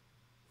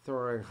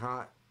throwing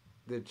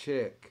the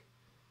chick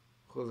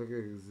who looks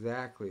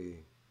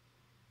exactly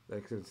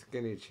like some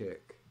skinny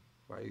chick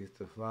who I used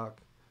to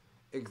fuck.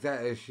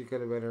 Exactly, she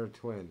could have been her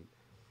twin.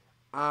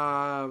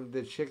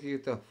 The chick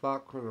used to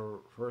fuck from the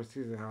first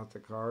season of House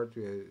of Cards.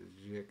 We had a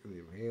chick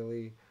named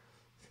Haley.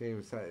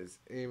 Same size,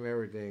 same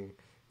everything.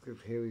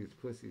 Except Haley's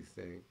pussy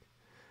stink.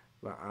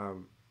 But,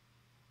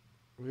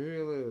 maybe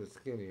a little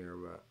skinnier,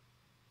 but.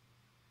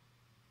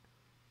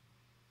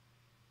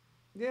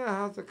 Yeah,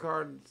 House of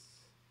Cards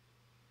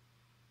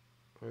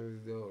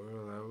was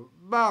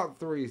about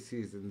 3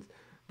 seasons.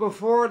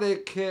 Before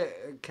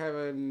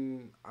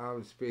Kevin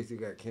Spacey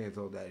got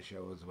canceled, that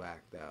show was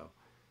whack, though.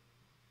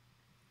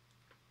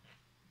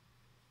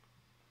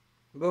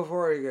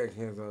 Before he got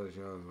canceled, the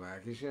show was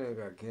whack. He shouldn't have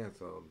got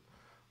canceled.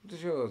 The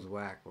show was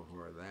whack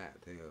before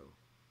that, too.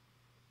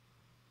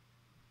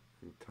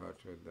 In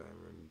touch with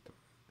them.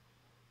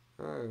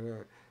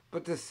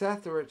 But the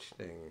Seth Rich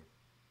thing.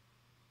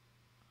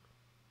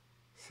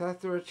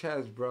 Seth Rich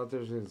has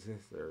brothers and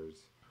sisters.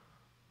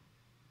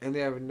 And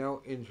they have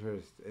no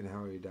interest in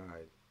how he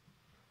died.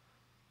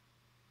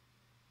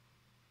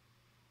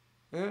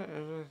 Yeah,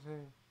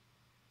 interesting.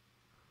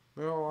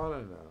 They don't want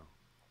to know.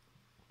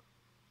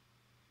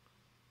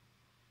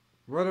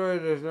 By the way,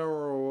 there's no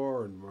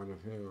reward by the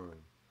family.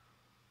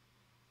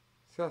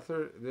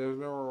 There's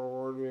no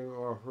reward being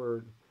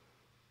offered.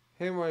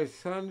 Hey, my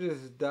son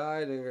just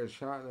died and got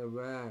shot in the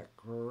back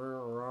for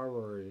a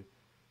robbery.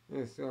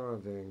 It's the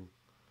only thing.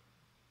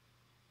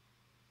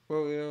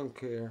 Well, we don't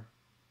care.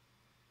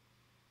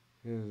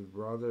 His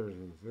brothers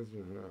and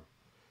sisters know.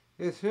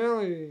 His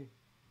family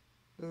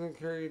doesn't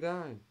care he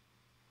died.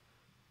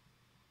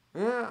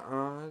 Yeah,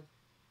 odd.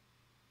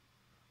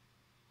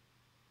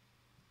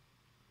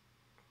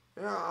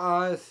 Yeah,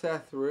 odd.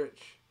 Seth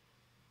Rich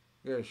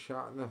got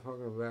shot in the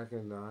fucking back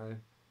and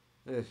died.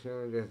 And his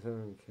family just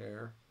doesn't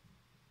care.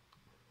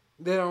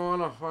 They don't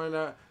want to find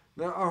out.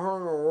 Not a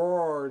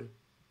reward.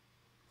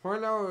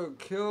 Find out who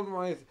killed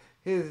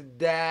his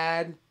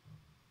dad.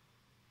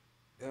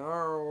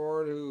 Our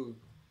reward who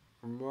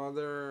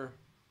mother.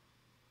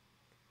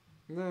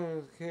 No, I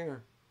don't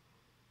care.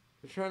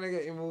 They're trying to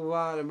get you to move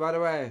on. And by the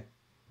way,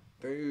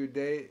 don't you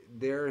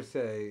dare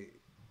say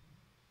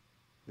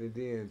the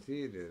DNC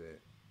did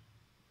it.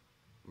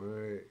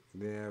 But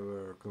they have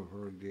a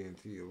confirmed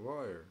DNC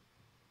lawyer.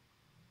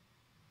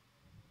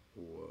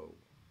 Whoa.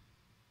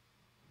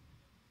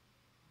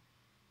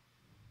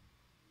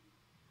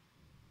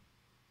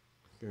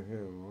 Can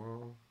hear them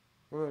all.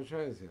 Well, I'm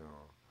trying to say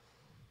all.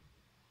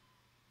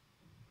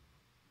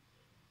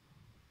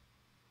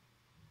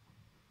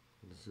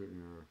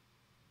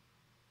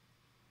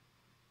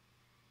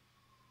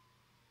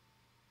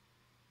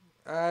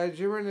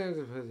 Jimmy knows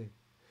a pussy.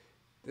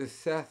 The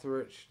Seth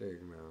Rich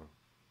thing, though.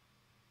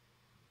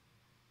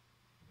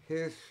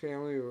 His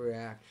family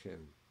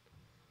reaction.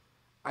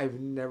 I've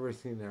never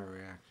seen that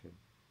reaction.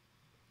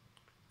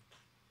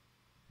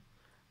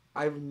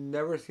 I've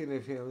never seen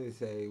a family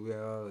say, we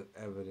have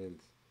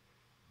evidence.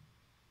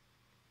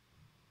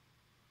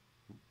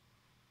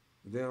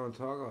 They don't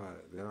talk about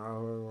it. They don't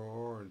have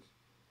rewards.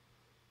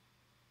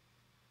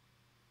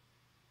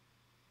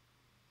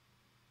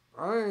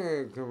 I think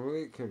it's a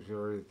complete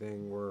conspiracy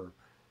thing where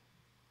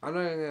I'm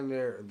not even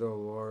the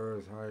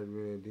lawyers hired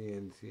me a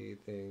DNC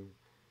thing.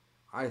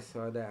 I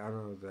saw that. I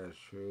don't know if that's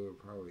true. It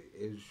probably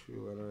is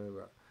true. I don't know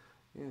about.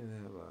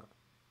 Yeah, but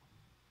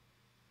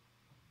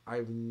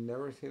I've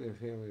never seen a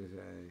family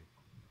say,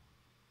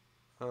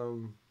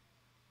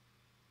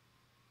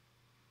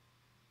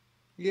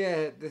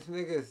 yeah, this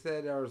nigga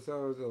said our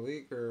son was a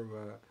leaker,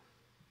 but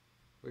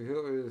we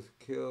thought he was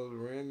killed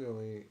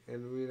randomly,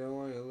 and we don't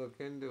want to look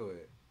into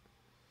it.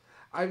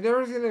 I've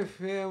never seen a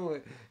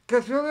family,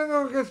 because family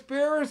know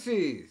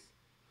conspiracies.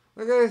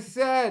 Like I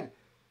said,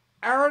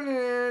 Aaron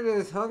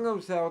Hernandez hung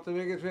himself to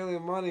make his family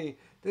money.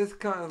 This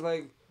kind of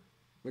like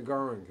the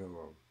government killed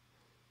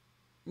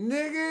him.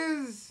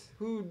 Niggas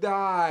who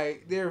die,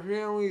 their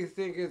families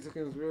think it's a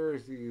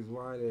conspiracy is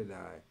why they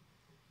die.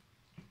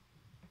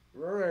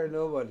 We're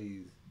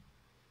nobodies.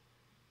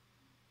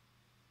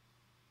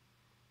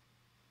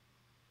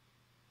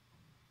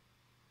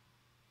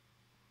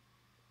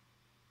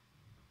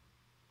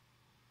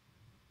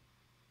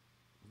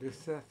 This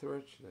Seth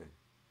Rich thing.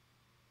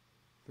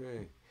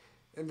 Hey.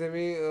 And to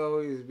me, it'll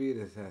always be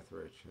the Seth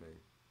Rich thing.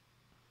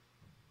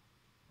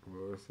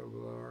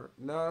 Whistleblower?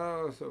 No,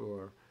 not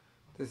whistleblower.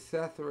 The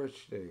Seth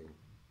Rich thing.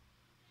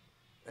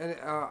 And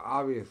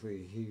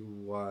obviously, he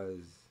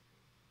was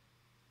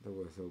the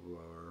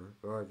whistleblower.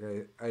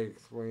 Like I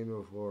explained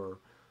before,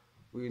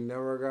 we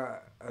never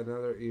got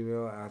another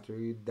email after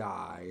he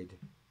died.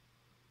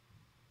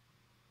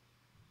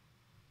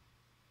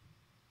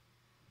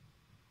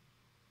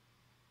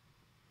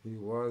 He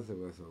was the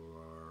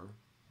whistleblower.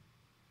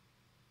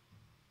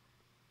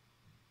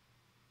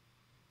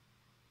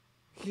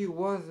 He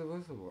was the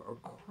whistleblower.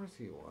 Of course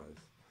he was.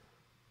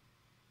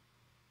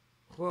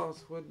 Who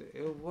else would?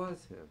 It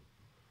was him.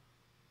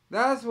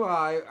 That's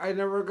why I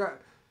never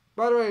got...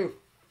 By the way,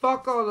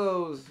 fuck all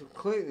those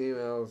Clinton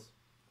emails.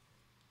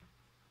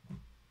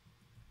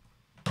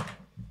 I'm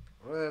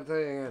going to tell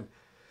you again.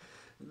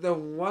 The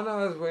one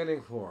I was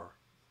waiting for.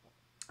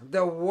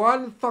 The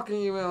one fucking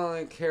email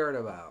I cared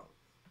about.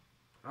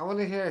 I want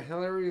to hear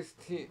Hillary's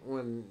team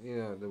when, you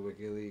know, the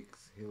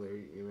WikiLeaks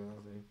Hillary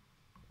emails me.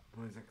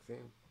 What is that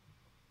thing?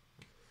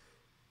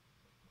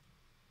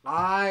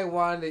 I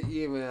wanted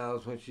the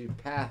emails when she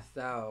passed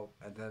out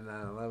at the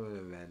 9/11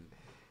 event.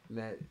 And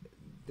that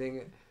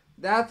thing.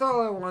 That's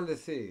all I wanted to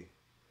see.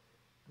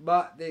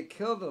 But they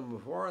killed him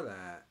before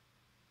that.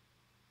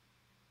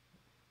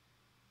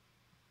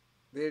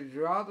 They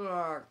dropped him in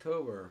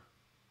October.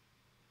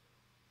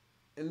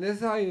 And this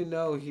is how you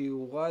know he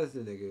was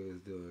the nigga who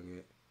was doing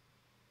it.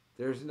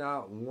 There's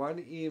not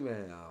one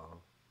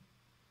email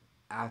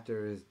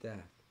after his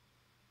death.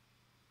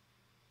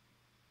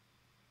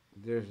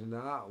 There's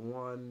not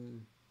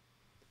one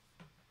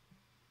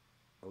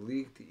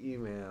leaked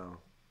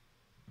email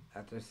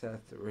after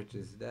Seth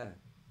Rich's death.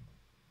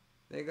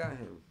 They got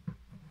him.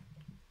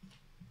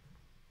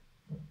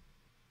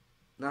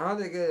 Now how'd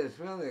they get his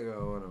family to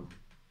go with him?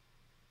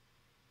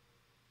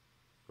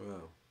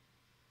 Well,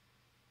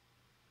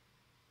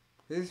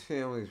 his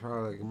family's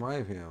probably like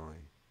my family.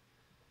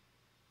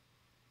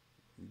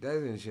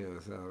 Doesn't show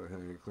us how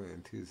Hillary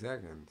Clinton 2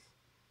 seconds.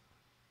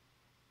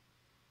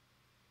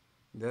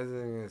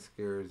 Doesn't get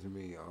scares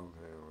me,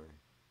 okay.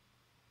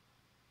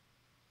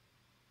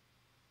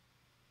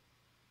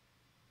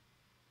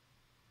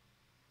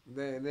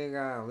 They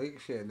gotta leak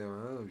shit in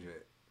their own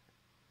shit.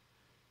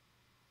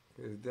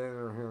 Cause then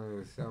or Hillary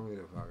would sell me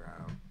the fuck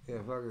out. Yeah,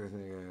 fuck this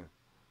nigga.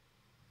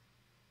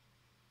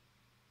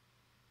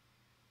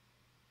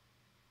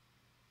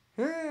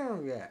 Who they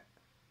don't get?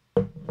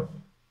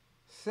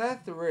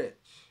 Seth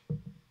Rich.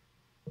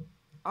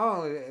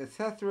 Oh,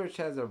 Seth Rich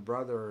has a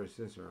brother or a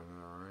sister,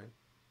 alright?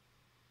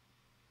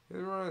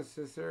 His brother and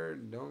sister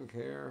don't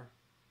care.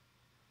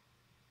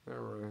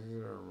 Their brother and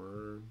sister are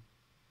murdered.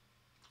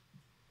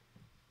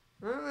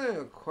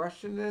 Really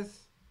question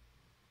this?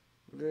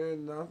 Did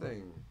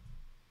nothing.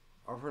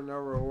 Offer no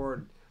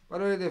reward. By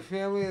the way, the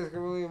family has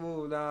completely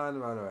moved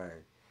on, by the way.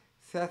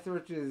 Seth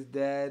Rich is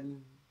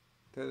dead.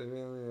 So the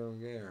family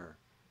don't care.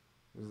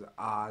 It was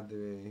odd to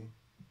me.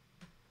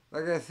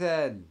 Like I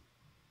said,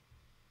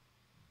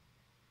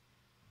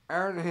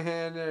 Aaron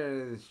Hanna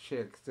and his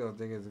chick still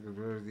think it's a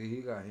conspiracy.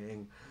 He got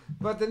hanged.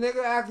 But the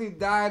nigga actually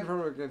died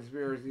from a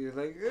conspiracy. It's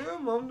like, yeah,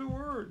 mom the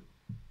word.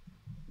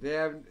 They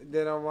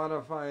don't want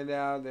to find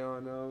out. They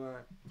don't know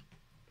about.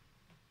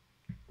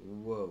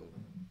 Whoa.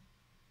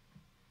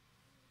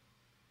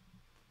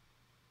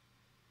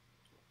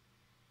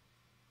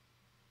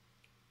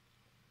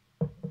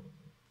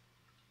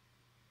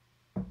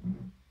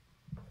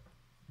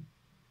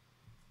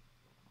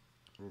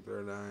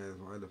 Third eye is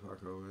why the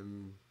fuck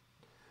open.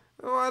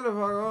 Why the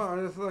fuck open?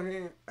 I'm just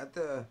looking at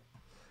the.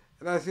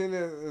 And I've seen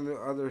it in the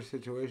other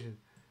situation.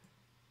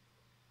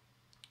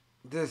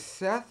 The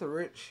Seth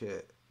Rich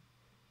shit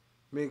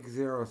makes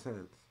 0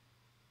 sense.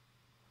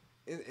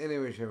 In any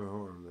way, shape, or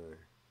form, there.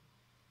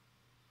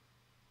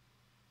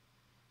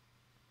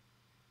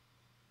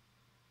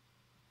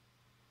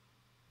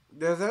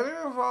 Does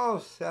anyone follow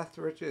Seth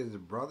Rich's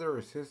brother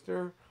or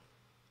sister?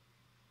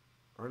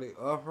 Are they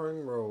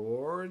offering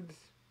rewards?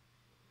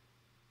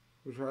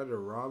 Who tried to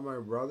rob my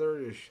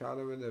brother, just shot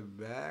him in the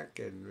back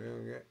and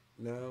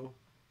no.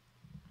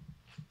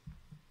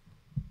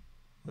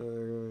 They're gonna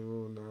be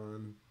moving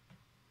on.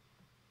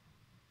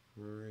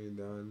 We're already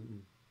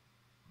done.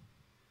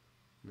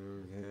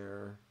 Don't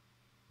care.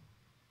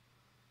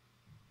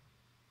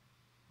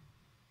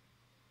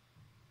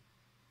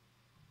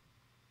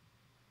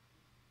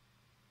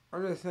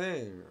 I'm just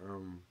saying,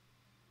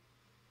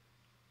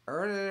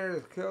 Aaron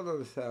has killed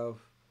himself.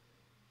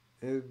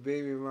 His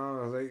baby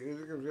mama was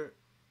like,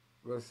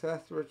 but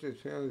Seth Rich's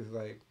family's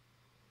like,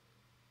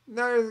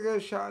 no, he's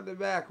gonna shot in the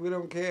back. We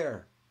don't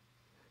care.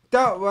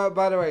 Don't. Well,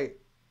 by the way,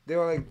 they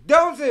were like,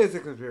 don't say it's a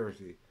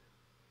conspiracy.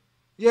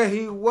 Yeah,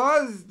 he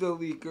was the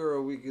leaker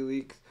of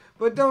WikiLeaks,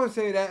 but don't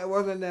say that. It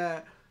wasn't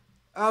that.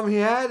 He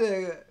had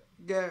to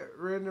get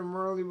random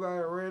early by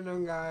a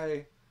random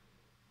guy,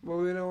 but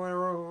we don't want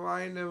to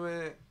find him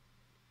in it.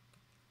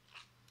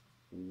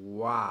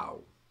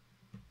 Wow.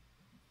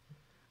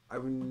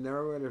 I've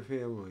never met a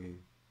family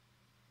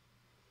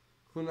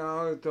who not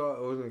only thought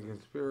it was a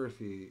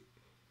conspiracy,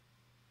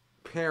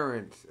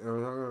 parents. I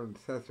was talking about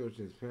Seth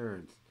Rich's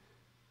parents.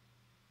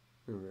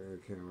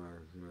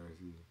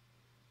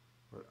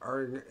 But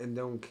are and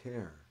don't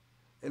care,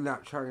 and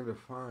not trying to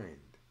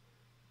find.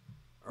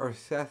 Are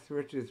Seth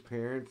Rich's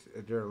parents,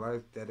 is their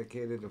life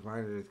dedicated to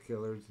finding his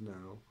killers?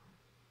 No.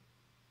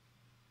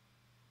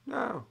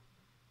 No.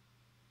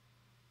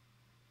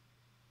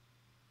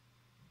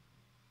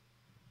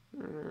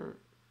 You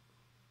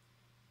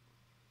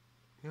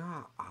know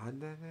how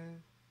odd that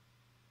is?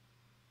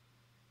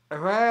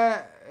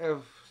 If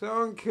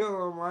someone killed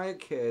one of my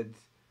kids,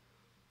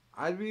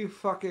 I'd be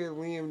fucking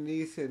Liam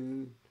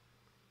Neeson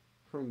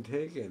from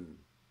Taken.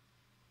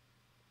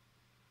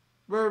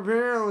 But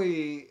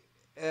apparently,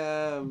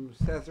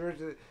 Seth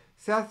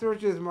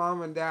Rich's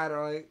mom and dad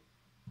are like,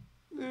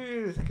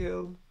 you just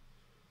killed.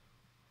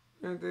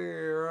 I think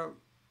you're up.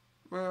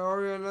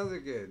 Or you're another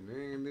kid.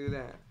 You can do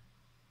that.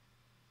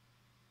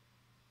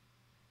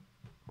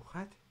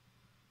 What?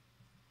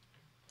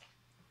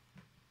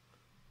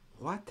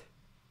 What?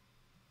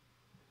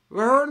 We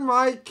heard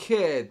my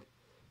kid.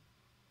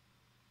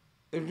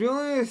 If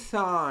Julian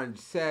Assange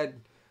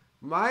said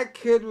my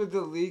kid was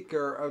the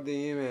leaker of the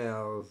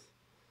emails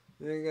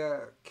and he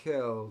got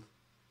killed,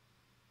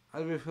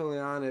 I'd be fully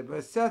on it.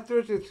 But Seth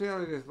Rich's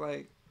family just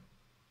like,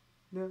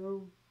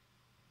 no.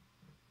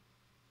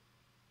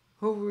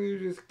 Hopefully you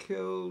just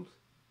killed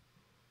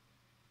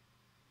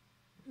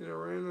a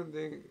random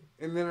thing.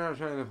 And then I'm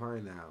trying to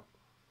find out.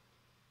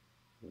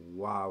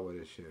 Wow, what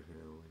a shit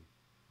family.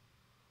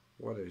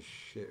 What a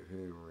shit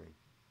family.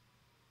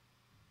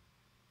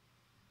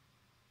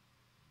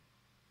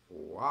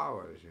 Wow,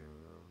 what a shit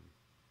family.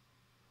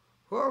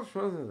 Who else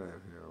was in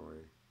that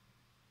family?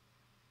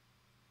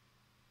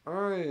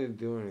 I didn't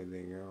do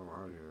anything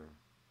around here.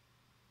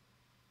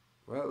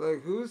 Well,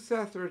 like, who's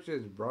Seth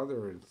Rich's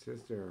brother and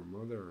sister and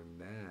mother and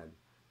dad?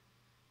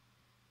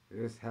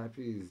 They're just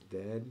happy he's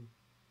dead?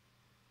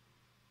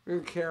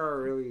 And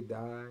Kara really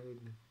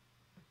died?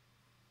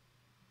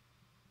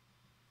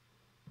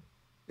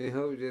 And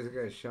he just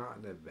got shot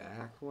in the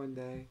back one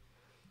day?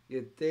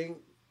 You'd think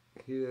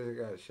he just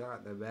got shot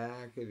in the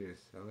back and you're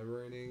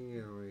celebrating,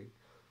 you know, like,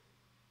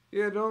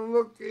 yeah, don't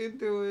look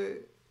into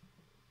it.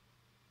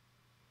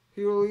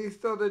 He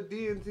released all the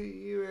DNC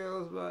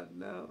emails, but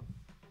no.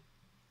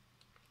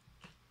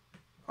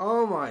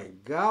 Oh my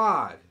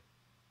God.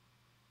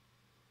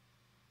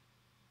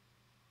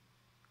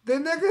 The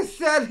nigga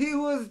said he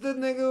was the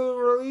nigga who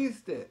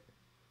released it.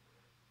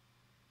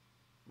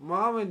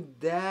 Mom and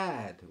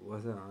dad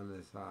wasn't on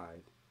the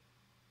side.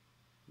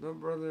 No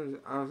brothers.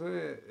 I was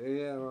saying,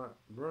 yeah,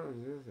 brother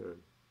and sister.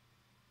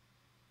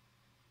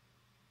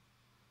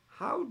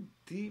 How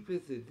deep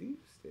is the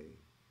deep state?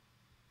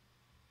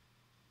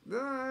 Then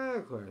I have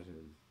a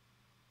question.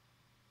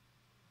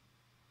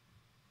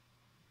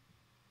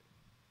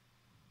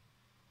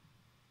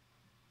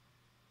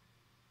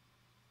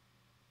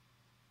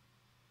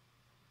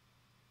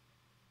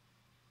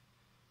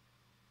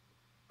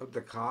 Of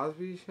the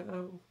Cosby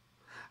Show?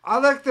 I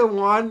like the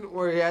one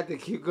where he had to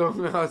keep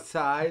going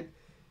outside.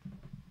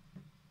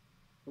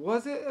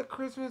 Was it a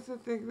Christmas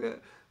thing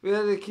that we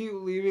had to keep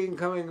leaving,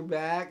 coming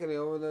back, and they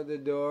opened up the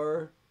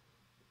door,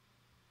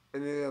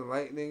 and then the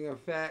lightning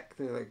effect,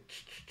 and like,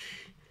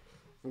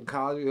 and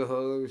Cosby would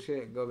hold the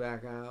shit and go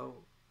back out.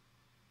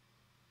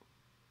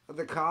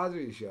 The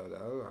Cosby Show,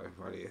 that was my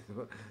funniest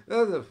one. That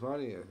was the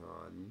funniest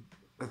one.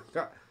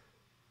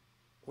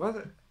 Was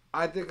it?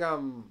 I think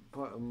I'm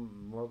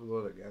putting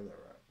multiple together,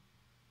 right?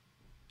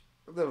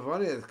 The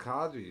funniest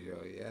Cosby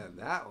Show, yeah,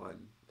 that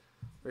one.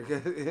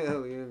 Because, you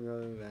know, Liam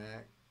going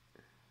back.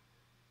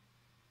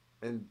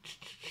 And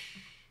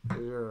is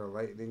there a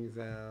lightning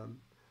sound?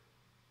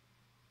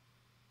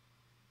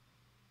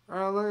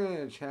 Alright, I'm looking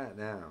at the chat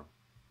now.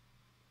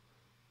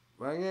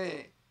 But I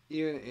get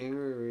even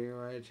angry reading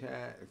my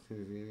chat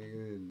because you niggas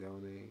didn't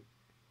donate.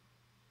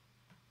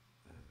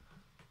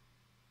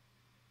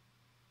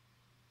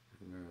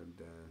 I'm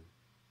done.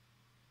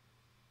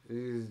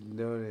 He's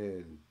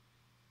donated.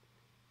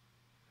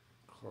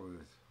 Call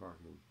this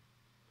fucking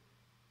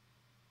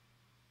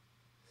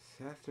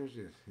Seth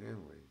Rich's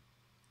family.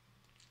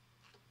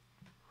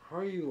 How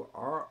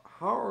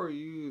are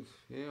you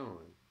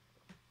feeling?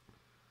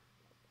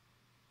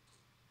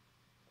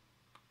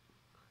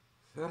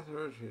 Seth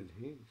Richard,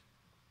 he's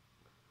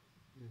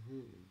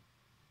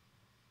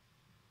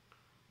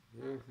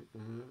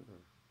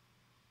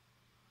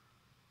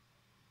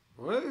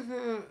what is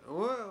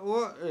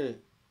it?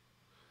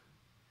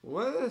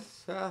 What is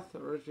Seth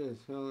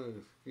Richard's feeling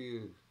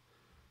excuse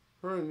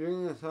for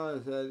doing this on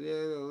his head? Yeah,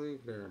 the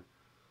leaker.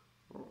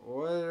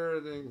 What are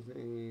they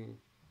thinking?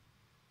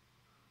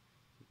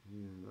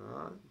 He's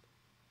not.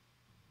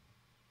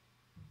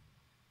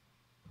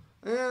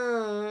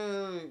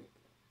 Yeah.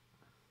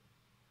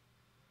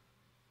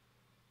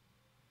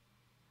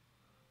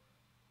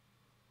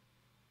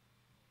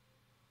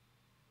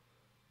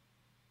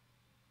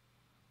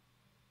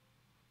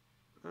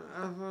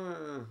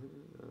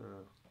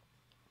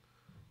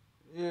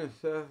 Yeah,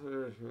 Seth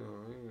Richard's a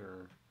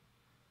leaker.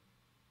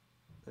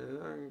 And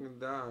I can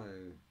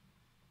die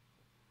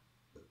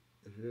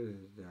if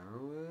just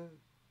down with it?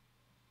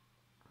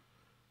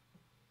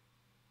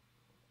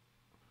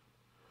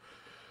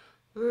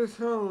 This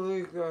whole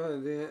week I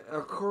did.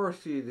 Of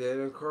course he did.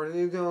 Of course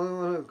he's the only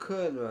one who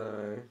could, by the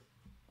way.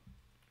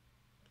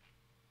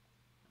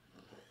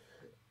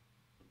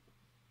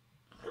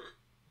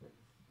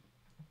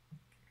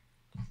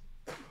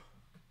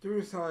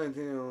 Through science,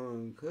 the only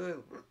one who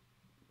could.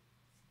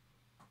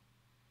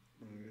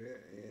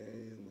 Yeah, he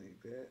didn't like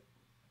that.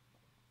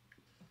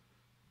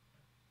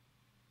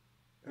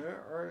 I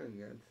are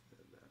against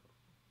it, though.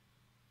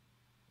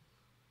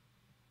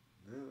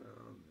 No,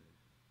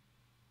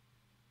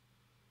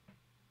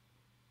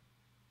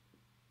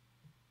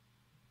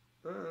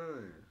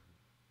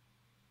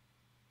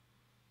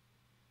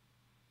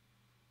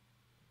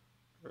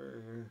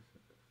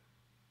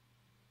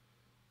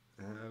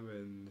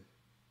 happened.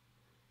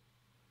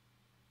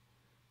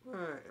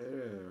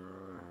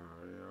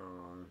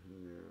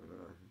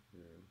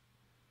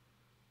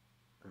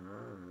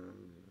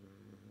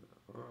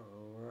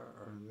 What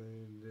are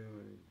they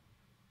doing?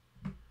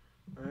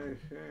 I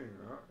think.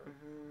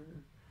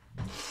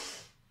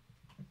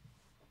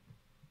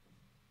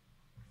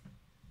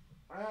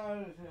 I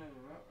understand.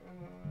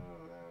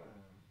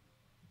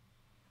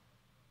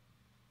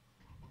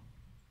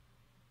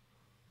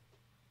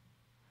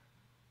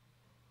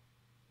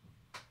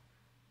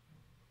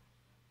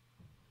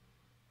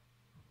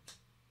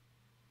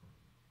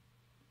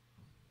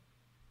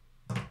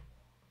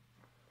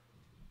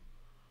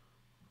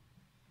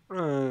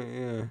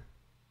 Yeah.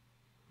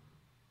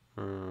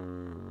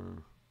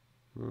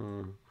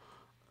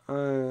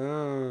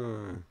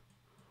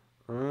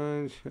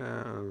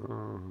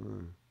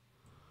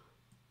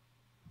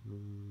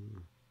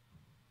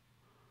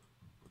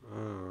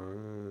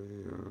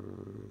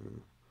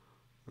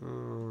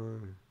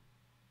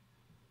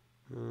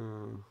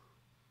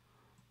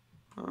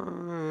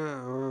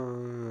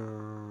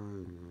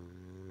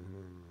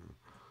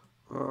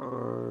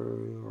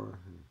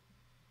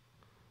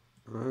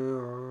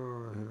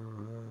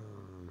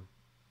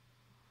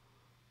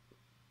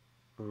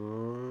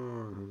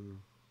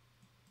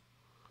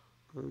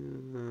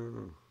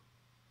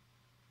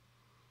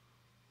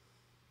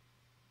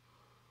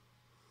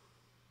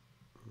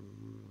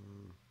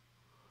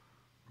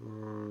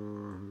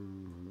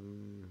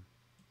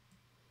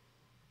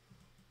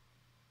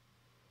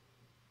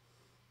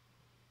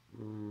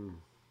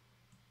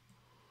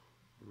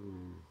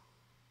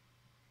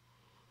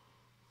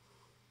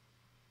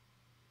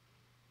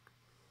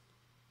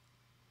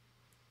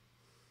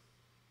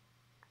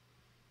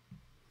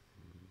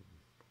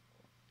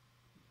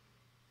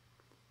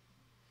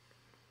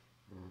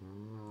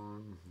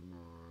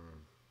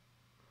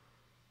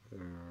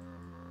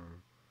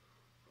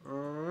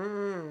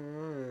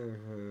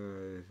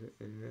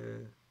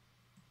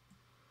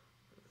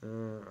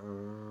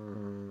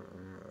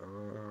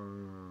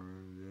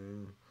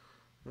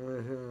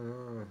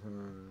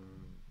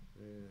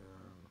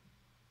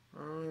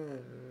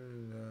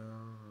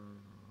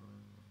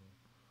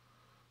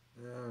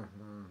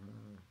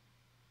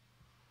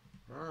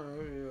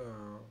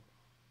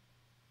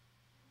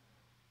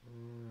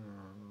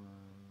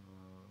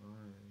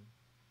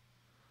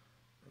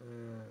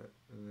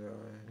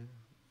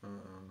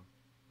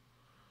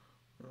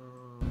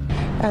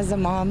 As a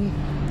mom,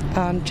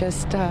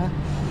 just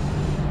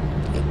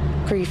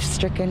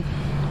grief-stricken.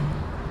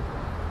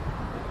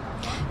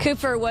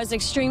 Cooper was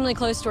extremely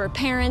close to her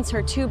parents,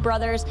 her two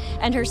brothers,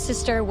 and her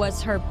sister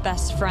was her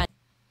best friend.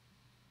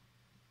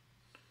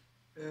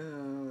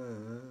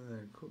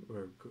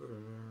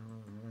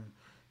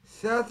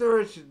 Seth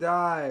Rich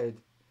died.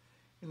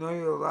 You know,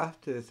 you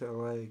leftists are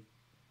like,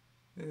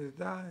 he just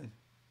died.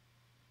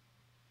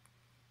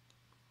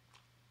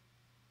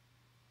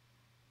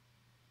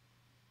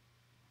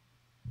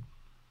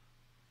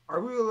 Are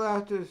we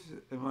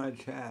leftists in my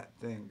chat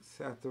think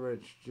Seth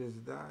Rich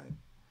just died?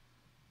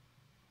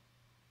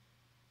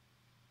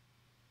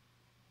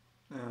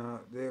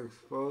 They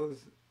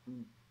exposed,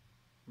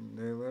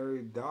 they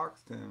literally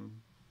doxed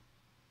him.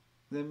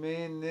 The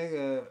main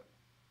nigga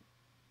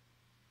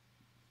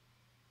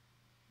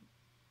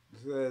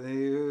said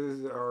he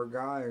was our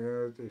guy who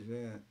goes to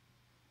shit.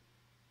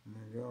 And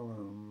they go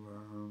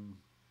him,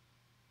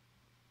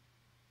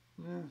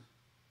 yeah.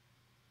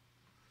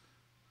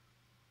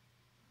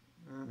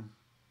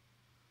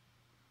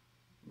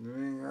 The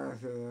main guy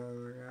said that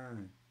was the guy.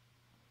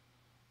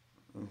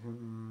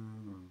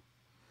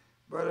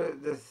 But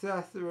the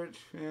Seth Rich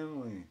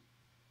family,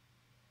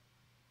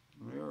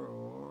 their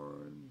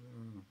awards,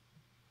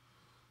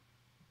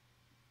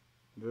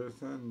 their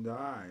son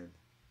died.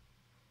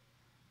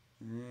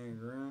 And he had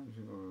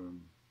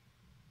grandchildren.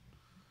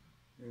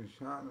 He was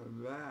shot in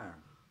the back.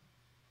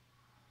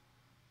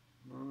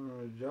 Living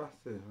of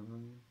Justice,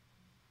 man.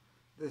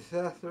 The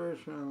Seth Rich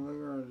family,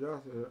 Living of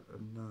Justice,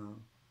 no.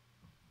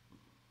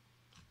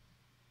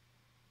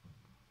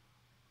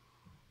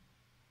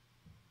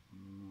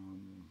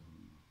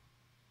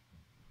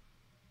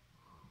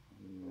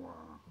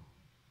 Wow.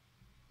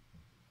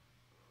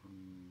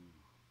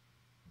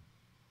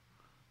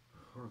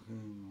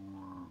 Fucking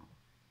wow.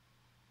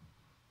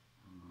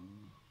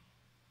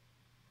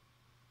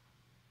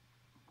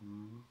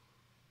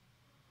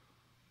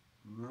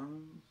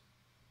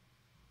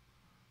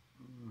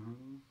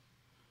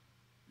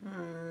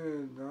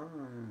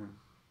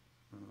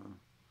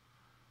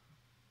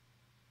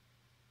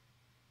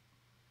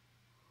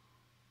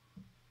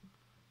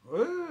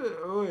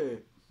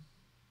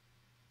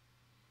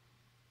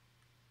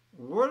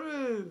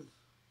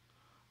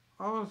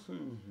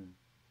 question.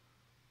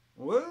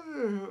 What is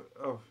the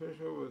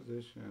official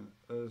position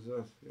of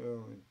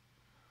Zescali?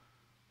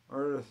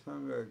 Or the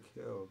son got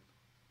killed?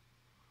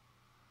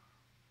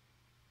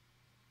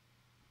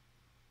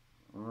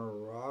 Or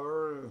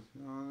Robert is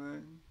the only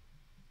thing?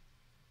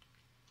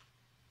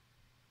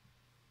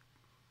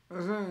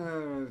 That's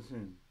another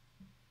interesting.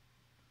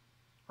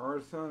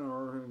 Our son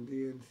working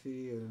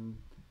DNC and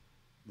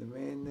the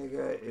main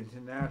nigga,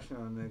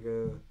 international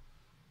nigga,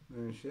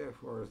 in shit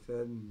for us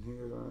said he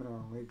was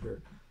on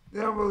leaker.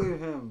 They don't believe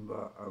him,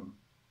 but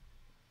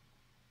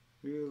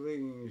he was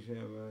leaking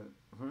shit, but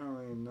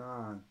apparently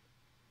not.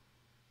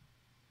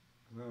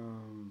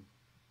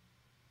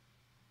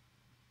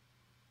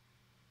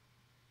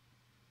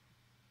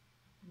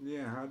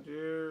 Yeah, how'd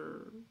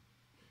your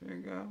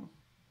shit go?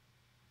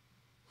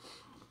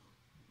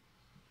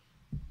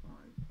 Oh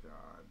my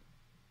god.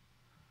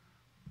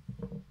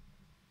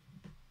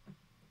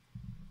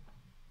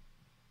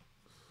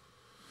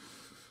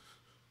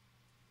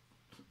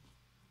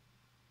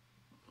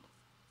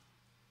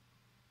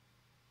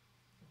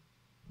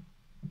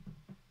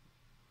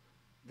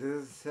 This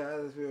is the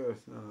saddest video I've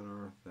seen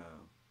on earth,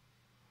 though.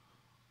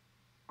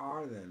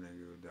 Are that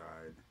nigga who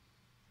died?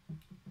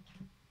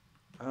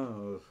 I don't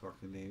know his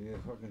fucking name.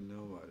 He's fucking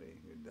nobody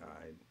who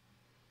died.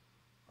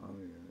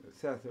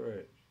 Seth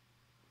Rich.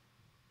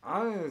 I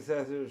don't think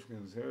Seth Rich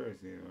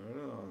conspiracy. I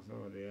don't know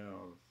somebody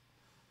else.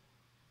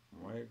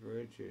 Mike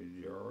Rich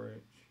and Joe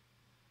Rich.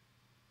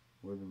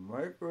 With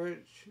Mike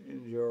Rich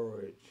and Joe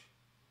Rich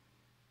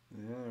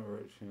and the other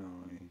Rich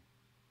family,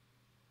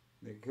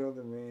 they killed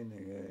the main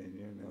nigga and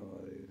you know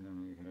what he's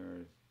nobody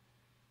cares.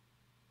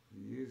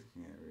 You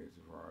can't be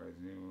surprised.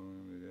 He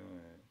willing to do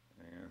it.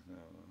 I guess so.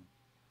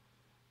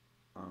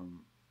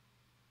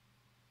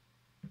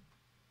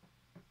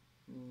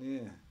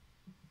 Yeah.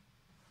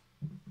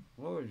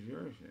 What was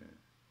your shit?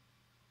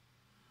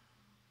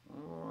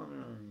 I'm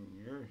wondering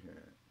your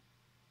shit.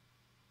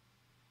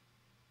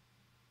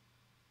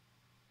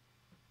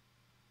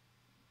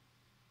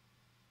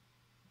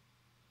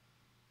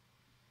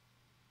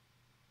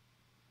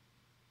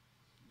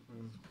 I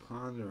was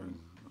pondering.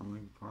 I'm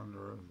like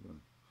Ponderosa.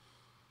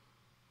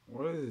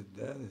 What is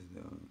Des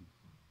doing?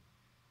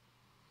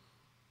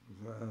 I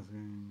was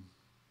asking,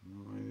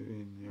 why did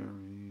he near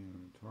me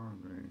or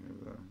talking? Is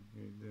that what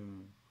you're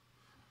doing?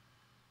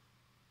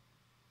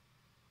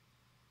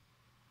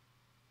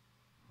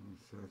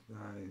 Seth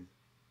died.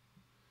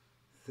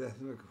 Seth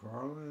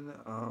MacFarlane,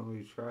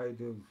 we tried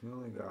doing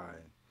Family Guy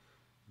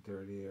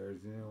 30 years.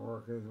 It didn't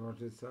work as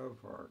much as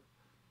South Park.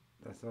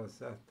 That's how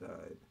Seth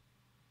died.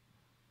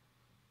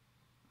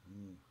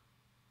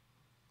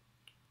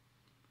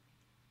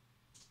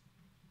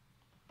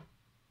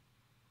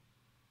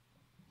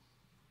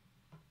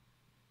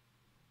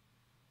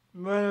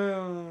 But I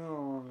don't no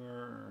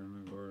longer,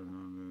 and of course,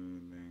 don't do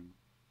anything.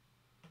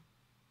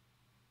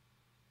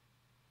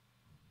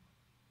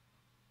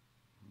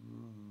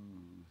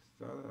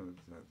 Start out with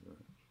Seth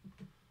Rich.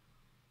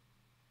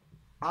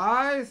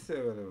 I say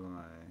what am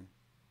I?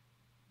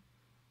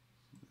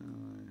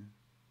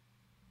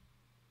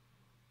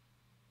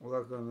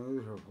 Local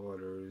news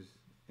reporters,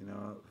 you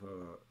know,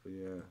 for,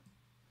 yeah,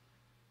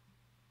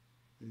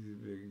 these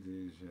big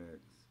D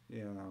checks.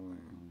 Yeah, I'm like,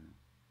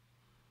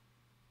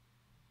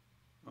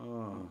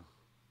 oh,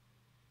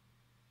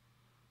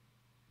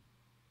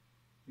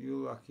 you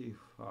lucky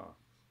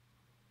fucks.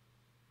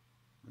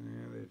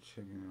 Yeah, they're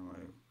chicken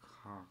like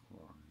cock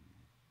walking.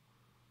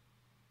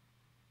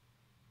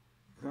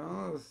 Can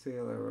I see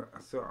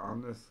like, so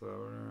I'm the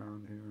celebrity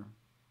around here?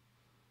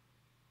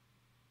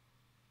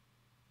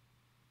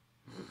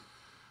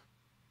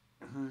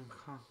 I'm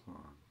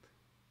cocklocked.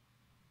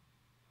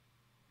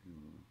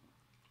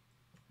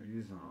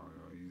 You don't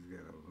know, he's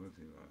got a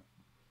pussy lot.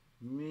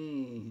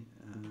 Me,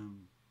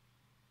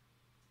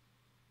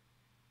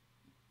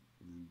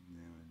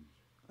 damage.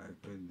 I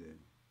could do.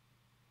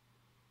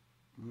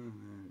 I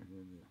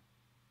could do.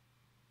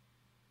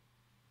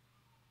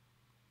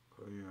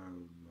 Put you out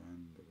of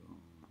band to go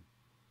on.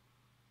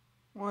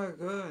 Well, I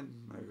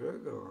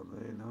could go all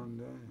day, no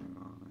day,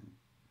 all night.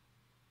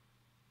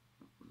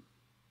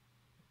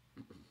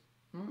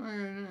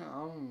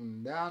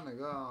 I'm down to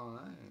go all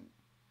night.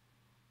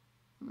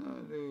 No,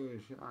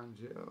 dude, Sean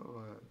Chill,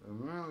 but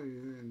apparently you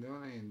didn't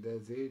donate and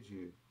Dez hate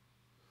you.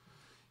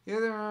 Yeah,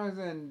 there was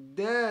in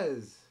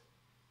Dez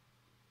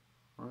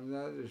on the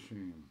other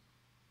stream.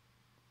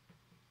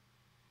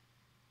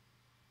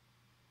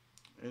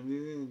 And you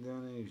didn't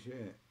donate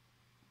shit.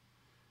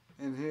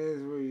 And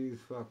here's where you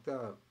fucked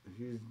up. If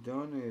you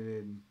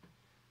donated,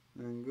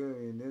 then good,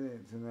 you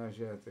didn't, so now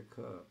she has to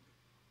cook.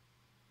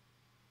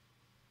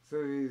 So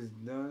he's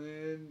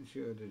donated, she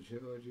had to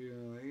chill with you,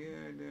 and like,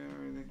 yeah, I do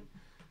everything.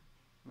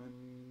 And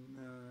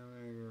now I'm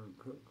gonna go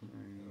cook for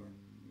me, and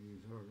you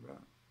talk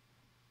about.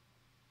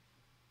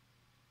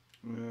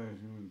 Yeah,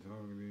 she wouldn't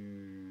talk to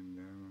you, and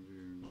down with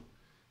you.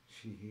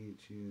 She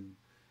hates you.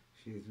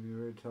 She's we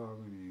were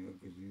talking to you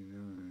because you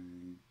don't know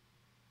anything.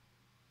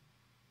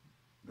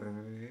 That's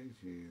what it is,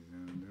 she's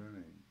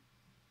doing.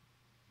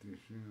 To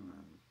stream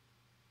us.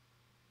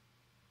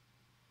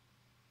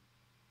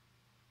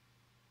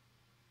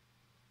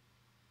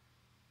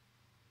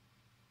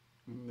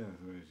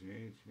 That's why she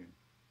hates you.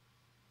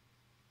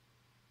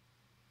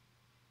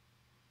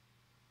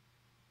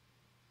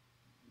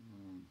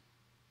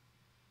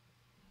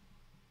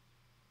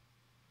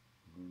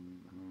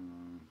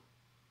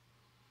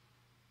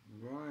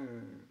 Why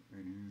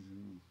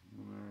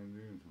what I do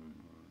to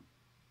her?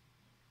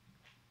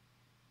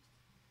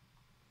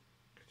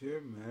 Could you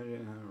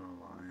imagine how to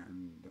rely on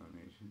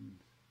donations?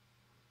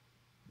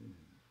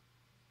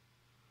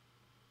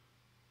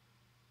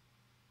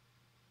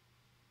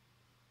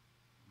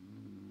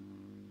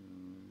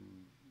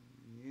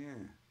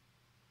 Yeah.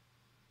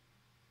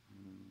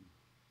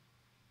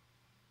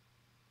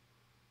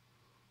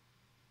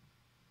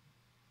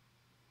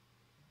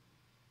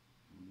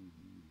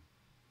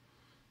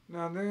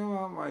 Now, think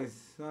about my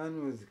son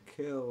was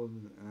killed,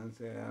 and I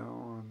say, I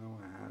don't want to know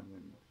what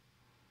happened.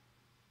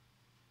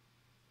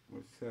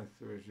 What Seth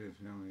Rich's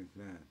family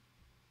said.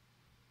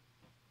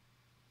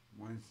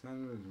 My son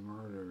was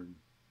murdered.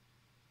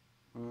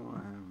 I don't know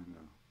what happened,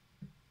 though.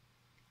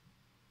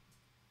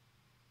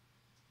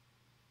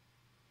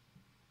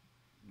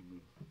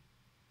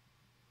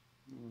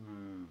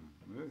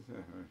 This is the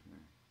first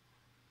thing.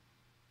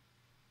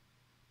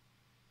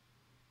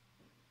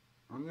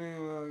 I'm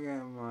thinking about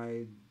getting my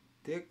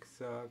dick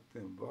sucked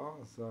and ball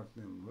sucked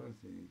and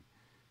pussy.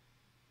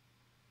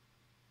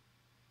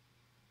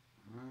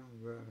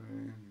 How's that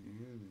really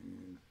using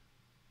it?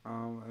 I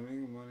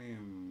make money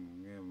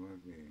and get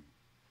pussy.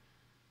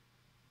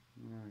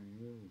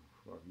 You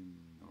fucking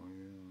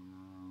noise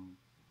around.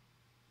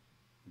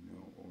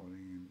 No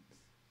audience.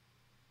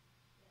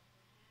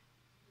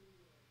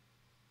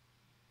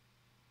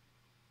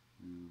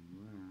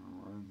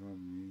 What's on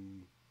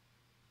me?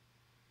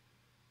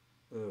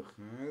 Ugh,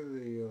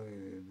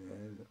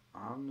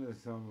 I'm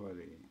just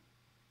somebody.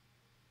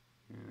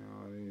 You know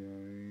what I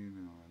mean?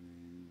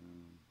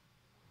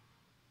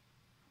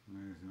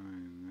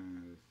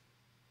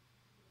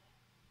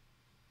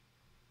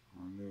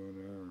 I'll do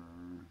whatever.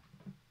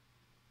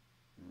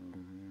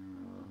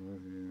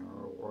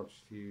 I'll watch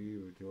TV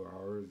for 2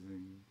 hours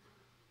and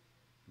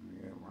I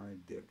get my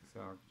dick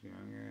sucked.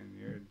 I'm getting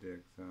your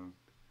dick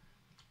sucked.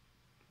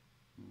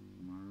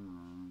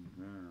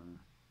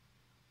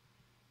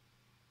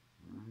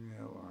 I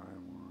get what I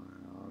want.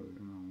 I was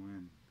gonna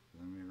win.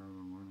 I make all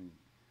the money.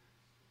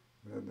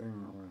 That thing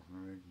was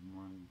making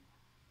money.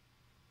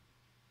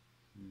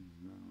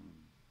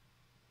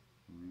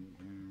 We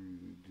can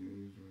either do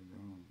or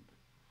don't.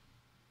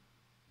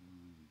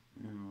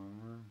 You know,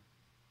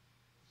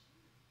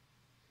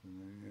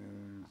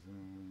 so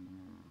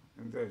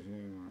it's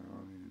actually my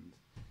audience.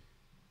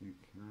 You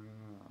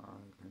cannot, I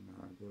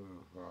cannot give a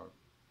fuck.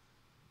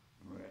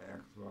 With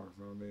Xbox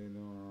all day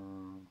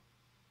long.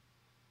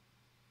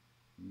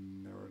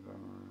 Never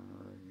done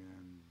it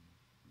again.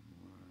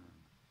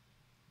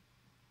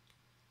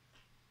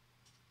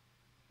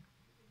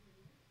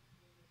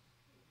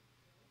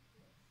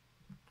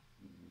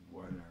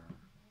 Whatever.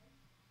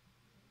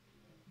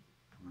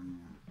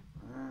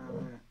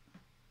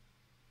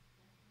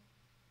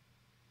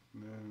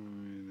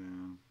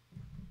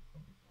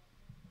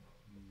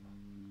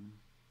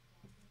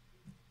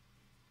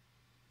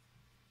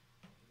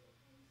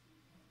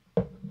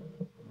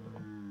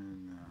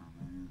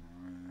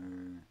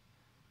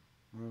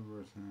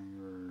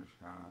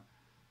 Shot.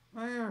 I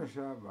never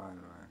shot, by the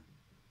way.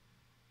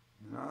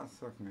 You're not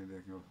sucking my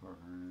dick or fuck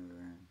or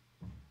anything.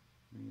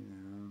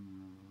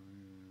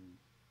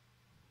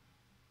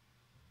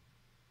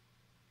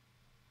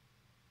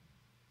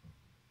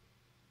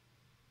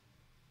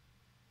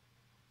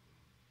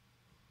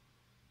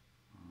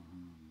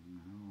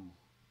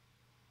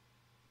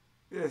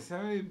 Yeah,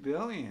 70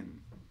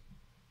 billion.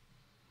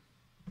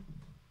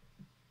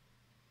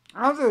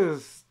 I'm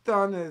just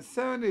stunned at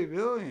 70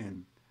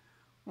 billion.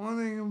 One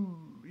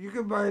thing, you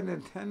could buy a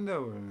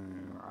Nintendo with it,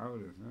 I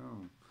would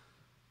assume.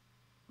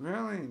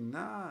 Really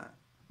not.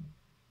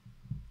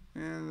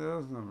 And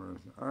those numbers.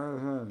 I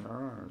don't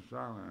know,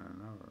 shot at a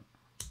number.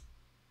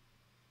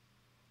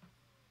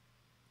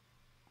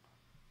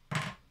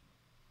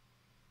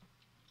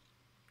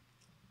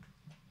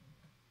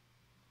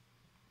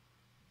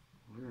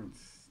 We're going to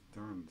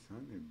start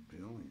 70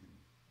 billion.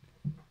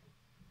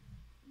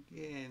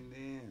 Yeah,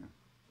 damn.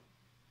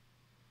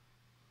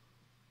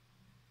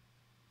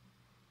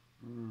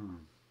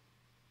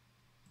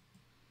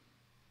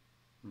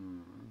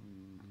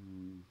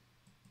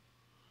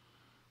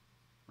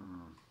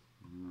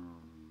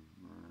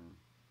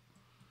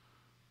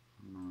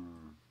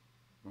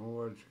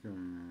 What's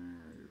going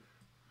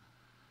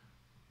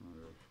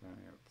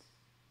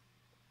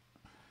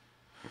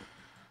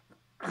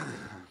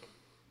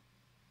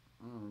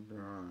Oh, God.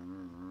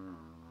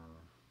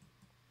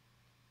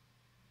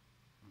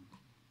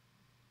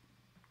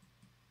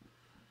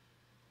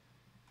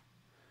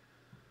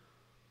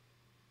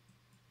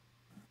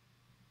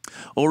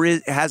 Or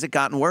has it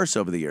gotten worse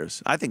over the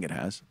years? I think it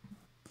has.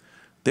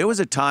 There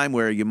was a time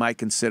where you might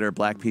consider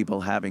black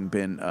people having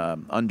been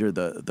under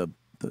the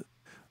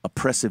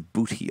oppressive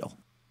boot heel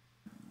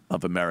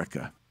of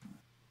America.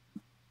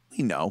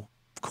 We know,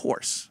 of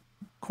course.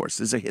 Of course,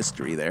 there's a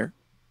history there.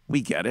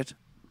 We get it.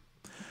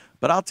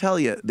 But I'll tell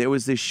you, there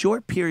was this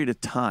short period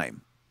of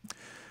time.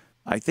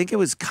 I think it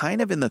was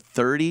kind of in the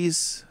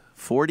 30s,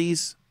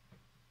 40s,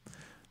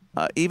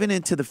 even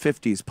into the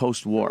 50s,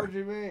 post-war, What'd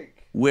you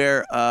make?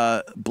 where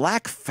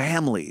black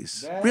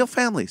families, real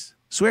families,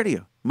 swear to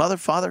you, mother,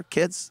 father,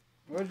 kids,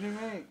 What'd you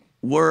make?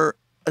 were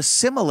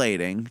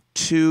assimilating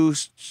to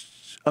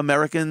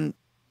American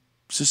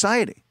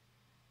society,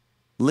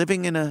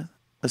 living in a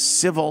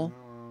civil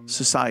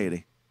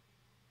society,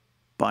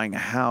 buying a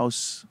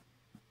house.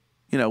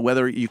 You know,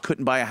 whether you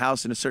couldn't buy a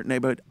house in a certain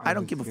neighborhood, I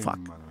don't give a fuck.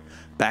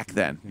 Back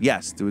then,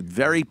 yes, there was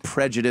very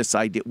prejudiced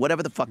idea,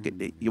 whatever the fuck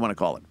you want to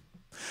call it.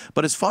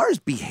 But as far as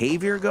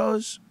behavior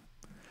goes,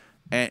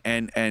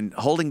 and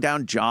holding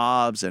down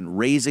jobs and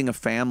raising a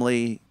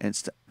family and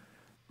stuff,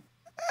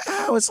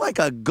 it was like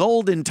a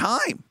golden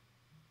time.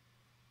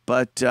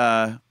 But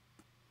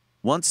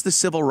once the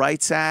Civil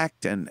Rights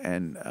Act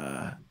and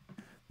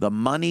the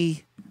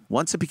money,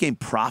 once it became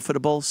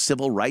profitable,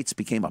 civil rights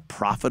became a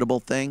profitable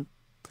thing,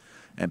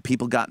 and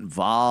people got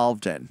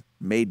involved and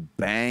made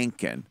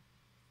bank, and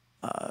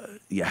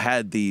you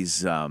had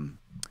these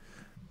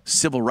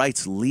civil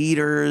rights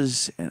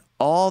leaders, and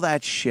all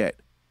that shit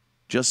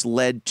just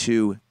led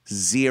to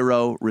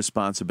zero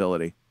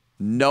responsibility.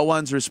 No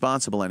one's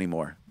responsible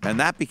anymore. And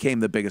that became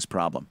the biggest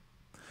problem,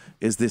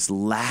 is this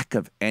lack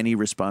of any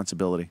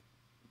responsibility.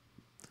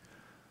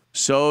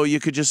 So you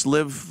could just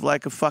live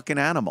like a fucking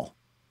animal,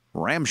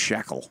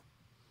 ramshackle.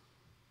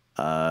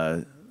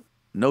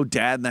 No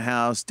dad in the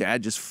house.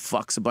 Dad just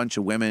fucks a bunch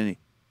of women,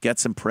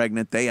 gets them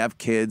pregnant. They have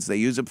kids. They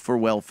use them for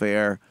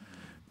welfare.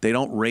 They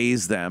don't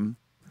raise them.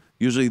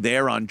 Usually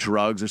they're on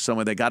drugs or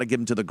somewhere. They got to give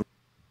them to the...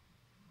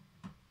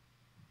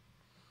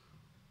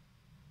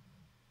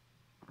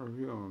 Are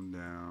we going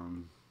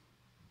down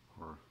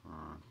or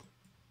front?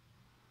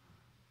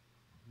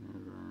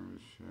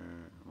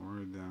 Shit.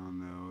 We're down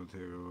though.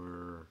 Take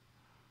over.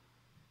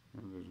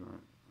 What is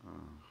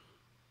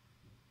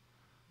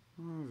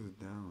it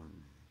down with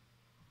me?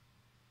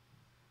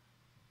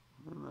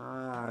 We're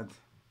not.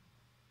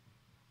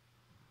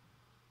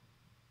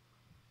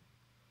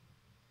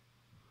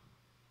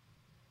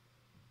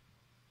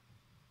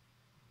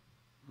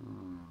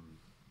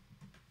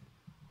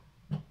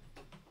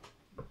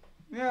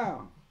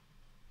 Yeah.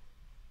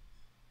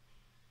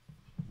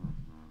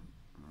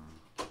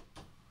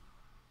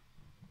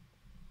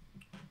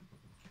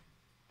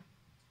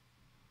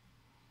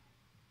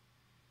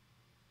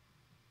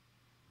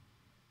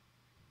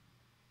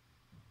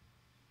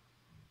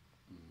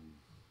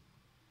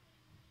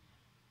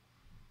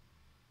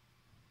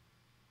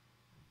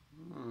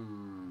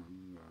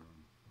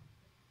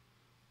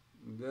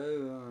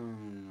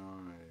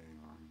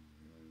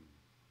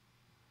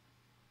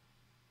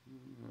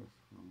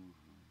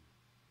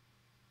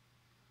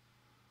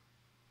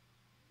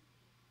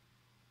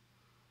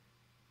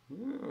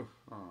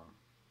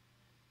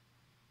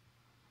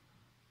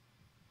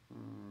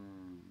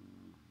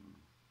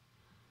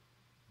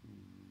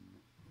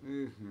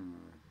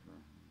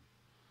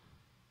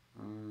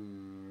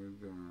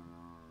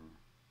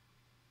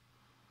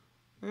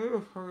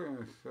 You're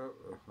fucking shut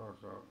the fuck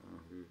up in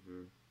the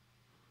future.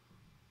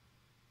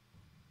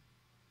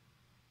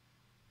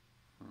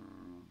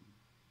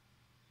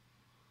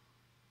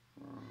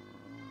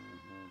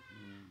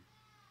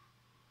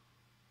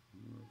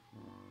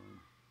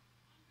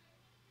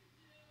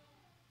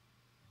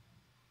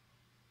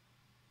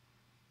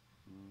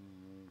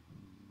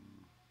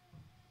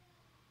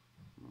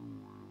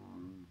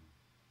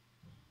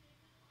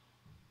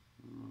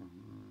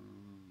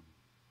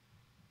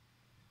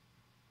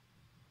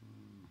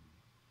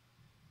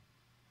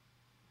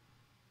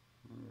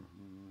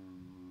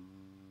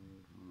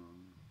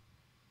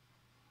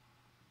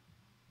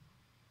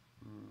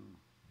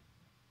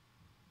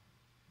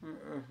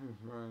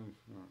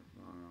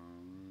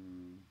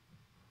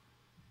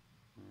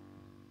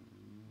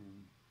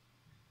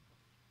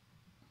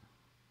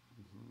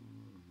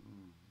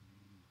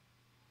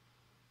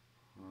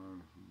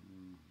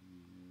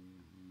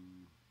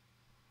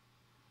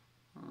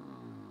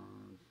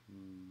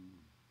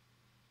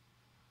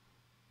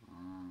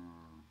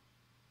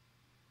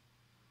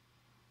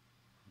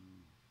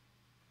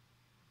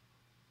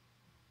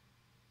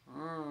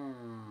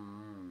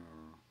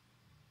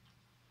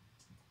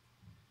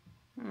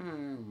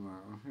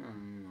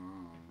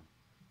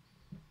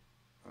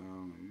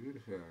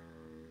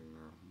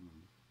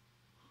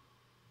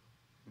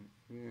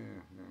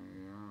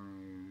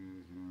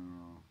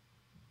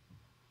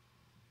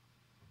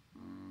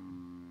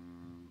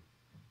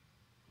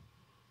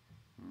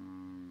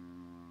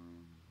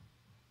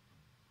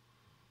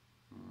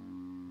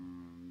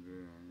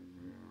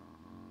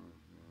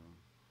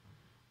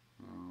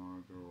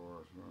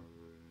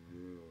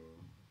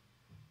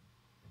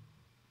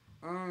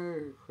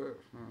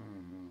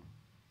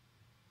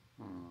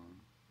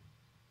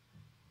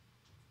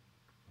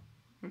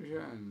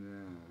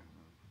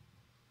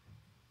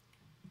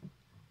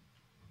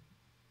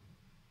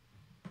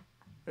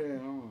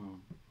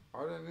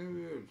 All the new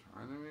views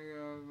trying to make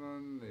us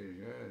on they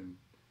should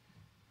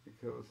to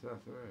kill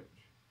Seth Rich.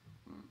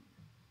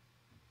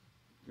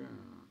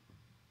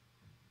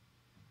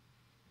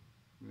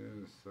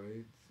 The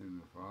sites and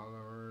the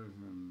followers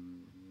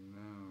and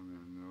no,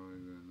 they're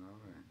noise and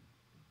nothing.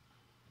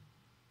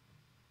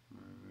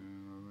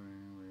 Nothing.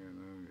 We got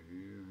no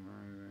views or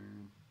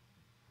anything.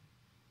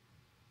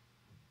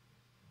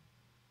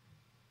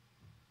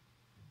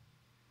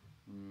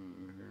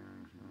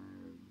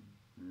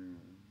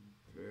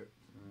 Tips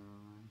and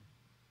everything.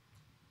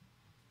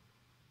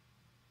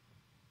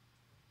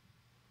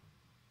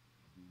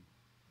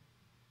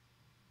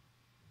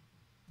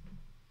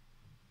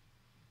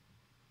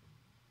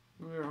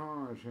 We're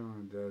hard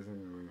showing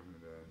doesn't away from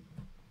that.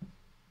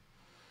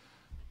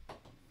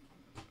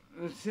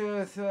 Let's see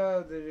what's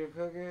up. Did you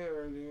cook it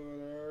or do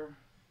whatever?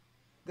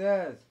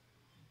 Des.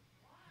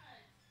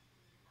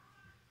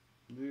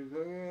 Did you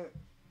cook it?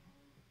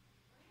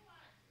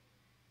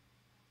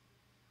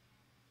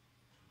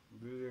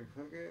 Did you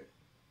cook it?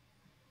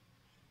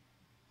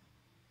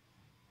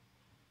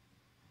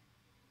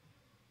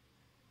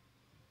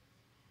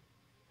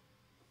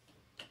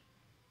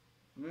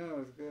 No,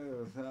 it's good.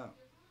 What's up?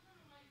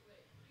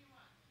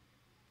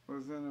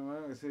 What's in the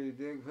microwave? So you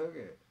did cook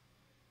it?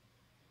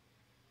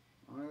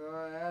 Oh my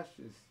God, I asked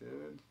you,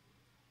 stupid.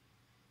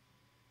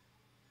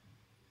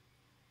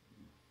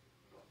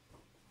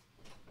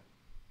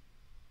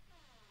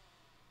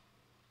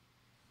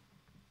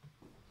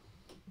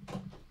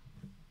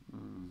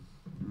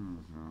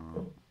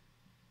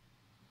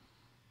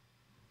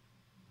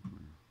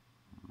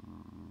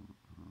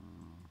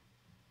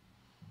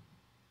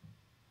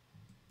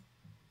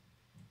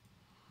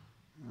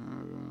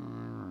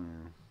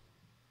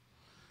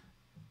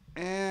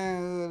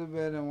 And a little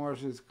bit of more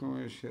this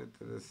Cumia shit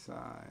to the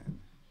side.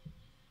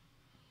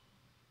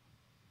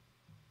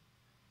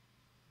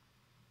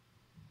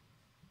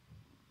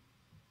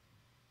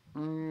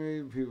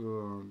 Maybe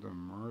people the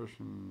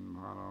Martian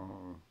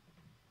model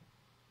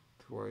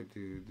to white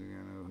dude to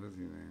get no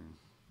pussy thing.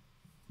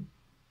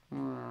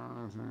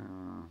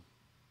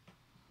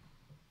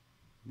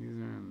 These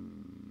are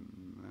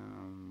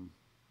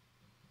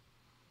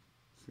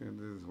see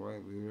this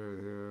white leader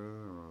here.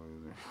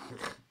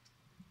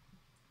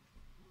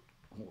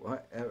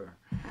 Whatever.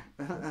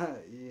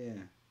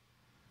 Yeah.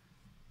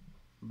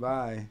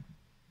 Bye.